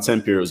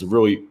 2010 period was a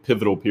really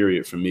pivotal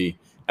period for me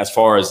as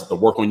far as the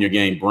work on your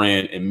game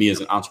brand and me as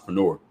an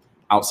entrepreneur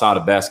outside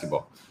of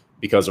basketball.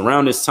 Because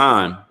around this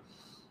time,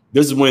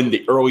 this is when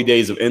the early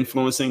days of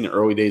influencing, the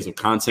early days of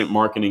content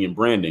marketing and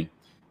branding,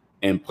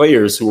 and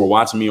players who were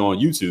watching me on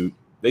YouTube,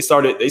 they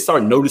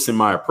started noticing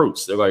my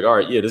approach. They're like, all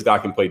right, yeah, this guy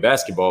can play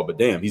basketball, but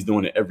damn, he's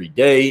doing it every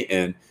day.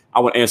 And I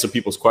would answer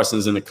people's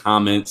questions in the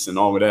comments and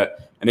all of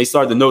that. And they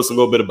started to notice a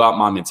little bit about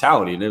my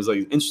mentality. And it was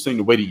like, interesting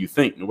the way that you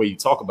think and the way you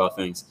talk about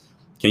things.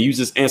 Can you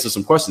just answer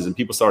some questions? And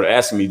people started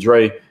asking me,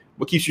 Dre,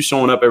 what keeps you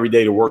showing up every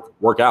day to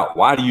work out?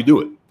 Why do you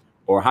do it?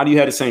 Or how do you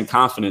have the same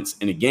confidence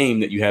in a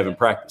game that you have in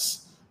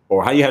practice?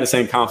 Or how you have the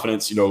same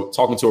confidence,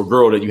 talking to a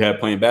girl that you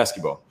had playing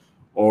basketball?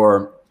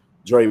 Or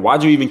Dre,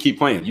 why'd you even keep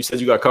playing? You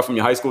said you got cut from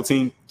your high school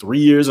team 3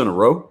 years in a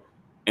row,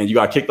 and you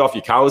got kicked off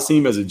your college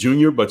team as a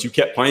junior, but you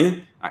kept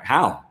playing. Like,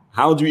 how?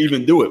 How'd you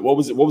even do it? What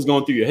was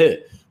going through your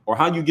head? Or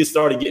how you get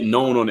started getting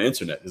known on the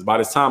internet? Because by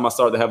this time, I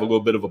started to have a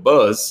little bit of a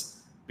buzz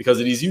because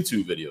of these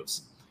YouTube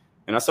videos.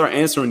 And I started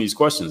answering these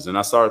questions, and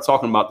I started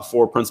talking about the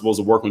 4 principles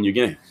of work on your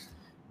game.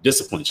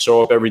 Discipline,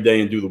 show up every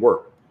day and do the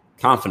work.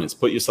 Confidence,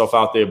 put yourself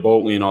out there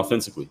boldly and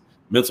authentically.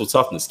 Mental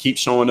toughness, keep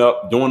showing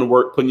up, doing the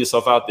work, putting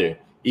yourself out there,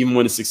 even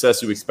when the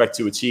success you expect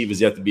to achieve is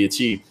yet to be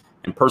achieved.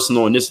 And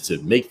personal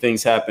initiative, make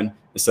things happen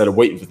instead of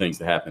waiting for things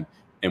to happen.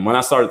 And when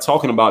I started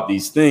talking about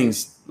these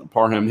things,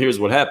 Parham, here's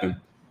what happened.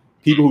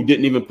 People who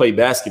didn't even play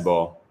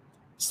basketball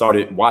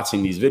started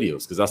watching these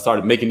videos, because I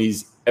started making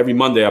these every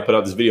Monday. I put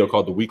out this video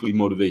called The Weekly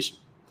Motivation.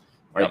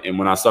 Right. Yep. And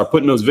when I started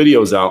putting those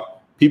videos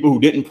out, people who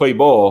didn't play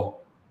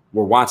ball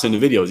were watching the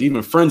videos.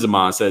 Even friends of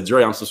mine said,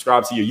 Dre, I'm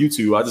subscribed to your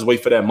YouTube. I just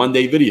wait for that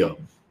Monday video.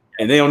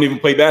 And they don't even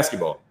play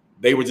basketball.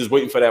 They were just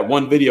waiting for that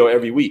one video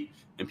every week.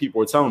 And people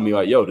were telling me,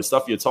 like, yo, the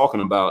stuff you're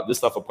talking about, this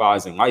stuff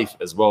applies in life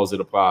as well as it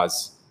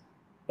applies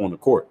on the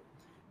court.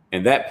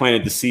 And that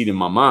planted the seed in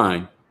my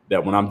mind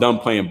that when I'm done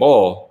playing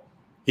ball,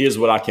 here's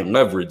what I can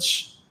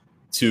leverage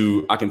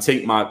I can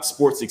take my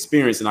sports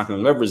experience and I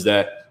can leverage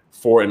that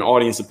for an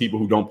audience of people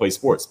who don't play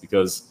sports.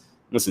 Because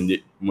listen,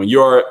 when you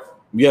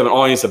have an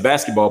audience of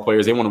basketball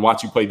players, they want to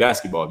watch you play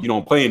basketball. If you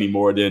don't play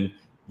anymore, then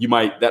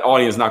that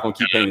audience is not going to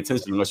keep paying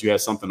attention unless you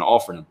have something to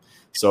offer them.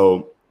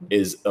 So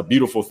it's a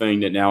beautiful thing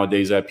that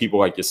nowadays I have people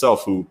like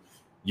yourself who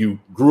you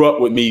grew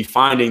up with me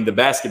finding the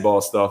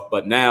basketball stuff,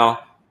 but now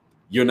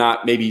you're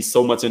not maybe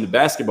so much into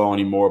basketball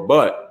anymore,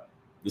 but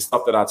the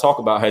stuff that I talk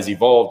about has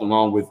evolved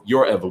along with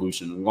your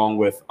evolution, along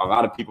with a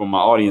lot of people in my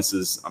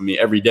audiences. I mean,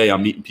 every day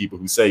I'm meeting people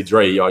who say,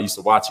 Dre, yo, I used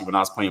to watch you when I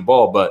was playing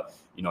ball, but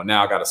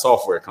now I got a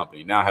software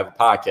company. Now I have a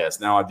podcast.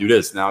 Now I do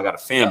this. Now I got a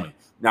family.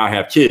 Now I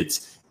have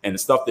kids. And the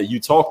stuff that you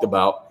talked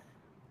about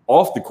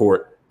off the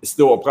court, it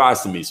still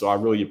applies to me. So I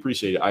really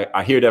appreciate it.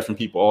 I hear that from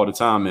people all the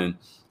time. And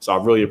so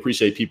I really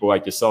appreciate people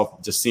like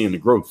yourself just seeing the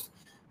growth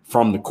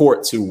from the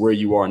court to where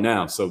you are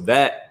now. So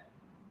that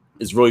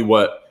is really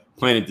what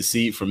planted the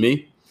seed for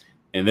me.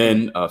 And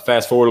then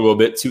fast forward a little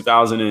bit,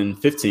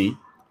 2015,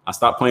 I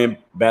stopped playing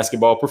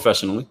basketball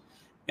professionally.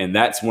 And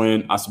that's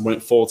when I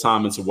went full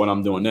time into what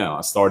I'm doing now.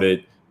 I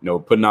started,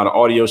 putting out an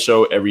audio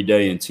show every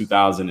day in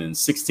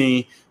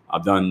 2016.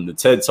 I've done the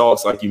TED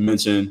Talks, like you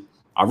mentioned.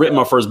 I've written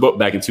my first book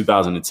back in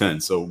 2010.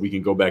 So we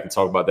can go back and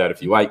talk about that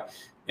if you like.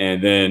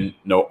 And then,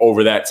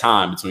 over that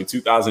time between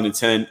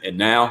 2010 and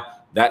now,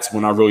 that's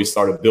when I really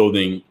started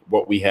building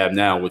what we have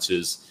now, which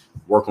is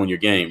Work on Your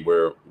Game,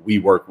 where we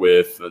work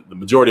with the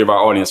majority of our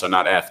audience are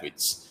not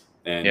athletes.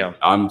 And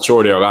I'm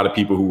sure there are a lot of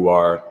people who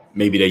are,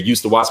 maybe they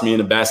used to watch me in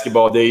the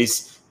basketball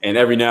days. And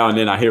every now and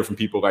then I hear from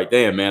people like,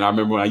 damn, man, I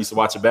remember when I used to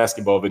watch your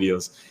basketball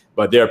videos.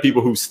 But there are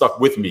people who stuck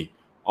with me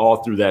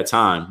all through that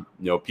time.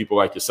 People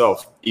like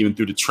yourself, even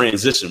through the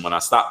transition when I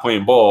stopped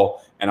playing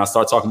ball and I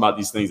started talking about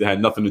these things that had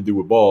nothing to do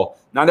with ball.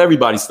 Not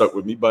everybody stuck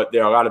with me, but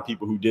there are a lot of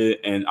people who did.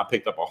 And I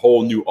picked up a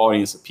whole new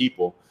audience of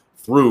people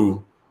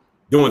through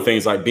doing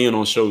things like being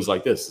on shows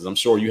like this. I'm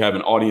sure you have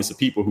an audience of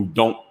people who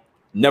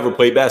never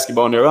play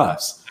basketball in their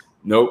lives.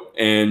 Nope.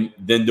 And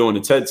then doing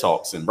the TED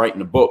Talks and writing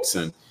the books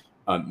and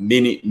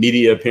many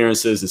media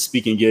appearances and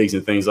speaking gigs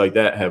and things like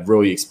that have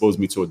really exposed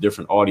me to a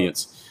different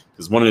audience.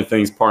 Because one of the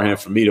things, Parham,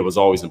 for me that was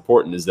always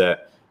important is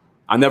that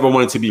I never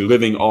wanted to be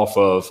living off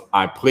of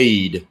I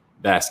played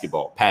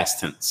basketball, past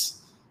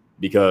tense.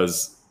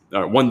 Because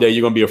one day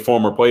you're going to be a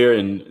former player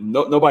and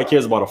nobody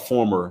cares about a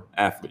former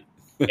athlete.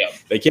 Yeah.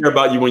 They care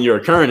about you when you're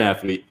a current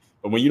athlete,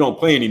 but when you don't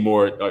play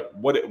anymore,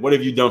 what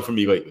have you done for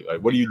me lately?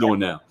 Like, what are you doing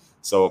now?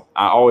 So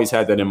I always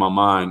had that in my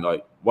mind.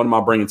 Like, what am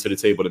I bringing to the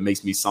table that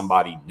makes me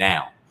somebody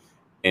now?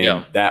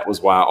 And that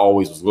was why I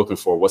always was looking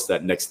for what's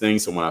that next thing.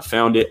 So when I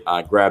found it,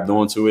 I grabbed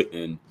onto it,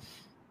 and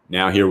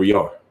now here we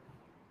are.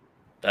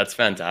 That's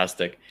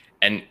fantastic.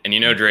 And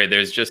Dre,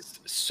 there's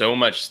just so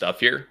much stuff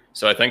here.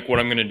 So I think what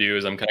I'm going to do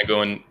is I'm kind of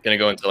going to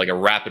go into like a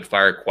rapid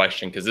fire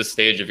question, because this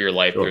stage of your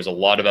life, there's a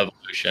lot of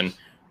evolution.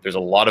 There's a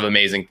lot of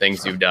amazing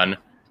things you've done.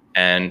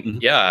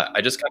 And I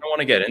just kind of want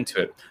to get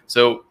into it.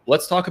 So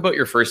let's talk about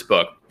your first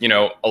book.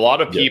 A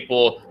lot of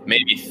people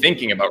may be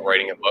thinking about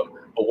writing a book,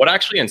 but what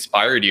actually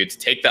inspired you to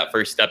take that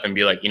first step and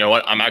be like, you know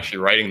what, I'm actually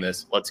writing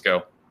this. Let's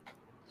go.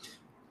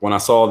 When I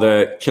saw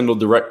that Kindle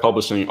Direct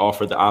Publishing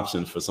offered the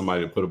option for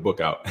somebody to put a book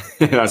out,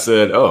 and I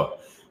said, oh,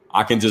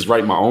 I can just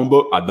write my own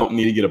book. I don't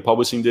need to get a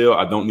publishing deal.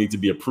 I don't need to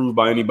be approved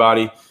by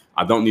anybody.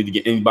 I don't need to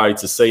get anybody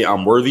to say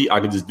I'm worthy. I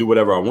can just do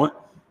whatever I want.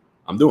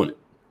 I'm doing it.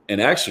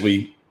 And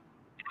actually,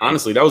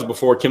 honestly, that was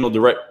before Kindle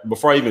Direct,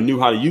 before I even knew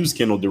how to use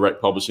Kindle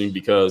Direct Publishing,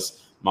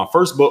 because my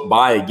first book,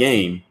 Buy a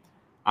Game,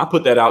 I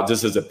put that out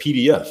just as a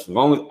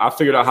PDF. I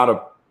figured out how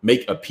to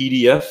make a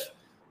PDF,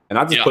 and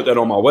I just put that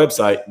on my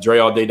website,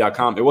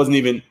 dreallday.com.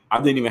 I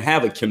didn't even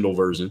have a Kindle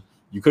version.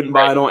 You couldn't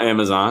buy it on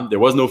Amazon. There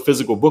was no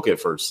physical book at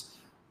first.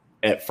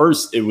 At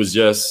first, it was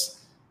just,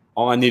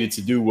 all I needed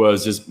to do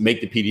was just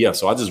make the PDF.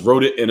 So I just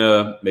wrote it in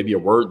maybe a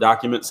Word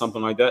document,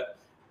 something like that.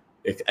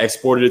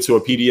 Exported it to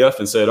a PDF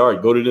and said, all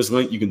right, go to this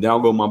link. You can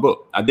download my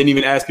book. I didn't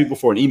even ask people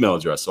for an email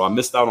address. So I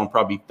missed out on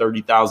probably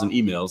 30,000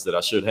 emails that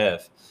I should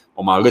have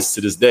on my list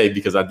to this day,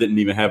 because I didn't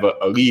even have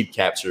a lead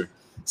capture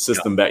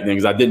system back then,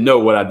 because I didn't know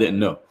what I didn't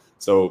know.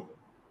 So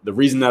the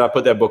reason that I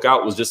put that book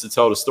out was just to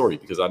tell the story,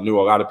 because I knew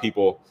a lot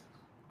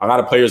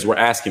of players were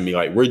asking me,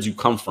 like, where'd you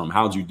come from?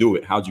 How'd you do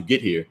it? How'd you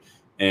get here?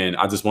 And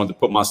I just wanted to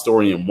put my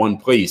story in one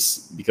place,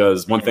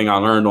 because one thing I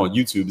learned on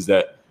YouTube is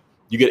that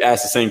you get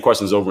asked the same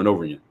questions over and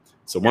over again.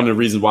 So one of the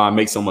reasons why I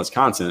make so much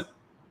content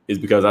is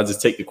because I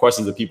just take the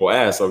questions that people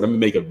ask. So let me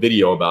make a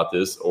video about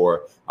this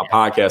or a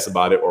podcast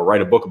about it or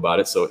write a book about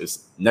it. So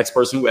it's next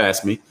person who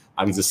asks me,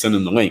 I can just send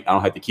them the link. I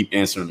don't have to keep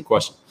answering the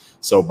question.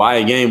 So Buy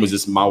a Game was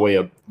just my way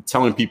of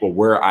telling people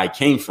where I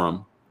came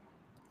from,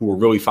 who were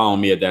really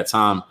following me at that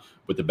time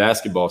with the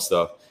basketball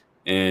stuff.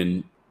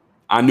 And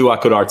I knew I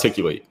could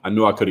articulate. I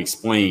knew I could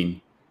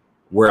explain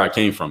where I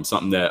came from,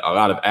 something that a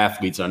lot of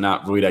athletes are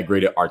not really that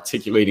great at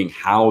articulating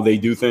how they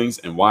do things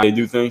and why they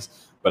do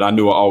things. But I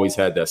knew I always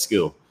had that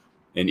skill.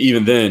 And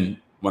even then,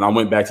 when I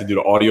went back to do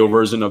the audio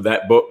version of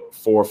that book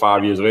 4 or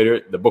 5 years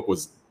later, the book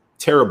was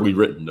terribly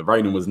written. The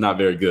writing was not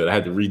very good. I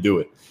had to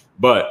redo it.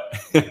 But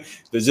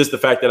there's just the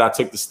fact that I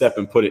took the step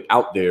and put it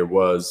out there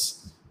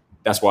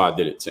that's why I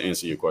did it, to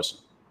answer your question.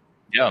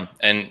 Yeah.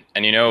 And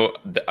you know,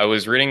 I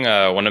was reading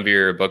one of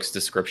your books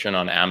description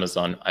on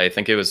Amazon. I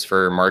think it was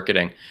for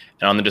marketing.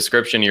 And on the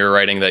description, you're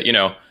writing that, you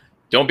know,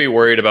 don't be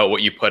worried about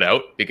what you put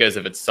out, because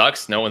if it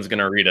sucks, no one's going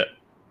to read it.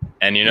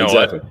 And you know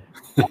Exactly.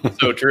 what?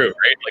 So true,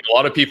 right? Like a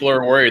lot of people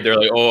are worried. They're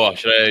like, oh,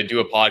 should I do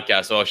a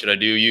podcast? Oh, should I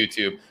do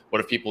YouTube? What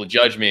if people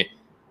judge me?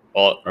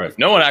 Well, if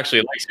no one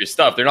actually likes your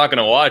stuff, they're not going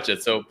to watch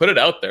it. So put it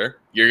out there.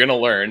 You're going to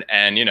learn.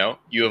 And, you know,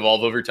 you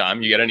evolve over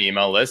time. You get an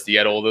email list. You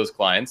get all those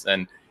clients.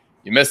 And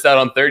you missed out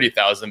on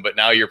 30,000, but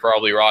now you're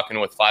probably rocking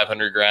with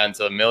 500 grand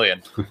to $1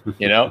 million,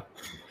 you know?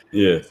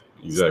 Yeah,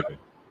 exactly.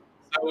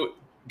 So,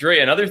 Dre,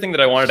 another thing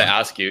that I wanted to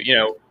ask you, you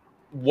know,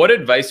 what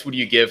advice would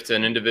you give to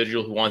an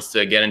individual who wants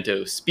to get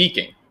into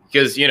speaking?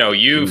 Because, you know,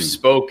 you've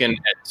spoken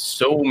at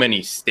so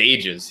many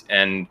stages,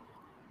 and,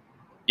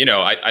 you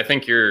know, I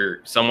think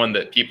you're someone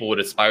that people would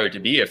aspire to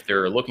be if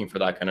they're looking for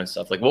that kind of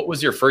stuff. Like, what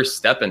was your first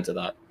step into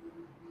that?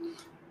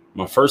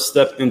 My first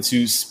step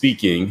into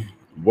speaking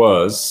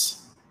was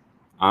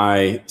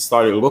I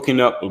started looking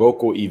up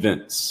local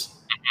events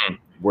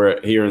where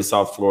here in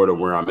South Florida,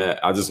 where I'm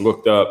at. I just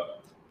looked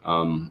up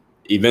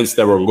events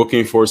that were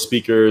looking for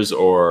speakers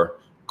or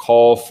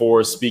call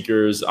for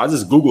speakers. I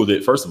just Googled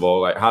it, first of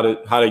all, like how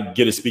to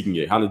get a speaking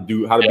gig, how to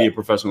be a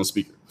professional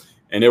speaker.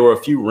 And there were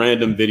a few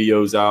random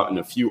videos out and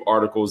a few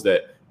articles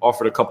that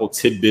offered a couple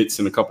tidbits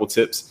and a couple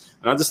tips.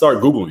 And I just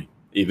started Googling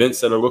events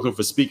that are looking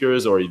for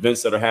speakers or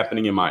events that are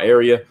happening in my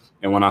area.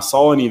 And when I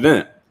saw an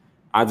event,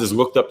 I just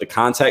looked up the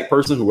contact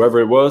person, whoever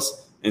it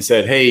was, and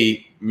said,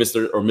 hey,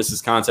 Mr. or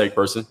Mrs. Contact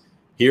Person,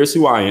 here's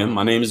who I am.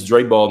 My name is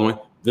Dre Baldwin.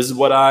 This is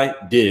what I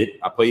did.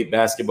 I played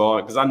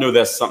basketball because I know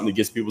that's something that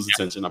gets people's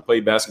attention. I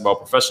played basketball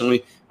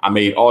professionally. I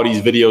made all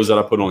these videos that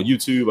I put on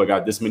YouTube. I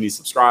got this many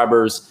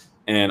subscribers,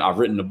 and I've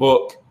written a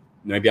book.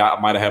 Maybe I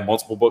might have had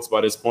multiple books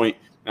by this point.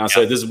 And I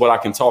said, this is what I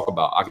can talk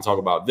about. I can talk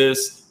about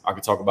this. I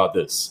can talk about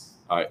this.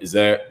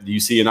 Do you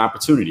see an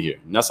opportunity here?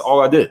 And that's all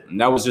I did. And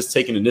that was just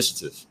taking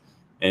initiative.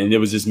 And it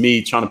was just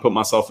me trying to put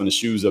myself in the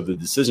shoes of the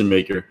decision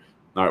maker.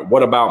 All right,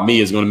 what about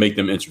me is going to make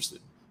them interested?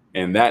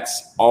 And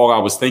that's all I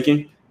was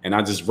thinking. And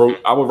I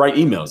would write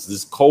emails,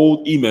 just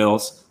cold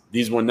emails.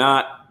 These were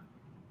not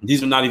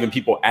even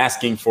people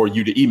asking for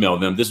you to email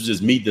them. This was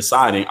just me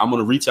deciding I'm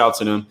going to reach out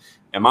to them.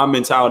 And my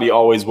mentality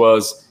always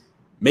was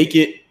make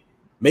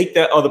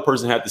that other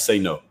person have to say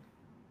no.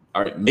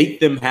 All right. Make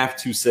them have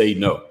to say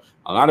no.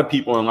 A lot of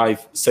people in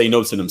life say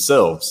no to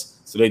themselves.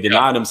 So they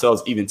deny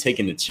themselves even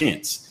taking the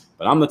chance.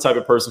 But I'm the type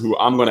of person who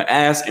I'm going to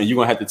ask and you're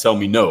going to have to tell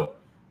me no.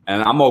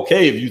 And I'm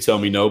okay if you tell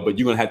me no, but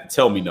you're going to have to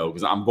tell me no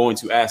because I'm going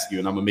to ask you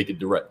and I'm going to make it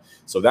direct.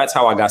 So that's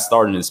how I got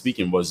started in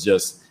speaking, was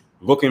just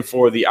looking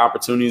for the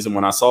opportunities. And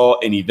when I saw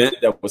an event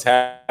that was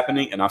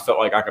happening and I felt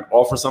like I could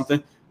offer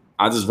something,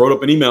 I just wrote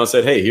up an email and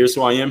said, hey, here's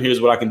who I am.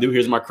 Here's what I can do.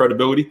 Here's my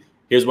credibility.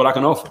 Here's what I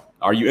can offer.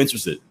 Are you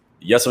interested?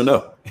 Yes or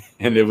no?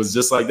 And it was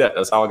just like that.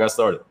 That's how I got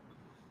started.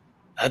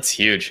 That's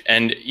huge.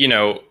 And, you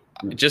know,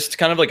 just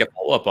kind of like a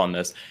follow-up on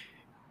this,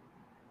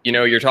 you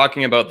know, you're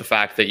talking about the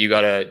fact that you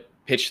got to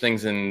pitch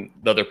things in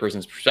the other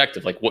person's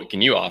perspective. Like, what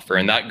can you offer?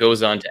 And that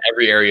goes on to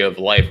every area of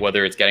life,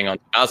 whether it's getting on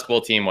the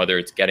basketball team, whether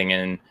it's getting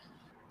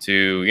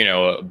into, you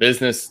know, a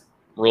business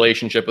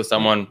relationship with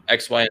someone,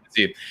 X, Y, and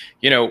Z.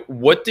 You know,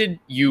 what did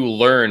you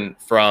learn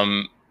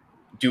from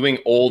doing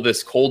all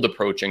this cold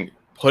approaching,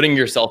 putting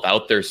yourself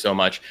out there so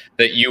much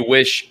that you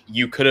wish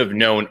you could have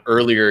known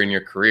earlier in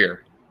your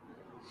career?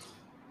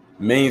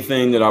 Main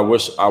thing that I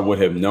wish I would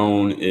have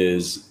known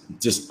is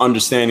just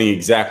understanding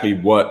exactly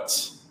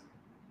what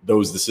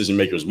those decision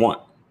makers want.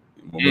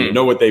 When you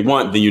know what they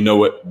want, then you know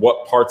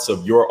what parts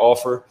of your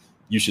offer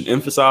you should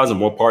emphasize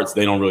and what parts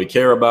they don't really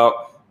care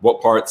about,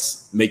 what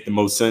parts make the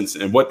most sense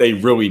and what they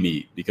really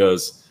need,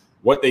 because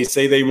what they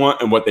say they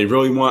want and what they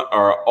really want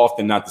are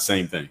often not the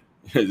same thing,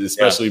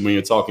 especially when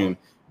you're talking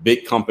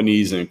big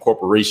companies and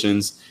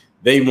corporations.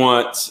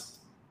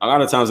 A lot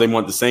of times they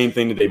want the same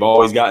thing that they've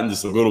always gotten,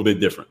 just a little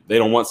bit different. They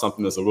don't want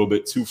something that's a little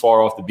bit too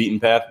far off the beaten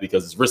path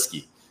because it's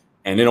risky,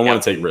 and they don't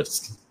want to take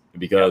risks,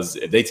 because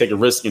if they take a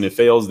risk and it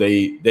fails,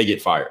 they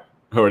get fired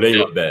or they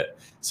look bad.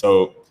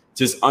 So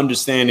just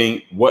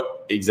understanding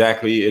what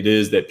exactly it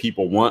is that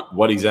people want,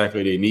 what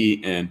exactly they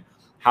need, and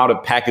how to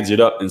package it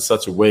up in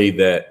such a way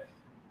that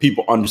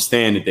people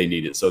understand that they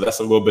need it. So that's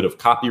a little bit of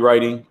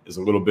copywriting, is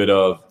a little bit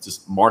of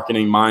just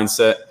marketing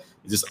mindset,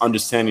 It's just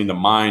understanding the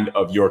mind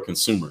of your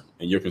consumer,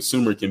 and your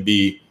consumer can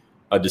be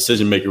a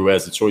decision maker who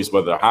has the choice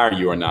whether to hire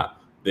you or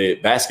not. The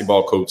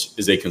basketball coach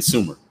is a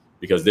consumer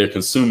because they're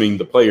consuming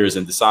the players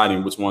and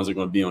deciding which ones are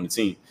going to be on the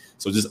team.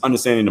 So just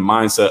understanding the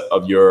mindset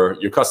of your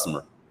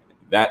customer.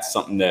 That's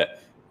something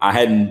that I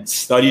hadn't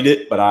studied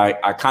it, but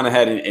I kind of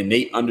had an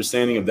innate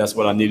understanding of that's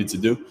what I needed to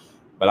do,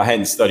 but I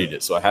hadn't studied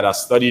it. So had I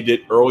studied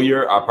it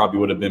earlier, I probably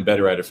would have been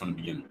better at it from the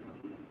beginning.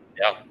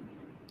 Yeah.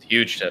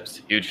 Huge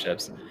tips.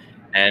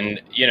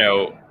 And,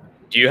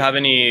 do you have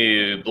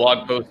any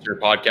blog posts or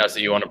podcasts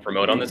that you want to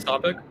promote on this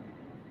topic,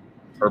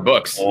 or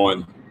books?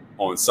 On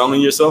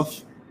selling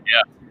yourself?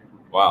 Yeah.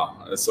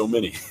 Wow, that's so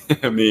many.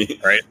 I mean,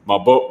 right. My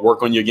book,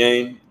 Work on Your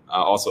Game.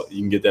 Also, you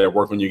can get that at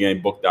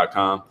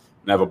workonyourgamebook.com.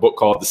 And I have a book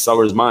called The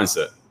Seller's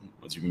Mindset,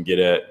 which you can get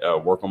at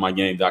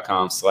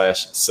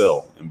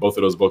workonmygame.com/sell. And both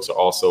of those books are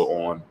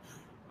also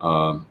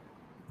on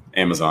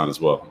Amazon as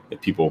well,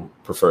 if people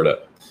prefer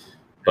that.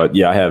 But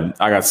yeah,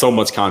 I got so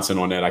much content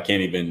on that. I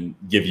can't even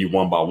give you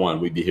one by one.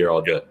 We'd be here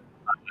all day.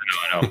 I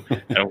know. And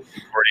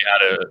we've already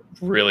had a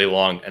really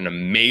long and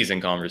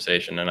amazing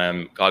conversation, and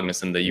I'm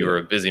cognizant that you are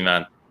a busy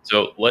man.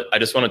 So I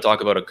just want to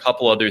talk about a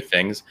couple other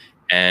things.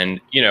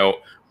 And,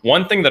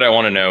 one thing that I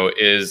want to know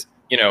is,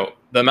 the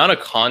amount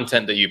of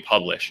content that you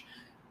publish.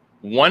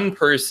 One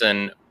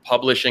person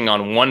publishing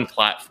on one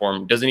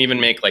platform doesn't even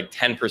make like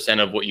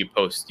 10% of what you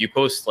post. You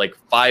post like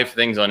 5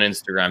 things on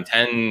Instagram,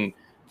 10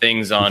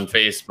 things on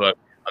Facebook,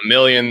 1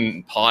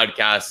 million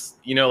podcasts.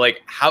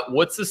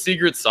 What's the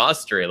secret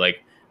sauce, Dre?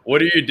 Like,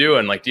 what are you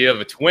doing? Like, do you have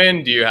a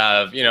twin? Do you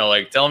have,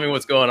 tell me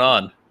what's going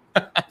on.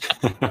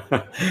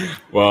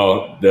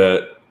 Well,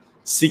 the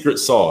secret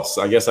sauce,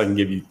 I guess I can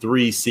give you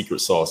 3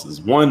 secret sauces.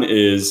 One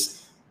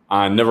is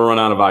I never run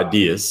out of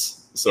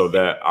ideas, so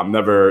that I'm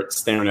never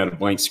staring at a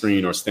blank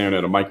screen or staring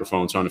at a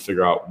microphone trying to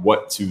figure out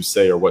what to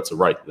say or what to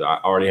write. I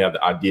already have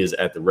the ideas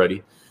at the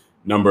ready.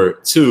 Number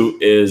 2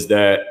 is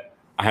that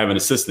I have an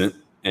assistant,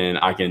 and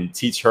I can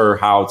teach her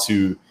how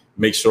to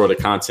make sure the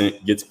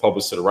content gets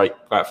published to the right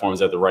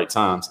platforms at the right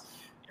times.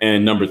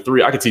 And number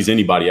 3, I could teach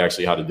anybody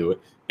actually how to do it.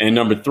 And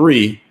number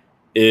 3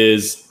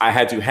 is I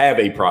had to have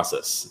a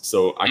process.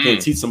 So I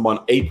can't teach someone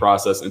a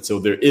process until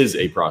there is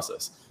a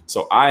process.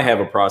 So I have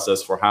a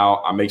process for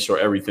how I make sure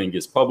everything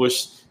gets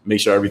published, make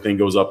sure everything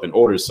goes up in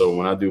order. So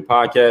when I do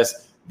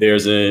podcasts,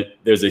 there's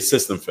a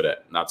system for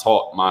that. And I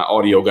taught my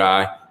audio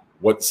guy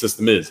what the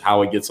system is,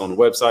 how it gets on the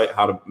website,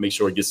 how to make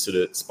sure it gets to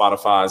the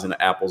Spotify's and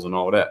the Apples and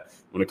all of that.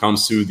 When it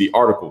comes to the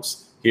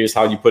articles, here's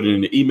how you put it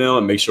in the email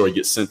and make sure it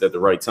gets sent at the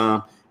right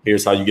time.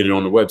 Here's how you get it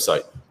on the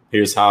website.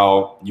 Here's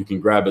how you can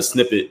grab a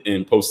snippet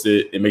and post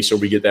it and make sure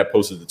we get that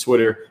posted to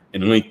Twitter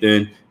and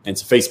LinkedIn and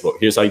to Facebook.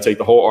 Here's how you take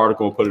the whole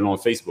article and put it on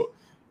Facebook.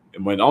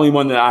 And the only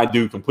one that I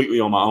do completely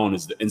on my own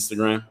is the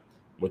Instagram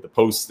with the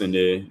posts and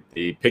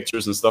the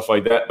pictures and stuff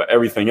like that. But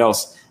everything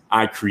else,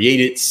 I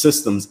created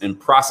systems and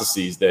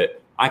processes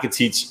that I could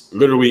teach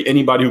literally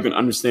anybody who can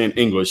understand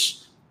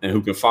English and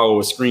who can follow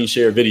a screen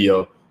share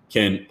video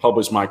can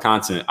publish my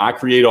content. I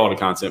create all the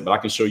content, but I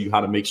can show you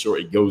how to make sure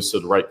it goes to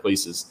the right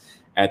places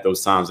at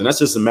those times. And that's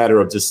just a matter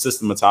of just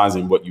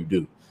systematizing what you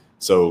do.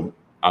 So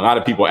a lot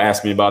of people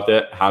ask me about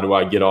that. How do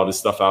I get all this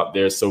stuff out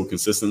there so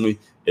consistently?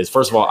 Is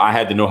first of all, I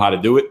had to know how to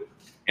do it.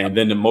 And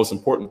then the most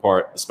important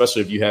part,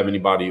 especially if you have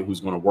anybody who's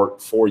going to work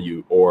for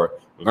you or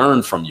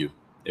learn from you,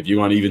 if you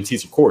want to even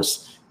teach a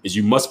course, is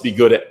you must be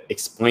good at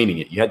explaining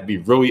it. You have to be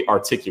really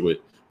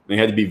articulate. And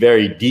you have to be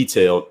very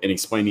detailed in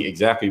explaining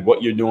exactly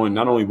what you're doing,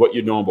 not only what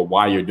you're doing, but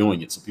why you're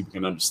doing it, so people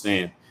can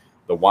understand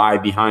the why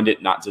behind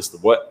it, not just the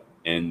what.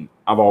 And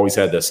I've always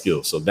had that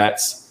skill. So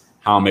that's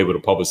how I'm able to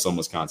publish so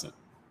much content.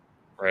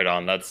 Right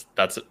on. That's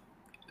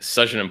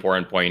such an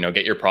important point.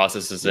 Get your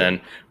processes in,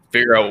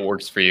 figure out what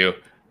works for you,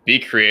 be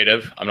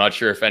creative. I'm not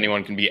sure if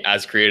anyone can be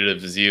as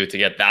creative as you to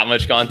get that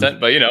much content,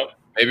 but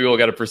maybe we'll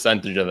get a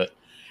percentage of it.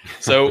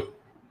 So,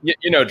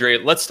 Dre,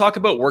 let's talk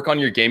about Work on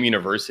Your Game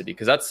University,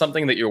 because that's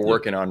something that you're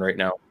working on right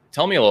now.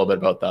 Tell me a little bit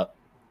about that.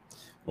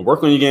 Well,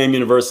 Work on Your Game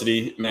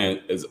University,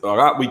 man, there's a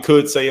lot we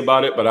could say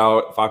about it, but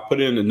if I put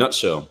it in a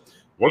nutshell,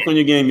 Work on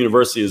Your Game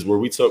University is where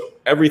we took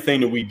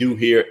everything that we do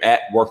here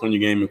at Work on Your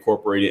Game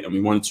Incorporated, and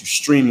we wanted to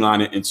streamline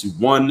it into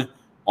one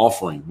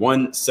offering,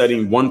 one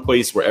setting, one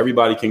place where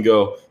everybody can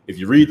go. If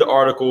you read the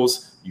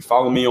articles, you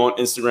follow me on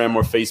Instagram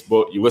or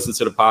Facebook, you listen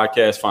to the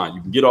podcast, fine.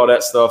 You can get all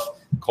that stuff.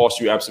 It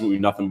costs you absolutely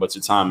nothing but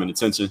your time and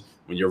attention.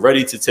 When you're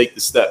ready to take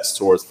the steps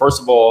towards,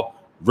 first of all,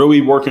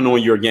 really working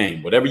on your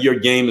game, whatever your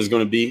game is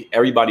going to be,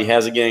 everybody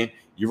has a game.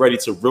 You're ready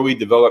to really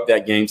develop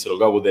that game to the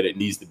level that it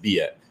needs to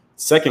be at.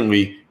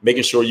 Secondly,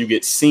 making sure you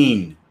get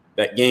seen,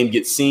 that game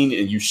gets seen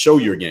and you show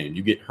your game.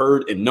 You get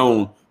heard and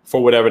known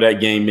for whatever that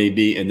game may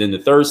be. And then the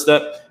third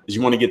step is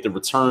you want to get the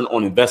return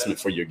on investment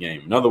for your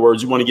game. In other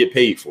words, you want to get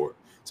paid for it.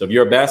 So if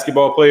you're a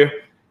basketball player,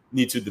 you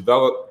need to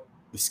develop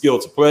the skill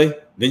to play.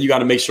 Then you got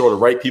to make sure the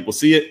right people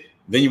see it.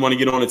 Then you want to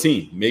get on a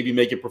team, maybe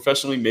make it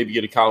professionally, maybe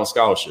get a college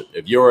scholarship.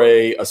 If you're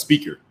a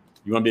speaker,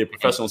 you want to be a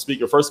professional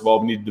speaker. First of all,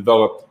 we need to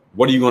develop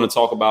what are you going to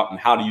talk about and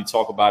how do you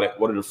talk about it?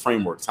 What are the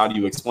frameworks? How do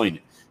you explain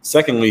it?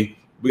 Secondly,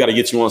 we got to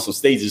get you on some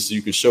stages so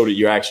you can show that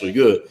you're actually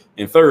good.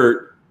 And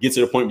third, get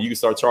to the point where you can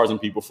start charging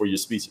people for your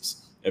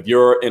speeches. If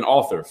you're an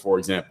author, for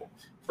example,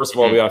 first of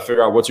all, we got to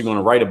figure out what you're going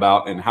to write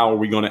about and how are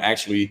we going to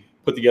actually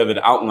put together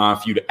the outline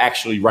for you to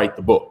actually write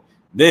the book.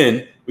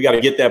 Then we got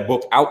to get that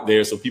book out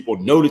there so people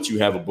know that you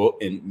have a book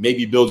and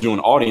maybe build you an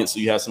audience so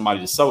you have somebody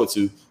to sell it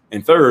to.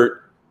 And third,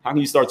 how can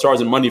you start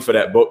charging money for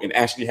that book and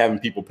actually having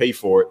people pay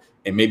for it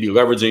and maybe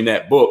leveraging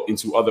that book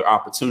into other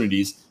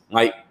opportunities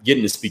like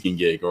getting a speaking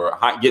gig or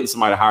getting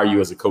somebody to hire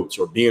you as a coach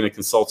or being a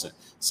consultant.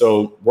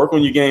 So work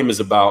on your game is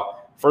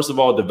about, first of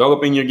all,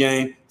 developing your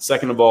game.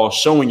 Second of all,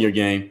 showing your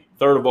game.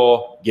 Third of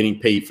all, getting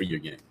paid for your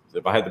game. So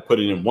if I had to put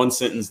it in one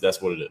sentence,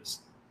 that's what it is.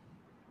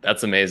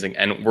 That's amazing.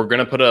 And we're going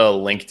to put a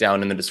link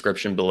down in the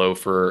description below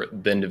for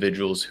the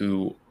individuals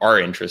who are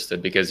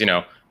interested, because, you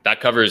know,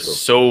 that covers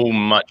so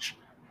much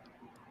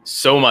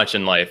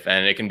in life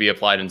and it can be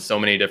applied in so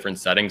many different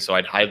settings. So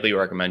I'd highly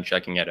recommend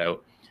checking it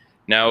out.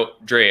 Now,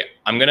 Dre,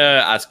 I'm going to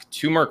ask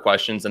 2 more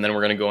questions and then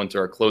we're going to go into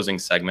our closing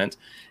segment.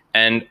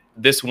 And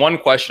this one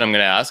question I'm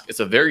going to ask, it's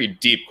a very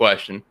deep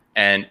question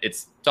and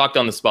it's talked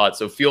on the spot.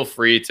 So feel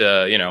free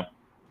to, you know,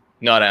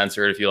 not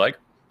answer it if you like.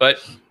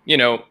 But, you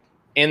know,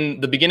 in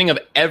the beginning of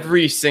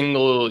every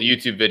single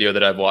YouTube video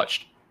that I've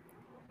watched,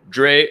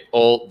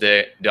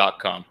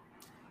 DreAllDay.com.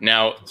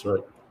 Now, that's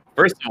right.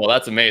 First of all,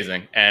 that's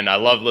amazing. And I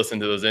love listening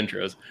to those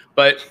intros.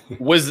 But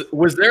was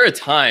there a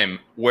time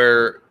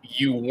where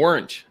you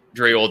weren't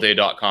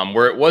DreAllDay.com,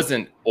 where it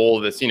wasn't all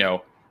this, you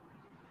know,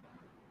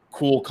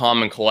 cool,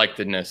 calm, and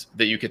collectedness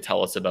that you could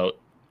tell us about?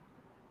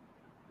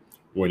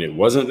 When it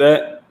wasn't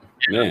that,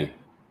 man,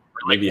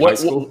 maybe high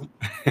school.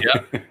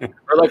 Yeah.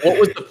 Or like, what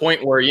was the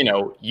point where, you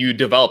know, you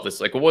developed this?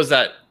 Like, what was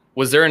that?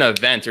 Was there an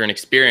event or an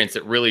experience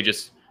that really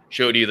just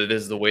showed you that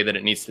this is the way that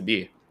it needs to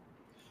be?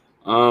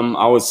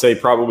 I would say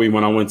probably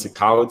when I went to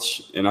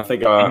college, and I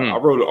think I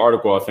wrote an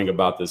article, I think,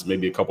 about this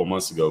maybe a couple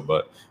months ago.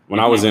 But when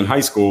I was in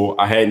high school,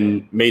 I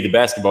hadn't made the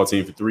basketball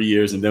team for 3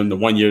 years. And then the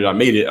 1 year that I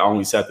made it, I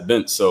only sat the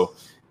bench. So,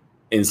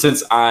 and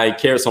since I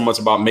cared so much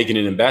about making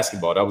it in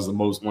basketball, that was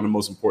one of the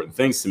most important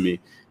things to me.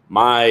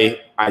 My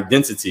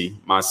identity,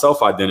 my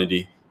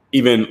self-identity,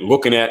 even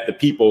looking at the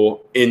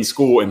people in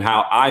school and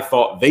how I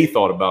thought they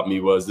thought about me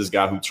was this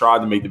guy who tried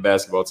to make the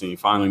basketball team,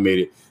 finally made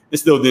it. It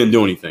still didn't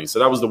do anything. So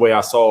that was the way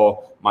I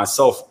saw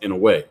myself in a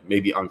way,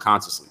 maybe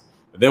unconsciously.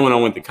 But then when I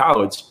went to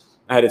college,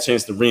 I had a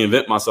chance to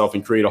reinvent myself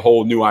and create a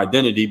whole new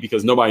identity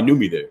because nobody knew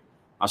me there.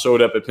 I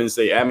showed up at Penn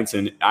State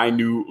Abington. I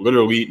knew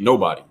literally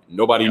nobody.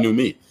 Nobody knew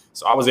me.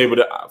 So I was able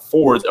to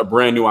forge a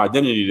brand new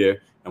identity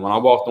there. And when I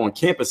walked on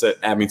campus at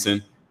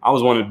Abington, I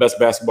was one of the best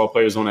basketball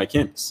players on that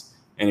campus.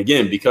 And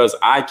again, because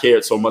I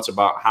cared so much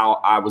about how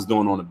I was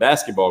doing on the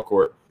basketball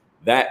court,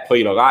 that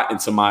played a lot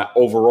into my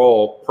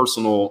overall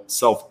personal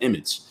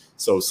self-image.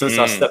 So since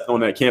I stepped on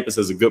that campus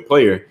as a good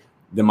player,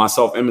 then my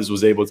self-image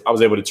I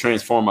was able to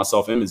transform my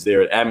self-image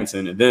there at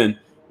Abington. And then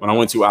when I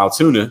went to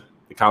Altoona,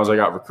 the college I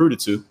got recruited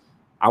to,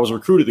 I was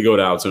recruited to go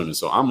to Altoona.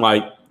 So I'm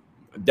like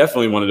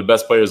definitely one of the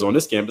best players on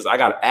this campus. I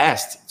got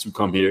asked to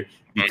come here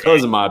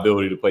because of my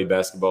ability to play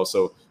basketball.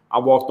 So I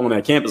walked on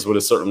that campus with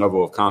a certain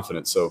level of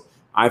confidence. So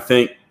I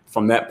think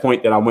from that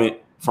point that I went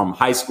from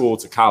high school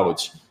to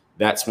college,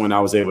 that's when I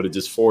was able to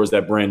just forge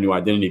that brand new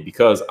identity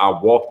because I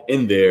walked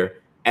in there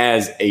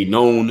as a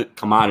known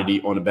commodity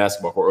on the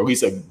basketball court, or at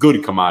least a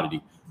good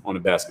commodity on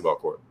the basketball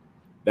court.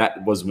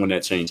 That was when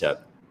that change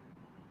happened.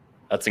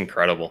 That's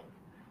incredible.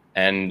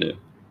 And,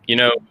 you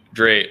know,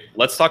 Dre,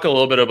 let's talk a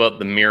little bit about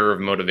the Mirror of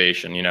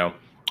Motivation. You know,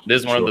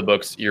 this is one of the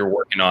books you're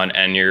working on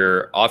and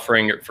you're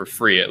offering it for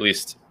free. At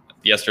least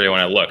yesterday when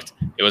I looked,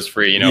 it was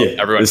free. You know,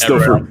 everyone, it's still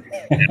free.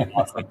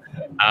 Awesome.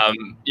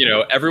 You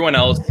know, everyone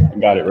else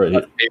got it right.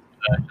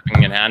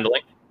 Shipping and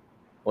handling.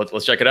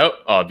 Let's check it out.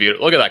 Oh,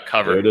 beautiful. Look at that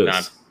cover. There it is.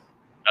 Man.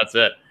 That's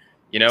it.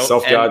 You know,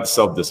 self-guide,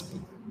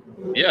 self-discipline.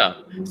 Yeah.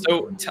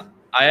 So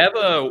I have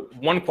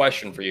one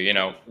question for you. You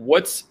know,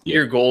 what's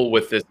your goal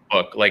with this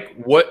book? Like,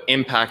 what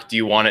impact do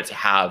you want it to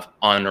have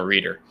on a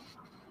reader?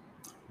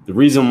 The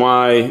reason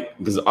why,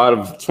 because out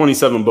of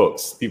 27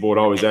 books, people would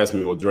always ask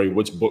me, well, Dre,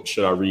 which book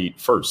should I read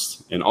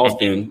first? And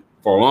often,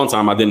 for a long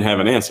time, I didn't have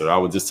an answer. I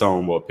would just tell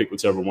them, well, pick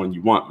whichever one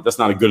you want. But that's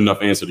not a good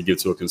enough answer to give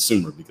to a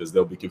consumer because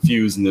they'll be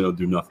confused and then they'll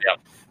do nothing. Yeah.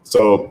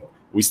 So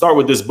we start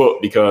with this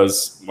book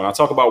because when I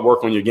talk about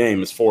work on your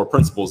game, it's 4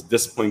 principles: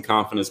 discipline,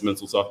 confidence,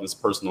 mental toughness,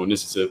 personal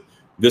initiative.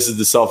 This is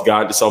the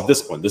self-guide to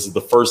self-discipline. This is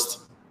the first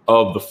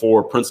of the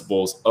 4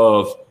 principles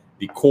of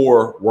the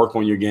core work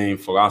on your game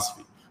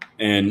philosophy.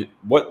 And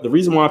the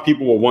reason why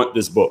people will want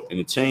this book and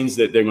the change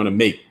that they're going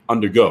to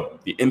undergo,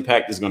 the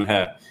impact it's going to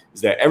have,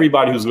 is that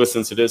everybody who's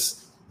listening to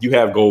this, you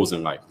have goals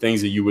in life,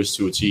 things that you wish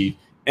to achieve.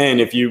 And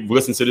if you've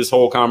listened to this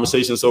whole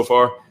conversation so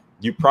far,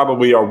 you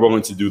probably are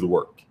willing to do the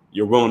work.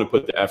 You're willing to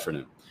put the effort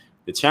in.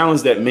 The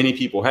challenge that many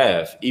people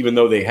have, even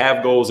though they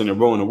have goals and they're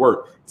willing to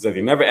work, is that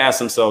they never ask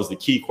themselves the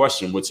key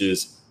question, which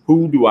is,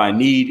 who do I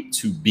need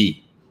to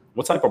be?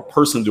 What type of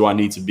person do I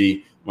need to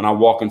be when I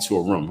walk into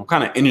a room? What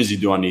kind of energy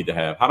do I need to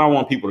have? How do I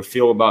want people to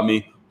feel about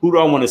me? Who do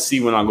I want to see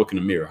when I look in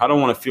the mirror? How do I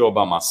want to feel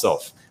about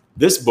myself?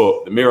 This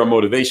book, The Mirror of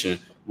Motivation,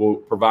 will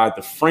provide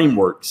the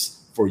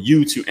frameworks for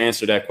you to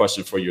answer that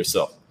question for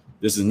yourself.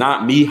 This is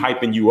not me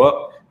hyping you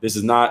up. This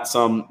is not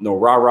some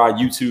rah-rah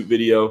YouTube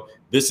video.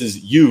 This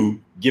is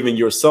you giving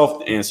yourself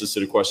the answers to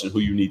the question who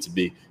you need to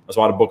be. That's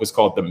why the book is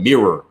called The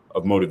Mirror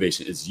of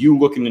Motivation. It's you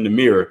looking in the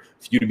mirror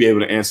for you to be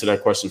able to answer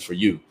that question for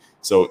you.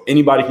 So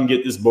anybody can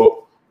get this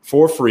book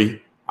for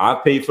free. I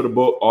paid for the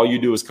book. All you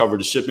do is cover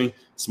the shipping.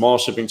 Small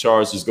shipping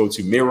charge. Just go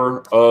to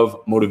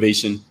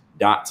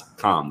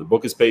mirrorofmotivation.com. The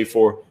book is paid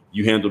for.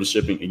 You handle the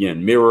shipping.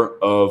 Again,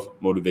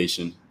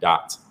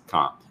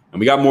 mirrorofmotivation.com. And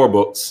we got more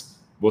books.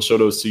 We'll show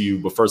those to you.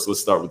 But first, let's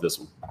start with this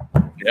one.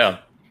 Yeah.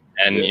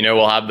 And,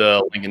 we'll have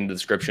the link in the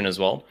description as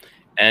well.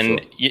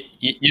 And,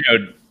 Sure.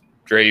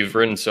 Dre, you've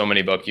written so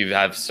many books. You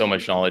have so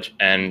much knowledge.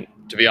 And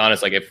to be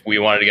honest, like if we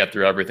wanted to get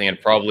through everything,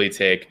 it'd probably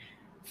take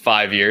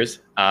 5 years.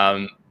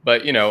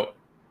 But,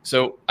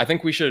 so I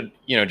think we should,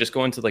 just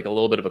go into like a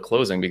little bit of a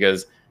closing,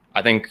 because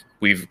I think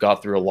we've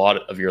got through a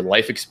lot of your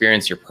life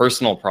experience, your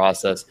personal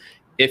process.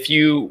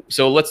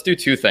 So let's do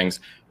two things.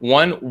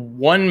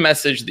 One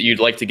message that you'd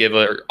like to give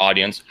our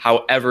audience,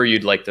 however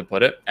you'd like to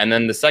put it. And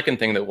then the second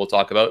thing that we'll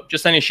talk about,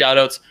 just any shout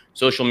outs,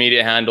 social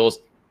media handles,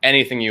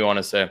 anything you want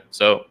to say.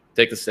 So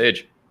take the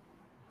stage.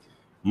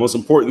 Most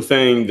important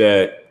thing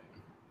that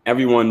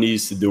everyone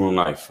needs to do in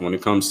life when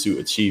it comes to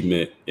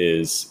achievement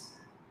is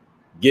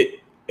get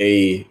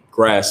a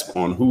grasp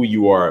on who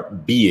you are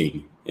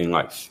being in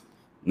life,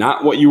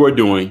 not what you are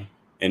doing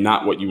and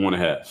not what you want to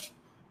have.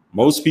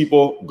 Most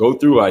people go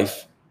through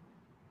life.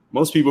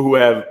 Most people who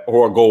are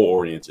goal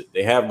oriented,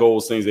 they have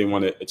goals, things they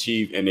want to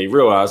achieve, and they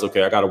realize,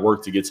 okay, I got to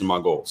work to get to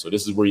my goal. So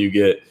this is where you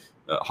get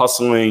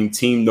hustling,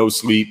 team, no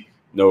sleep,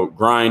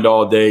 grind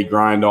all day,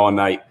 grind all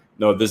night.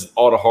 This is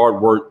all the hard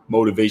work,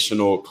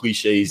 motivational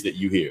cliches that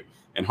you hear.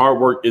 And hard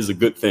work is a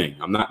good thing.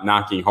 I'm not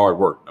knocking hard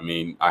work. I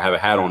mean, I have a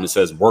hat on that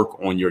says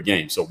work on your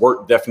game. So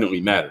work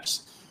definitely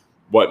matters.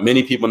 What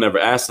many people never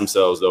ask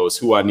themselves, though, is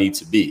who I need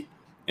to be.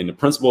 And the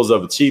principles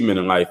of achievement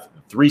in life,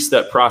 the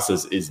 3-step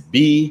process is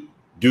be,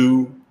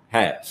 do,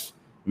 have.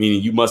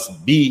 Meaning you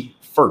must be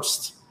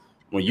first.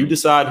 When you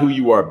decide who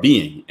you are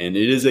being, and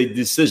it is a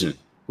decision,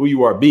 who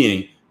you are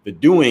being, the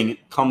doing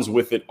comes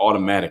with it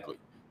automatically.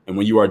 And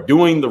when you are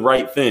doing the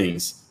right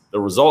things, the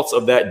results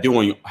of that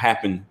doing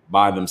happen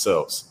by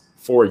themselves.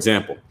 For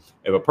example,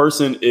 if a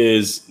person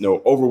is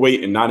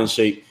overweight and not in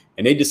shape,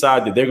 and they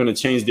decide that they're going to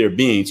change their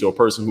being to a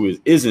person who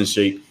is in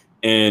shape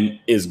and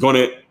is going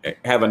to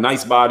have a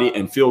nice body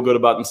and feel good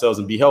about themselves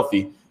and be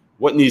healthy,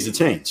 what needs to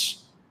change?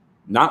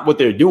 Not what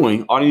they're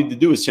doing. All they need to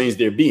do is change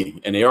their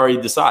being. And they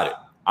already decided,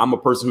 I'm a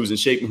person who's in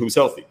shape and who's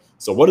healthy.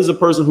 So what is a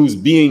person who's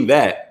being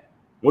that?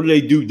 What do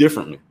they do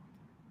differently?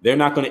 They're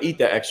not going to eat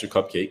that extra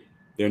cupcake.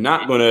 They're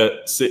not going to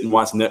sit and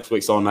watch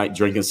Netflix all night,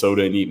 drinking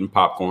soda and eating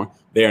popcorn.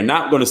 They are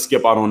not going to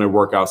skip out on their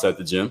workouts at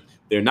the gym.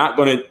 They're not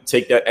going to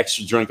take that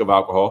extra drink of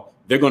alcohol.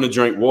 They're going to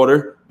drink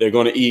water. They're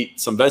going to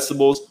eat some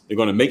vegetables. They're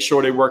going to make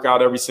sure they work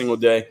out every single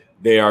day.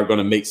 They are going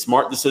to make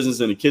smart decisions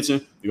in the kitchen.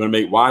 They're going to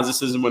make wise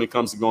decisions when it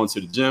comes to going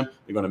to the gym.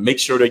 They're going to make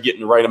sure they're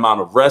getting the right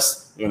amount of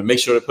rest. They're going to make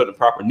sure they're putting the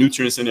proper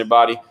nutrients in their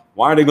body.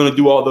 Why are they going to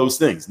do all those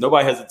things?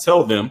 Nobody has to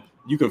tell them.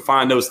 You can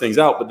find those things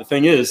out. But the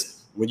thing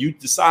is, when you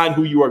decide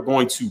who you are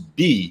going to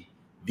be,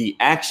 the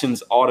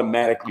actions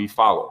automatically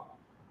follow.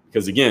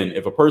 Because again,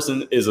 if a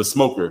person is a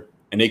smoker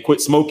and they quit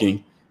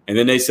smoking and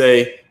then they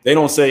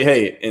don't say,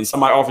 hey, and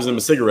somebody offers them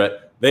a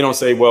cigarette, they don't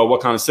say, well,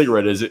 what kind of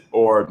cigarette is it?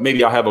 Or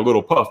maybe I'll have a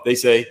little puff. They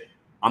say,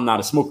 I'm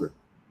not a smoker.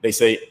 They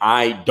say,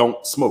 I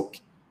don't smoke.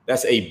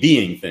 That's a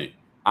being thing.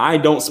 I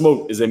don't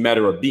smoke is a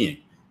matter of being.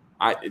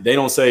 They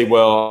don't say,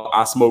 well,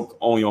 I smoke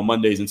only on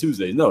Mondays and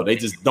Tuesdays. No, they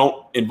just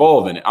don't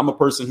involve in it. I'm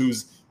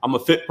a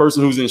fit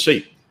person who's in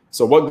shape.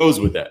 So what goes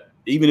with that?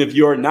 Even if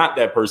you're not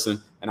that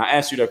person, and I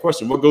asked you that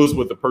question, what goes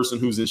with the person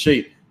who's in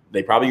shape?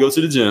 They probably go to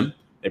the gym.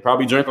 They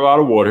probably drink a lot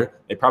of water.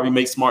 They probably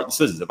make smart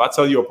decisions. If I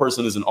tell you a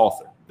person is an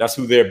author, that's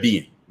who they're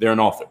being. They're an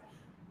author.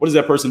 What does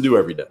that person do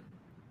every day?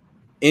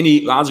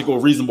 Any logical,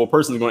 reasonable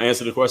person is going to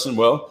answer the question,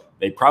 well,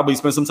 they probably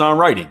spend some time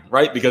writing,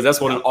 right? Because that's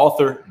what an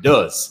author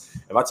does.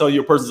 If I tell you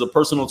a person is a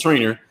personal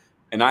trainer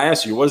and I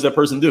ask you, what does that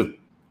person do?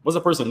 What does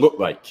that person look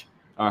like?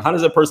 How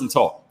does that person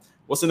talk?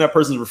 What's in that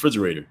person's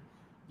refrigerator?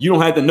 You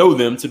don't have to know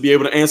them to be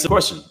able to answer the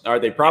question. All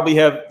right, they probably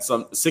have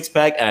some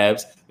 6-pack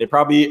abs. They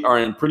probably are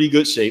in pretty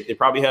good shape. They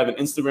probably have an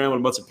Instagram with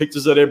a bunch of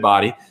pictures of their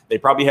body. They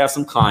probably have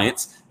some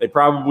clients. They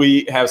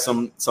probably have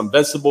some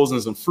vegetables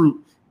and some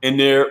fruit in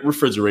their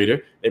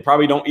refrigerator. They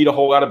probably don't eat a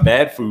whole lot of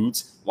bad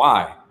foods.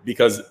 Why?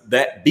 Because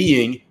that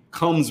being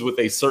comes with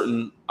a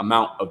certain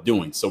amount of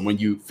doing. So when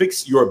you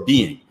fix your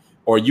being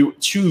or you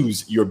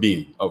choose your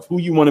being of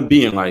who you want to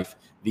be in life,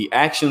 the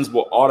actions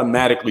will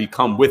automatically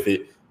come with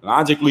it,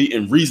 logically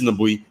and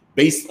reasonably,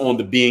 based on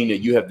the being that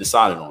you have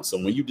decided on. So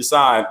when you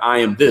decide I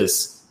am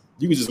this,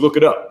 you can just look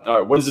it up. All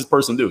right, what does this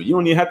person do? You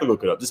don't even have to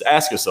look it up. Just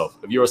ask yourself.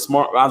 If you're a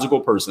smart, logical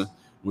person,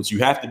 which you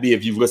have to be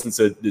if you've listened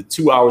to the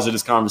 2 hours of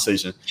this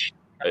conversation,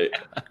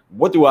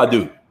 what do I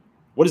do?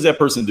 What does that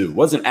person do?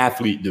 What does an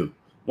athlete do?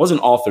 What does an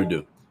author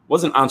do? What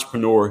does an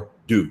entrepreneur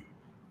do?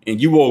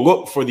 And you will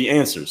look for the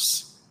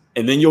answers,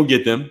 and then you'll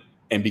get them,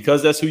 And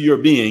because that's who you're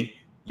being,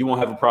 you won't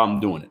have a problem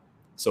doing it.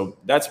 So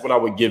that's what I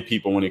would give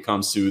people when it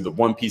comes to the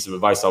one piece of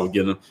advice I would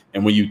give them.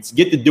 And when you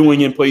get the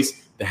doing in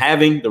place, the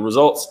having, the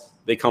results,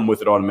 they come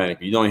with it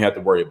automatically. You don't even have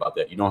to worry about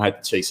that. You don't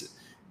have to chase it.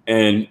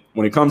 And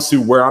when it comes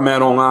to where I'm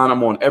at online,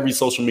 I'm on every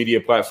social media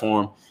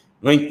platform,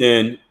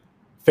 LinkedIn,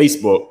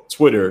 Facebook,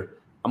 Twitter.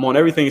 I'm on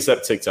everything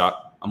except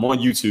TikTok. I'm on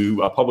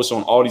YouTube. I publish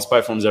on all these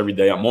platforms every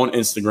day. I'm on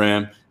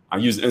Instagram. I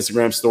use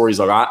Instagram stories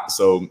a lot.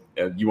 So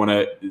if you want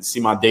to see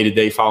my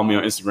day-to-day, follow me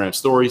on Instagram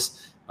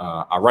stories.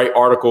 I write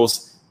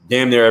articles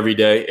damn near every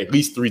day, at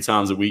least 3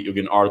 times a week. You'll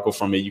get an article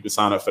from me. You can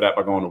sign up for that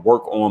by going to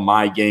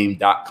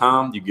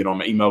workonmygame.com. You get on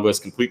my email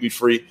list completely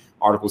free.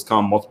 Articles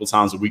come multiple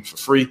times a week for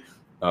free.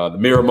 The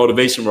Mirror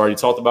Motivation, we already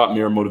talked about,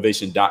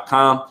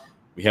 mirrormotivation.com.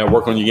 We have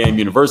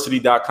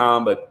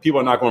workonyourgameuniversity.com, but people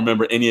are not going to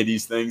remember any of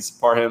these things,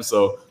 Parham.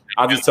 So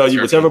I'll just tell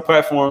you, whichever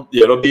platform,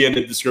 it'll be in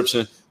the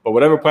description, but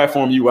whatever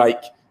platform you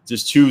like,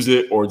 just choose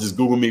it or just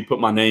Google me, put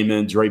my name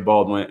in, Dre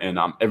Baldwin, and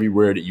I'm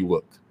everywhere that you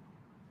look.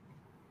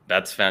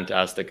 That's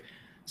fantastic.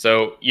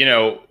 So,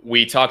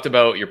 we talked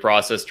about your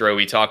process, Dre.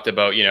 We talked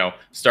about,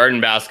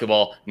 starting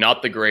basketball,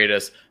 not the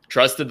greatest,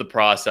 trusted the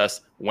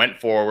process, went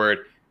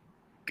forward,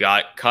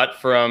 got cut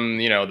from,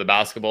 the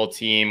basketball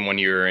team when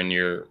you were in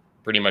your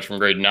pretty much from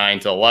grade 9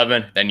 to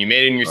 11. Then you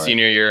made it in your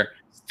senior year,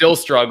 still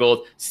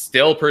struggled,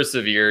 still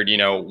persevered,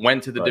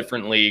 went to the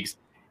different leagues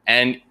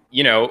and,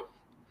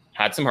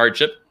 had some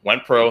hardship,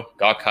 went pro,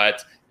 got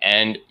cut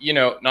and,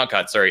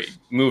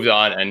 moved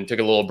on and took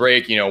a little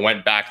break,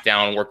 went back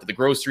down, worked at the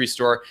grocery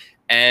store.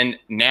 And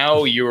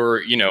now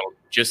you're,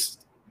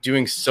 just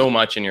doing so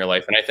much in your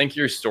life. And I think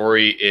your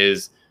story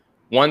is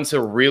one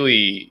to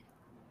really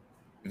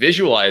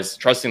visualize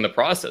trusting the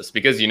process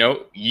because,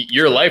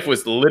 your life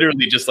was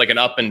literally just like an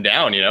up and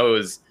down, it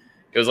was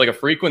like a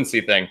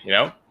frequency thing,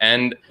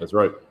 and that's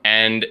right.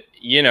 And,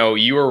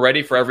 you were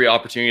ready for every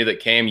opportunity that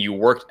came. You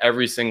worked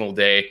every single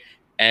day.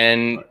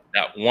 And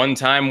that one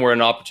time where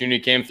an opportunity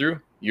came through,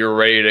 you're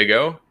ready to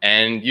go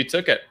and you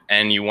took it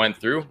and you went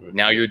through.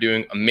 Now you're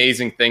doing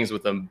amazing things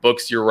with the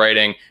books you're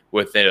writing,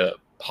 with a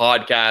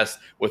podcast,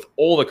 with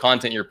all the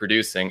content you're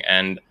producing.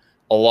 And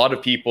a lot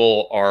of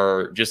people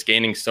are just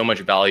gaining so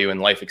much value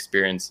and life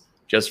experience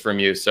just from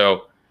you.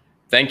 So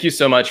thank you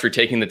so much for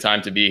taking the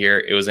time to be here.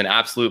 It was an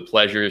absolute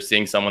pleasure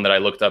seeing someone that I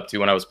looked up to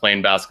when I was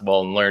playing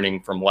basketball and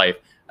learning from life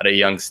at a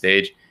young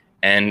stage.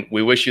 And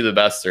we wish you the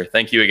best, sir.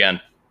 Thank you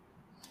again.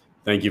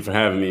 Thank you for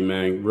having me,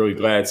 man. Really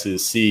glad to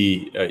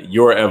see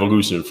your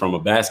evolution from a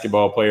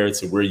basketball player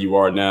to where you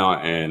are now.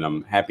 And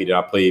I'm happy that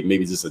I played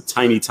maybe just a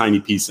tiny, tiny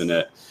piece in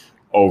that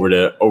over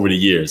the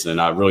years. And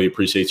I really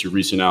appreciate you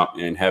reaching out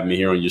and having me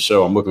here on your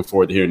show. I'm looking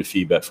forward to hearing the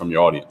feedback from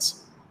your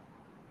audience.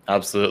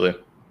 Absolutely.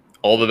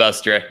 All the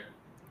best, Dre.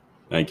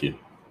 Thank you.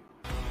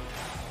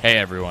 Hey,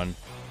 everyone.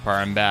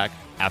 Parham back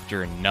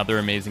after another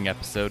amazing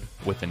episode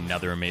with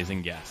another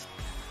amazing guest.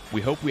 We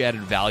hope we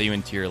added value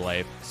into your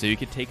life so you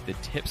could take the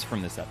tips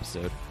from this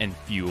episode and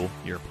fuel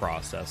your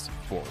process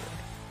forward.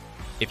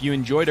 If you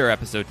enjoyed our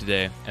episode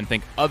today and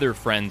think other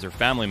friends or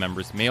family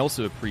members may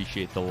also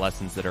appreciate the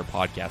lessons that our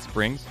podcast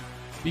brings,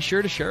 be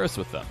sure to share us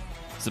with them.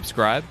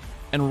 Subscribe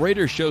and rate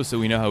our show so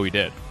we know how we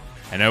did.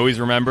 And always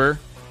remember,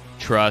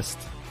 trust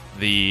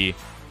the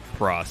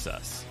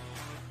process.